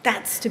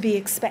 That's to be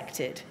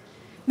expected.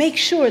 Make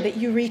sure that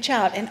you reach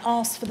out and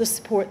ask for the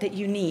support that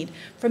you need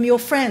from your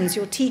friends,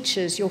 your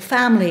teachers, your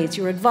families,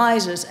 your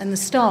advisors, and the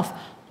staff,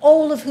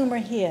 all of whom are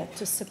here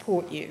to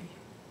support you.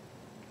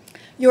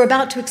 You're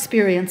about to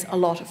experience a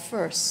lot of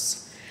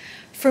firsts.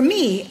 For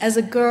me, as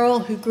a girl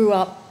who grew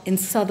up in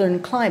southern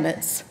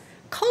climates,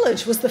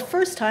 college was the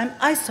first time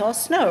I saw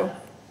snow.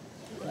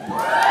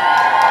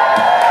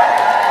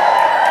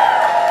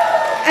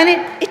 And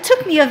it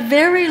took me a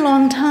very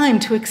long time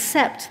to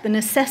accept the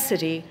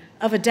necessity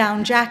of a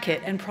down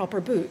jacket and proper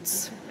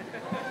boots.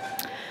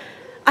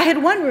 I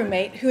had one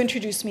roommate who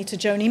introduced me to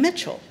Joni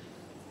Mitchell.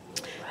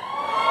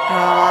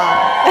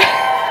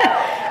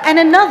 And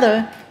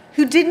another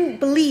who didn't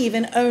believe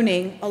in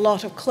owning a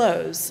lot of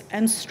clothes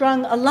and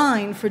strung a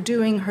line for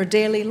doing her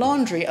daily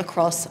laundry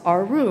across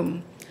our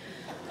room.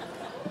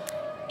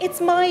 It's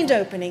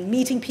mind-opening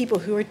meeting people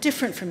who are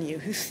different from you,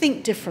 who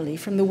think differently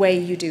from the way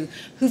you do,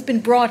 who've been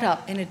brought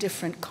up in a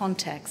different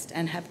context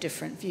and have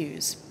different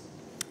views.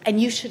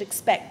 And you should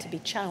expect to be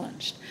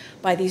challenged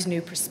by these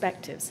new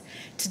perspectives,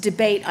 to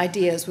debate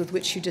ideas with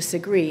which you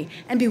disagree,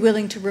 and be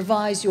willing to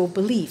revise your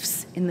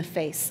beliefs in the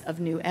face of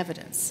new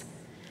evidence.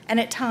 And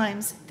at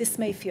times, this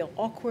may feel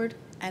awkward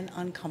and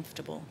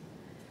uncomfortable.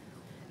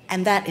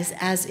 And that is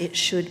as it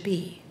should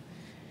be.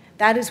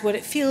 That is what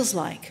it feels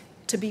like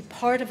to be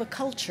part of a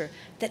culture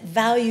that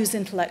values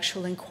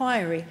intellectual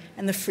inquiry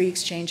and the free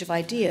exchange of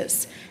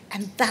ideas.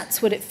 And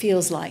that's what it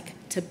feels like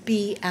to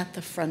be at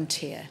the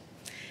frontier.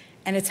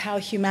 And it's how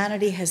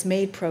humanity has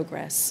made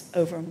progress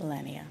over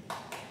millennia.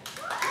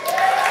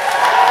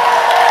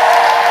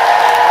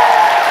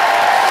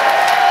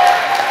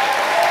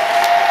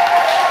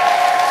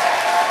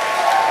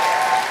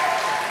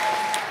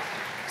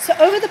 So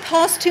over the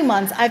past 2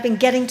 months, I've been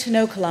getting to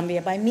know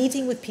Columbia by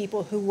meeting with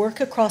people who work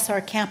across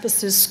our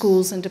campuses,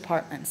 schools, and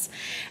departments.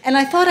 And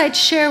I thought I'd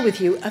share with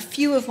you a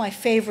few of my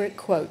favorite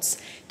quotes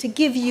to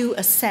give you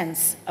a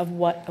sense of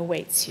what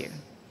awaits you.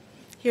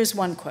 Here's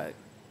one quote.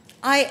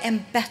 "I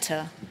am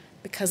better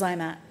because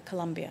I'm at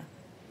Columbia."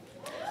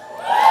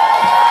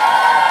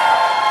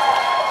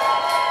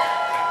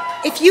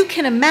 If you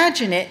can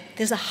imagine it,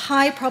 there's a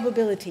high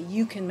probability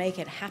you can make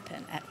it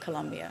happen at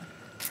Columbia.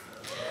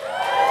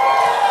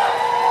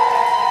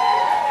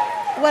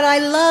 What I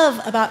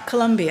love about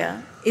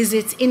Columbia is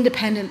its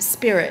independent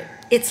spirit,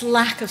 its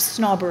lack of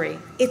snobbery.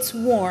 It's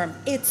warm,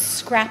 it's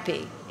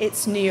scrappy,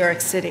 it's New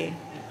York City.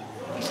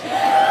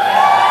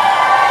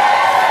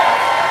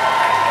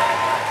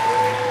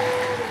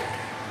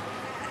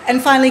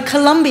 And finally,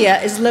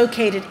 Columbia is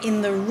located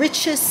in the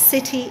richest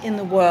city in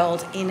the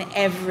world in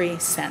every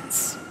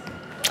sense.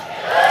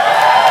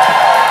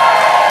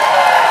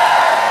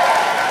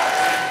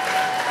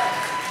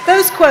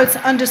 Those quotes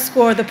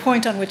underscore the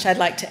point on which I'd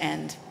like to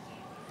end.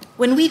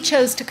 When we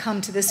chose to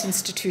come to this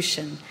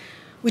institution,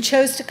 we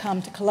chose to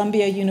come to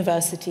Columbia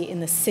University in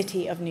the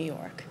city of New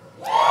York.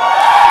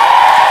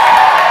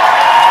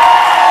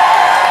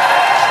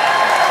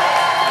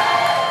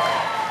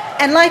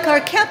 And like our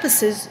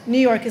campuses, New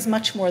York is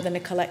much more than a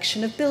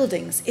collection of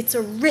buildings. It's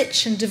a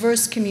rich and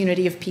diverse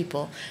community of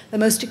people, the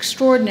most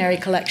extraordinary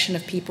collection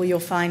of people you'll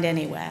find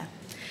anywhere.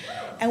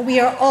 And we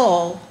are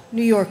all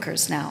New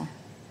Yorkers now.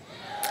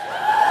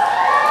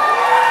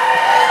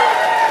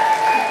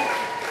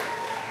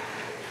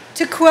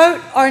 To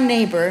quote our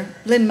neighbor,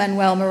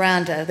 Lin-Manuel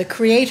Miranda, the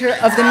creator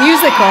of the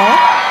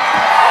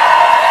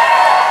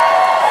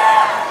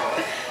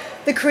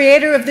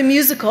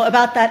musical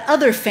about that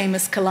other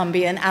famous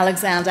Columbian,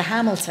 Alexander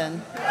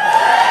Hamilton.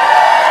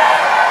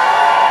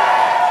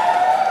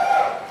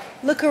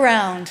 Look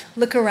around,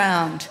 look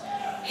around.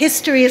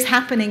 History is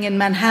happening in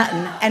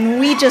Manhattan, and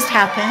we just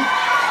happen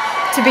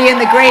to be in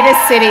the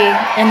greatest city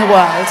in the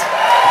world.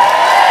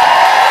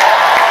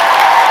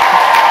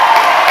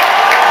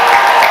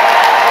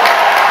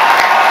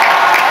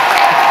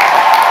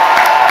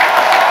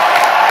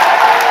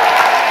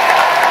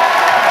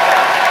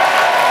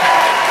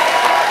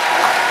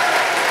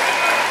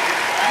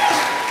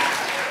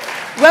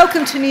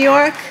 Welcome to New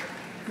York.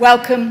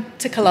 Welcome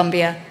to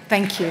Columbia.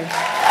 Thank you.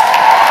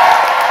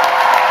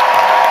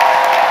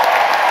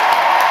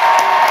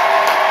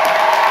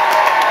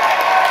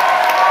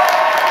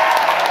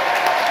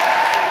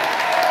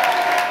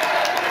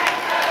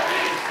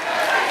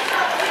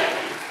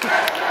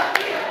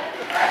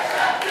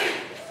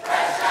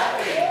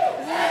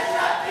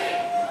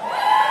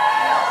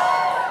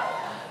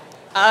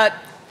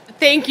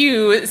 Thank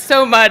you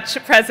so much,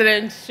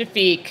 President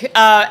Shafik.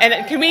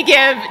 And can we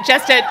give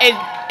just an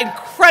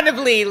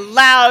incredibly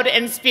loud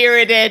and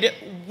spirited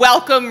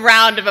welcome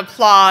round of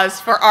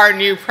applause for our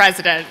new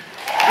president?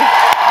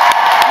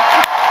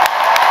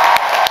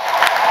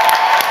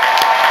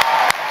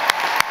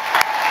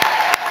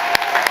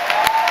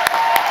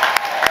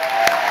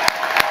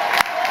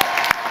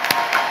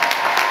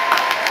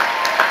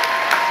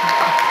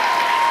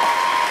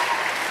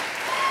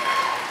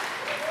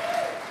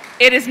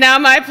 It is now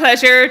my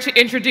pleasure to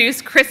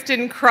introduce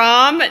Kristen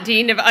Crom,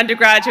 Dean of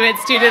Undergraduate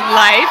Student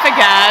Life,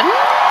 again.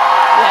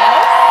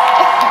 Yes.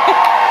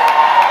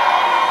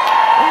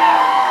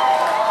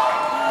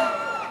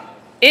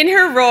 In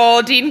her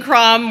role, Dean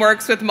Crom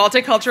works with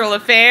multicultural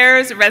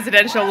affairs,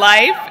 residential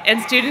life,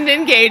 and student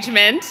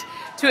engagement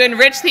to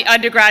enrich the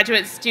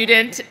undergraduate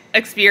student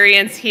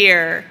experience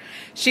here.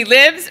 She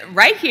lives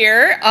right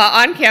here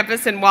on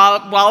campus in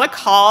Wallach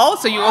Hall,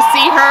 so you will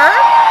see her.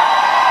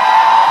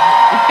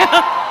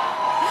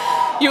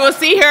 You will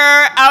see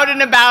her out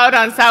and about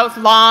on South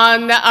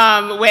Lawn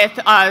with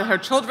her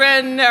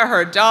children,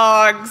 her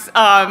dogs,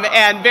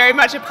 and very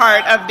much a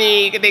part of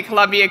the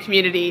Columbia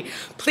community.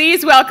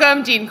 Please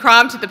welcome Dean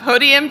Crom to the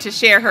podium to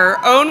share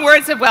her own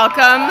words of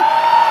welcome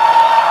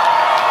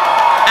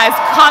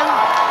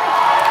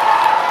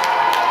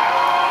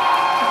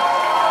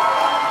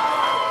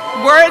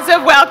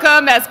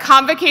as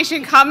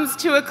Convocation comes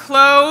to a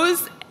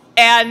close,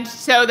 and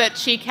so that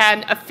she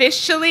can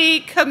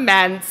officially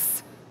commence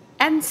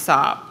and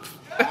stop.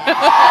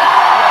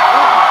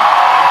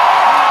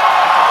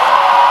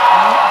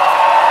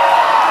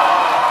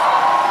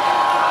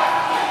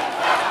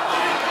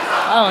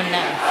 Oh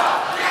no.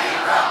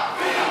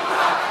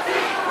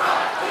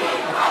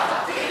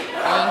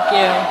 Thank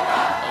you.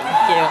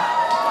 Thank you.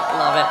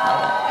 Love it,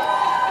 love it.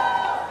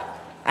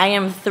 I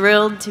am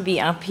thrilled to be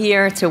up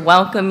here to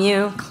welcome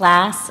you,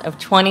 class of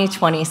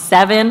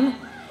 2027.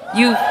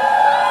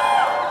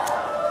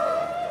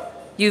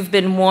 You've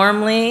been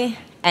warmly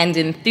and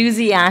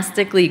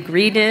enthusiastically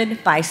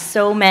greeted by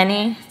so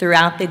many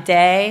throughout the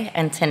day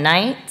and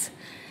tonight.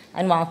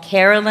 And while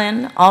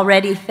Carolyn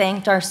already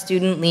thanked our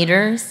student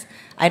leaders,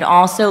 I'd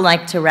also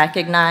like to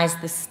recognize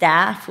the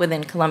staff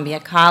within Columbia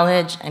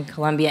College and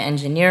Columbia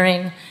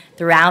Engineering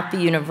throughout the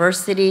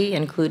university,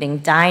 including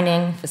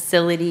dining,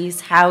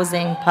 facilities,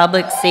 housing,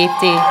 public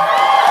safety,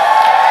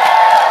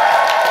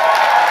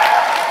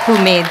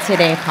 who made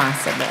today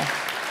possible.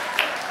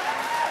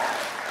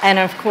 And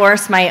of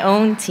course, my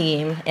own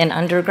team in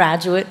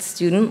undergraduate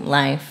student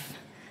life,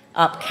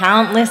 up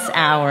countless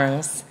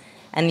hours,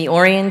 and the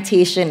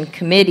orientation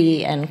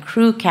committee and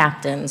crew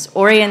captains,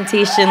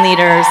 orientation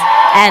leaders,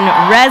 and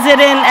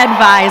resident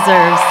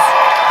advisors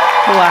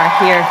who are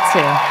here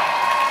too.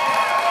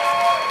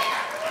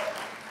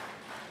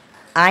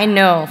 I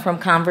know from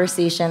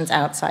conversations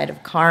outside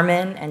of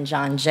Carmen and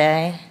John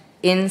Jay,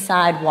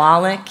 inside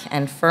Wallach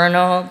and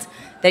Fernald,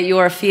 that you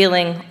are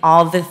feeling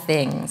all the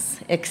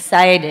things: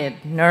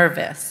 excited,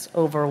 nervous,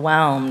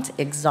 overwhelmed,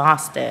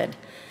 exhausted.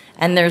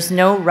 And there's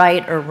no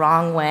right or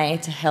wrong way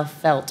to have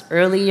felt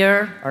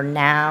earlier or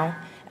now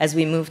as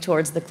we move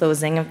towards the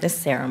closing of this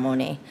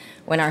ceremony,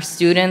 when our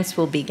students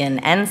will begin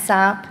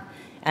NSOP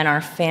and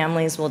our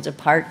families will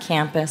depart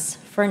campus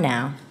for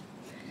now.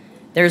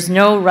 There's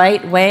no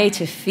right way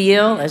to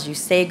feel as you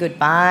say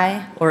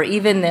goodbye, or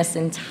even this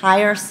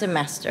entire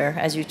semester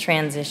as you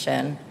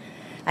transition.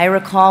 I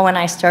recall when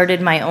I started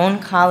my own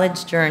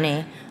college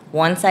journey,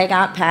 once I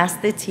got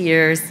past the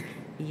tears,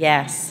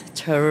 yes,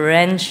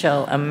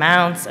 torrential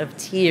amounts of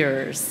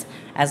tears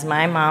as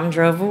my mom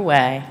drove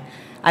away,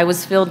 I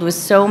was filled with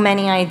so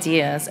many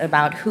ideas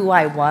about who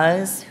I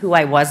was, who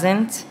I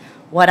wasn't,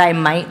 what I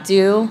might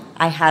do.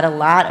 I had a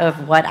lot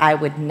of what I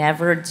would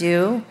never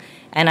do,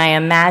 and I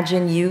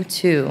imagine you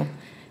too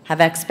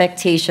have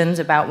expectations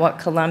about what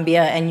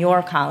Columbia and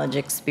your college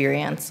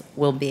experience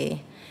will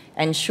be.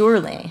 And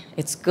surely,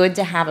 it's good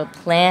to have a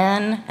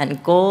plan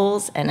and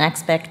goals and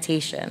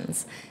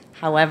expectations.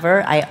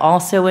 However, I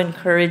also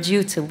encourage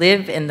you to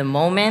live in the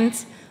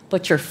moment,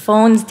 put your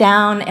phones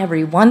down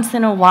every once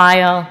in a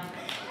while,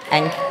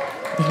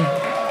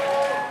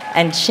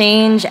 and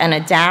change and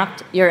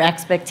adapt your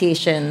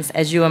expectations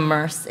as you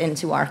immerse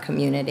into our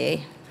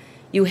community.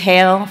 You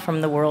hail from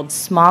the world's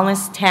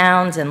smallest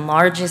towns and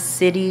largest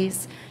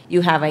cities.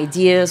 You have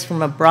ideas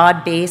from a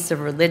broad base of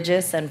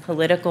religious and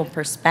political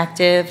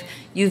perspective.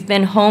 You've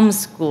been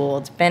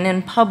homeschooled, been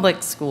in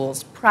public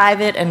schools,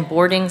 private and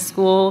boarding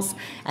schools,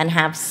 and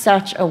have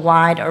such a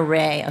wide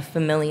array of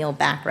familial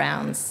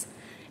backgrounds.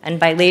 And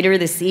by later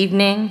this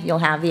evening, you'll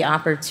have the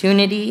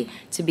opportunity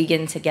to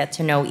begin to get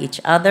to know each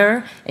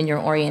other in your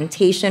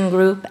orientation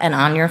group and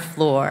on your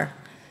floor.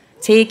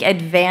 Take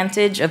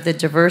advantage of the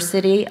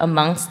diversity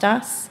amongst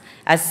us,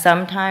 as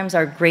sometimes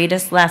our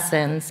greatest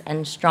lessons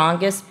and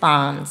strongest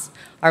bonds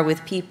are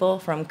with people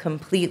from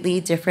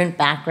completely different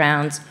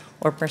backgrounds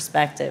or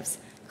perspectives.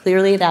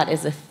 Clearly, that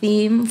is a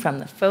theme from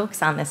the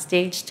folks on the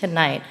stage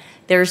tonight.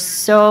 There's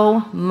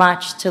so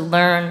much to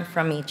learn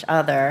from each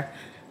other.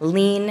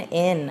 Lean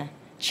in,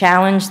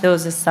 challenge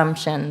those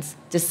assumptions,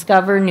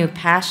 discover new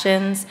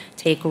passions,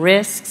 take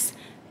risks,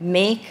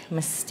 make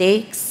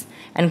mistakes,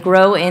 and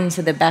grow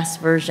into the best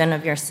version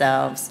of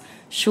yourselves.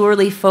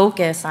 Surely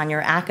focus on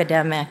your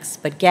academics,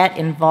 but get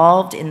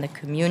involved in the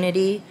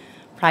community,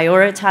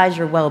 prioritize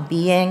your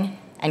well-being,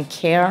 and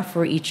care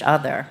for each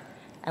other.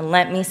 And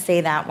let me say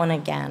that one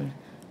again.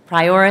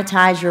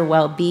 Prioritize your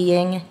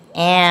well-being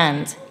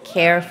and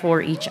care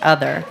for each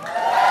other.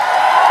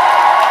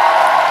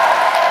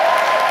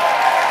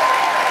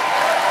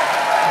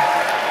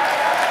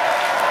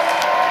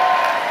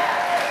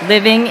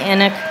 Living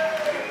in a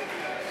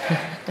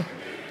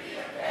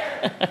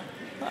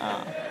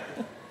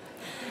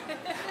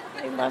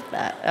I love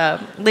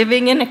that.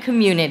 Living in a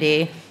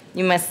community,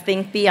 you must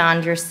think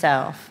beyond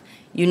yourself.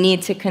 You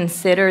need to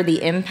consider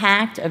the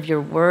impact of your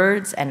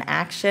words and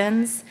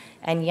actions.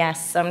 And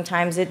yes,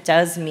 sometimes it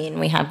does mean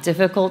we have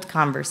difficult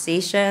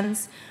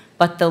conversations,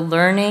 but the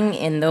learning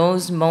in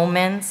those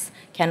moments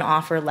can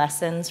offer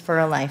lessons for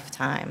a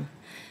lifetime.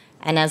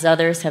 And as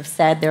others have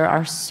said, there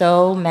are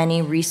so many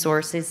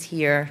resources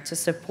here to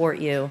support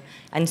you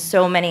and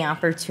so many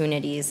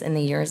opportunities in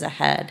the years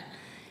ahead.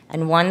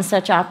 And one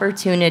such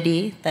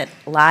opportunity that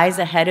lies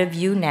ahead of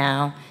you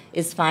now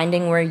is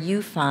finding where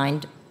you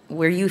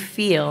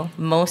feel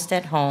most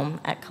at home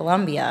at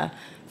Columbia.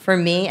 For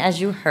me, as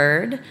you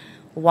heard,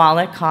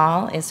 Wallach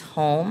Hall is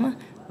home.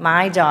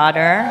 My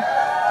daughter,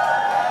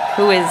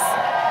 who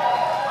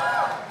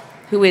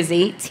is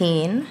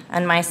 18,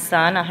 and my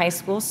son, a high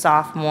school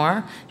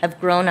sophomore, have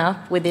grown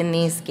up within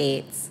these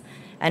gates.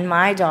 And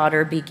my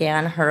daughter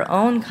began her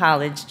own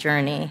college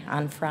journey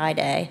on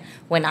Friday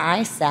when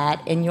I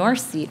sat in your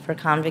seat for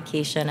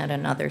convocation at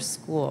another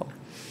school.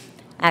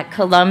 At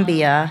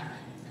Columbia,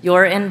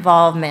 your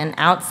involvement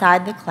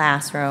outside the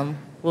classroom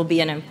will be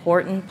an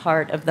important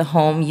part of the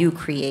home you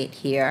create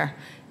here.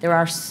 There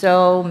are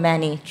so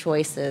many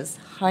choices,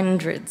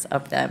 hundreds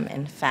of them,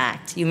 in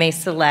fact. You may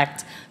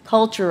select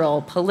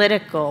cultural,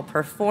 political,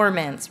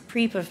 performance,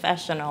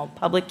 pre-professional,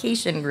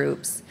 publication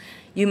groups.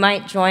 You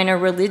might join a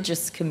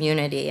religious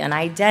community, an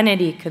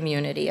identity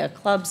community, a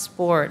club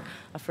sport,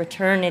 a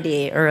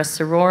fraternity, or a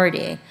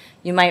sorority.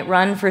 You might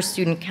run for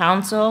student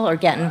council or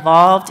get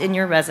involved in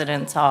your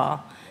residence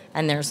hall.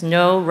 And there's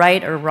no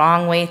right or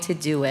wrong way to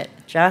do it,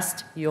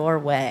 just your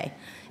way.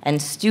 And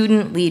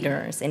student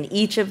leaders in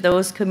each of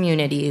those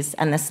communities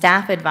and the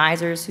staff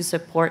advisors who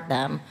support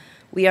them,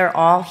 we are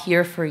all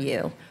here for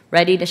you,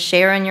 ready to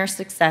share in your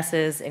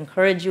successes,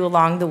 encourage you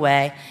along the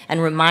way,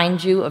 and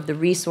remind you of the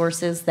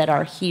resources that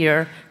are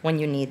here when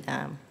you need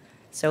them.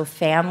 So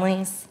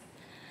families,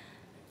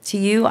 to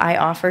you I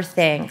offer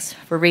thanks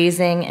for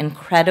raising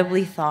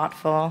incredibly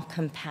thoughtful,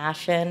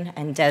 compassionate,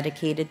 and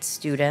dedicated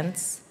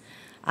students.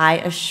 I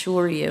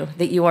assure you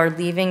that you are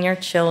leaving your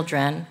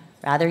children,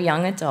 rather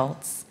young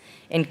adults,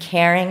 in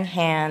caring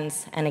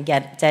hands and a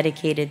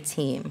dedicated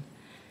team.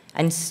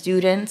 And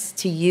students,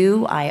 to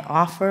you I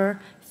offer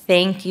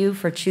thank you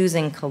for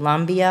choosing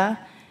Columbia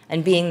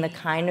and being the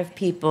kind of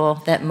people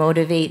that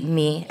motivate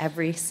me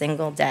every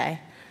single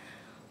day.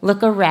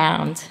 Look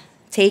around,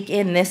 take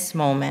in this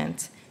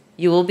moment.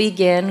 You will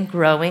begin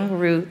growing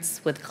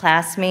roots with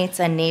classmates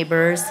and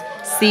neighbors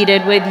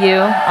seated with you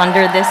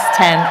under this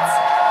tent.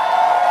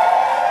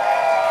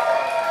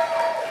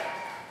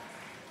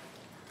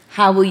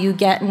 How will you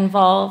get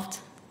involved?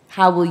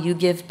 How will you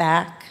give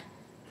back?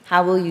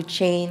 How will you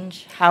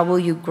change? How will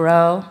you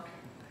grow?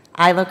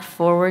 I look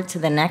forward to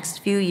the next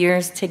few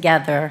years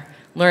together,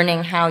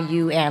 learning how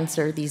you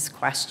answer these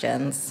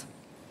questions.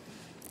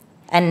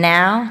 And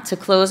now, to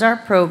close our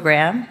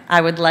program,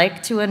 I would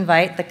like to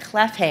invite the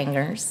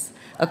Clefhangers,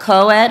 a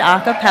co-ed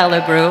a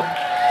cappella group,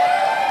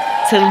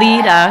 to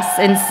lead us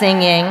in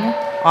singing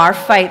our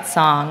fight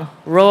song,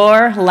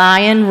 Roar,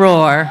 Lion,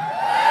 Roar.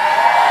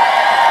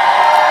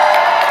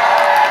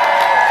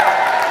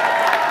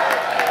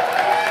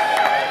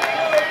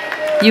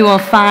 You will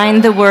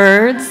find the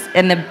words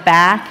in the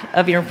back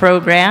of your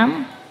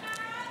program.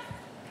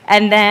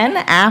 And then,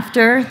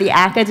 after the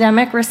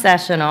academic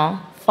recessional,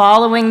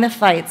 following the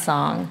fight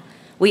song,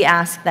 we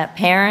ask that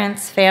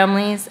parents,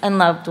 families, and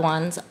loved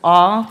ones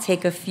all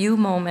take a few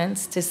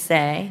moments to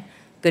say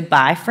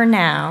goodbye for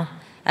now,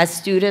 as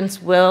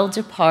students will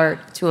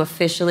depart to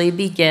officially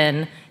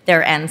begin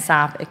their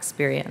NSOP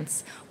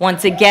experience.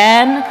 Once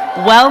again,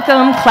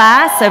 welcome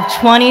class of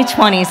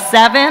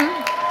 2027.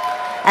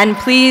 And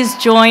please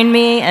join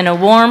me in a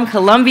warm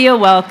Columbia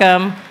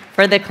welcome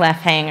for the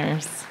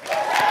Clefhangers.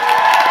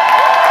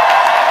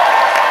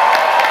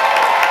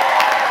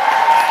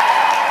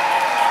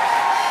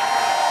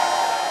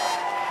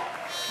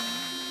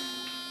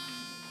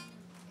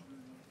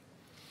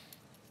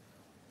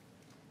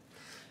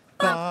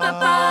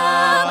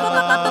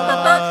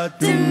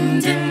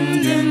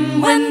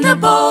 When the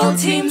bold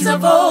teams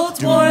of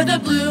old wore the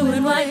blue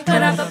and white,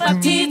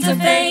 deeds of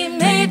fame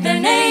made their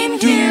name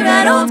here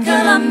at Old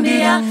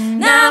Columbia.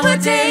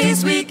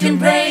 Nowadays we can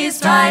praise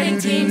fighting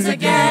teams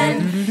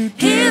again.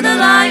 Hear the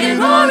lion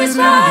roar his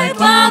pride,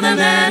 while the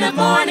men of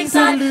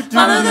Morningside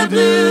follow the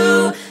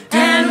blue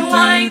and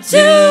white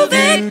to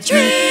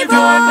victory.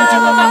 Roar,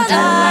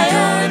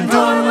 lion,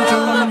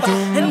 roar,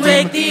 and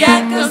wake the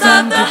echoes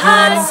of the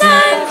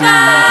Hudson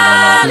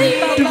Valley.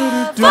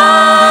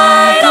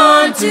 Fight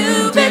on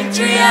to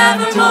victory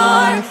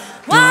evermore,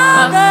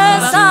 while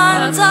the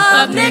sons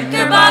of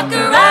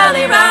Knickerbocker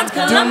rally round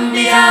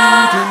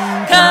Columbia,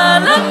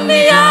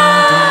 Columbia,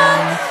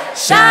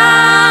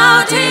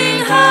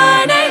 shouting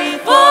her name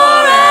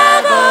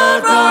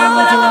forever.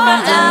 Roar,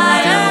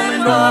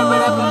 lion,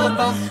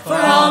 roar, for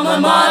alma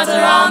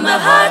mater on the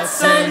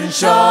Hudson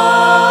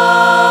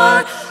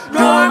shore.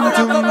 Roar,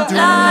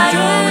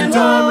 lion,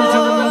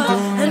 roar,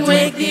 and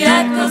wake the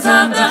echoes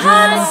of the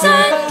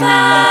Hudson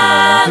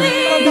Valley.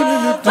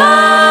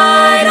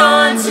 Fight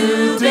on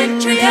to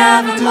victory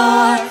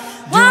evermore,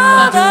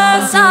 while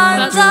the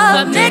sons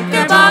of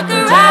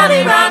Knickerbocker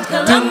rally round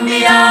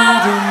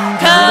Columbia,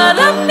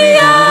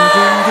 Columbia,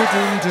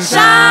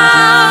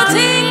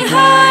 shouting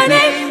her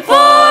name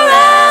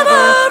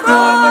forever.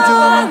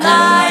 Roar,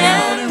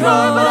 lion,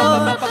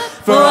 roar,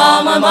 for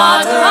alma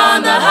mater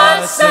on the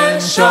Hudson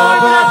shore.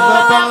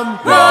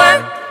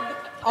 Roar.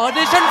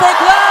 Audition for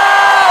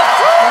clubs!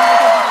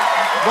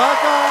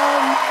 Welcome.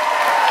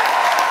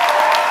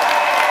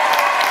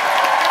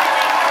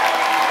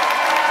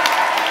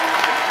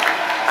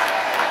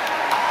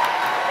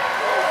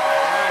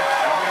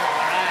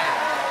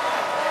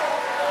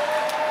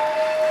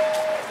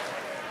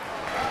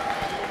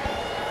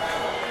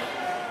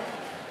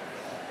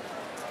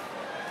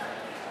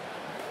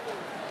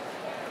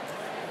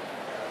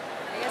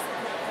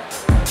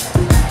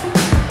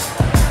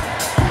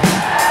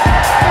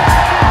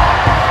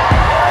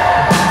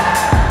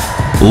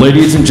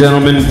 Ladies and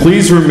gentlemen,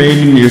 please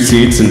remain in your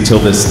seats until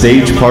the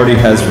stage party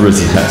has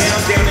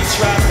recessed.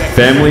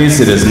 Families,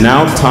 it is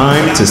now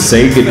time to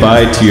say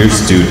goodbye to your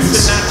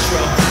students.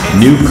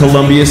 New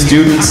Columbia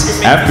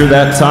students, after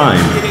that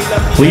time,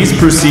 please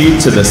proceed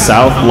to the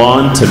South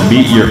Lawn to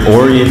meet your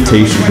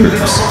orientation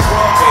groups.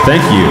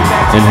 Thank you,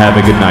 and have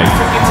a good night.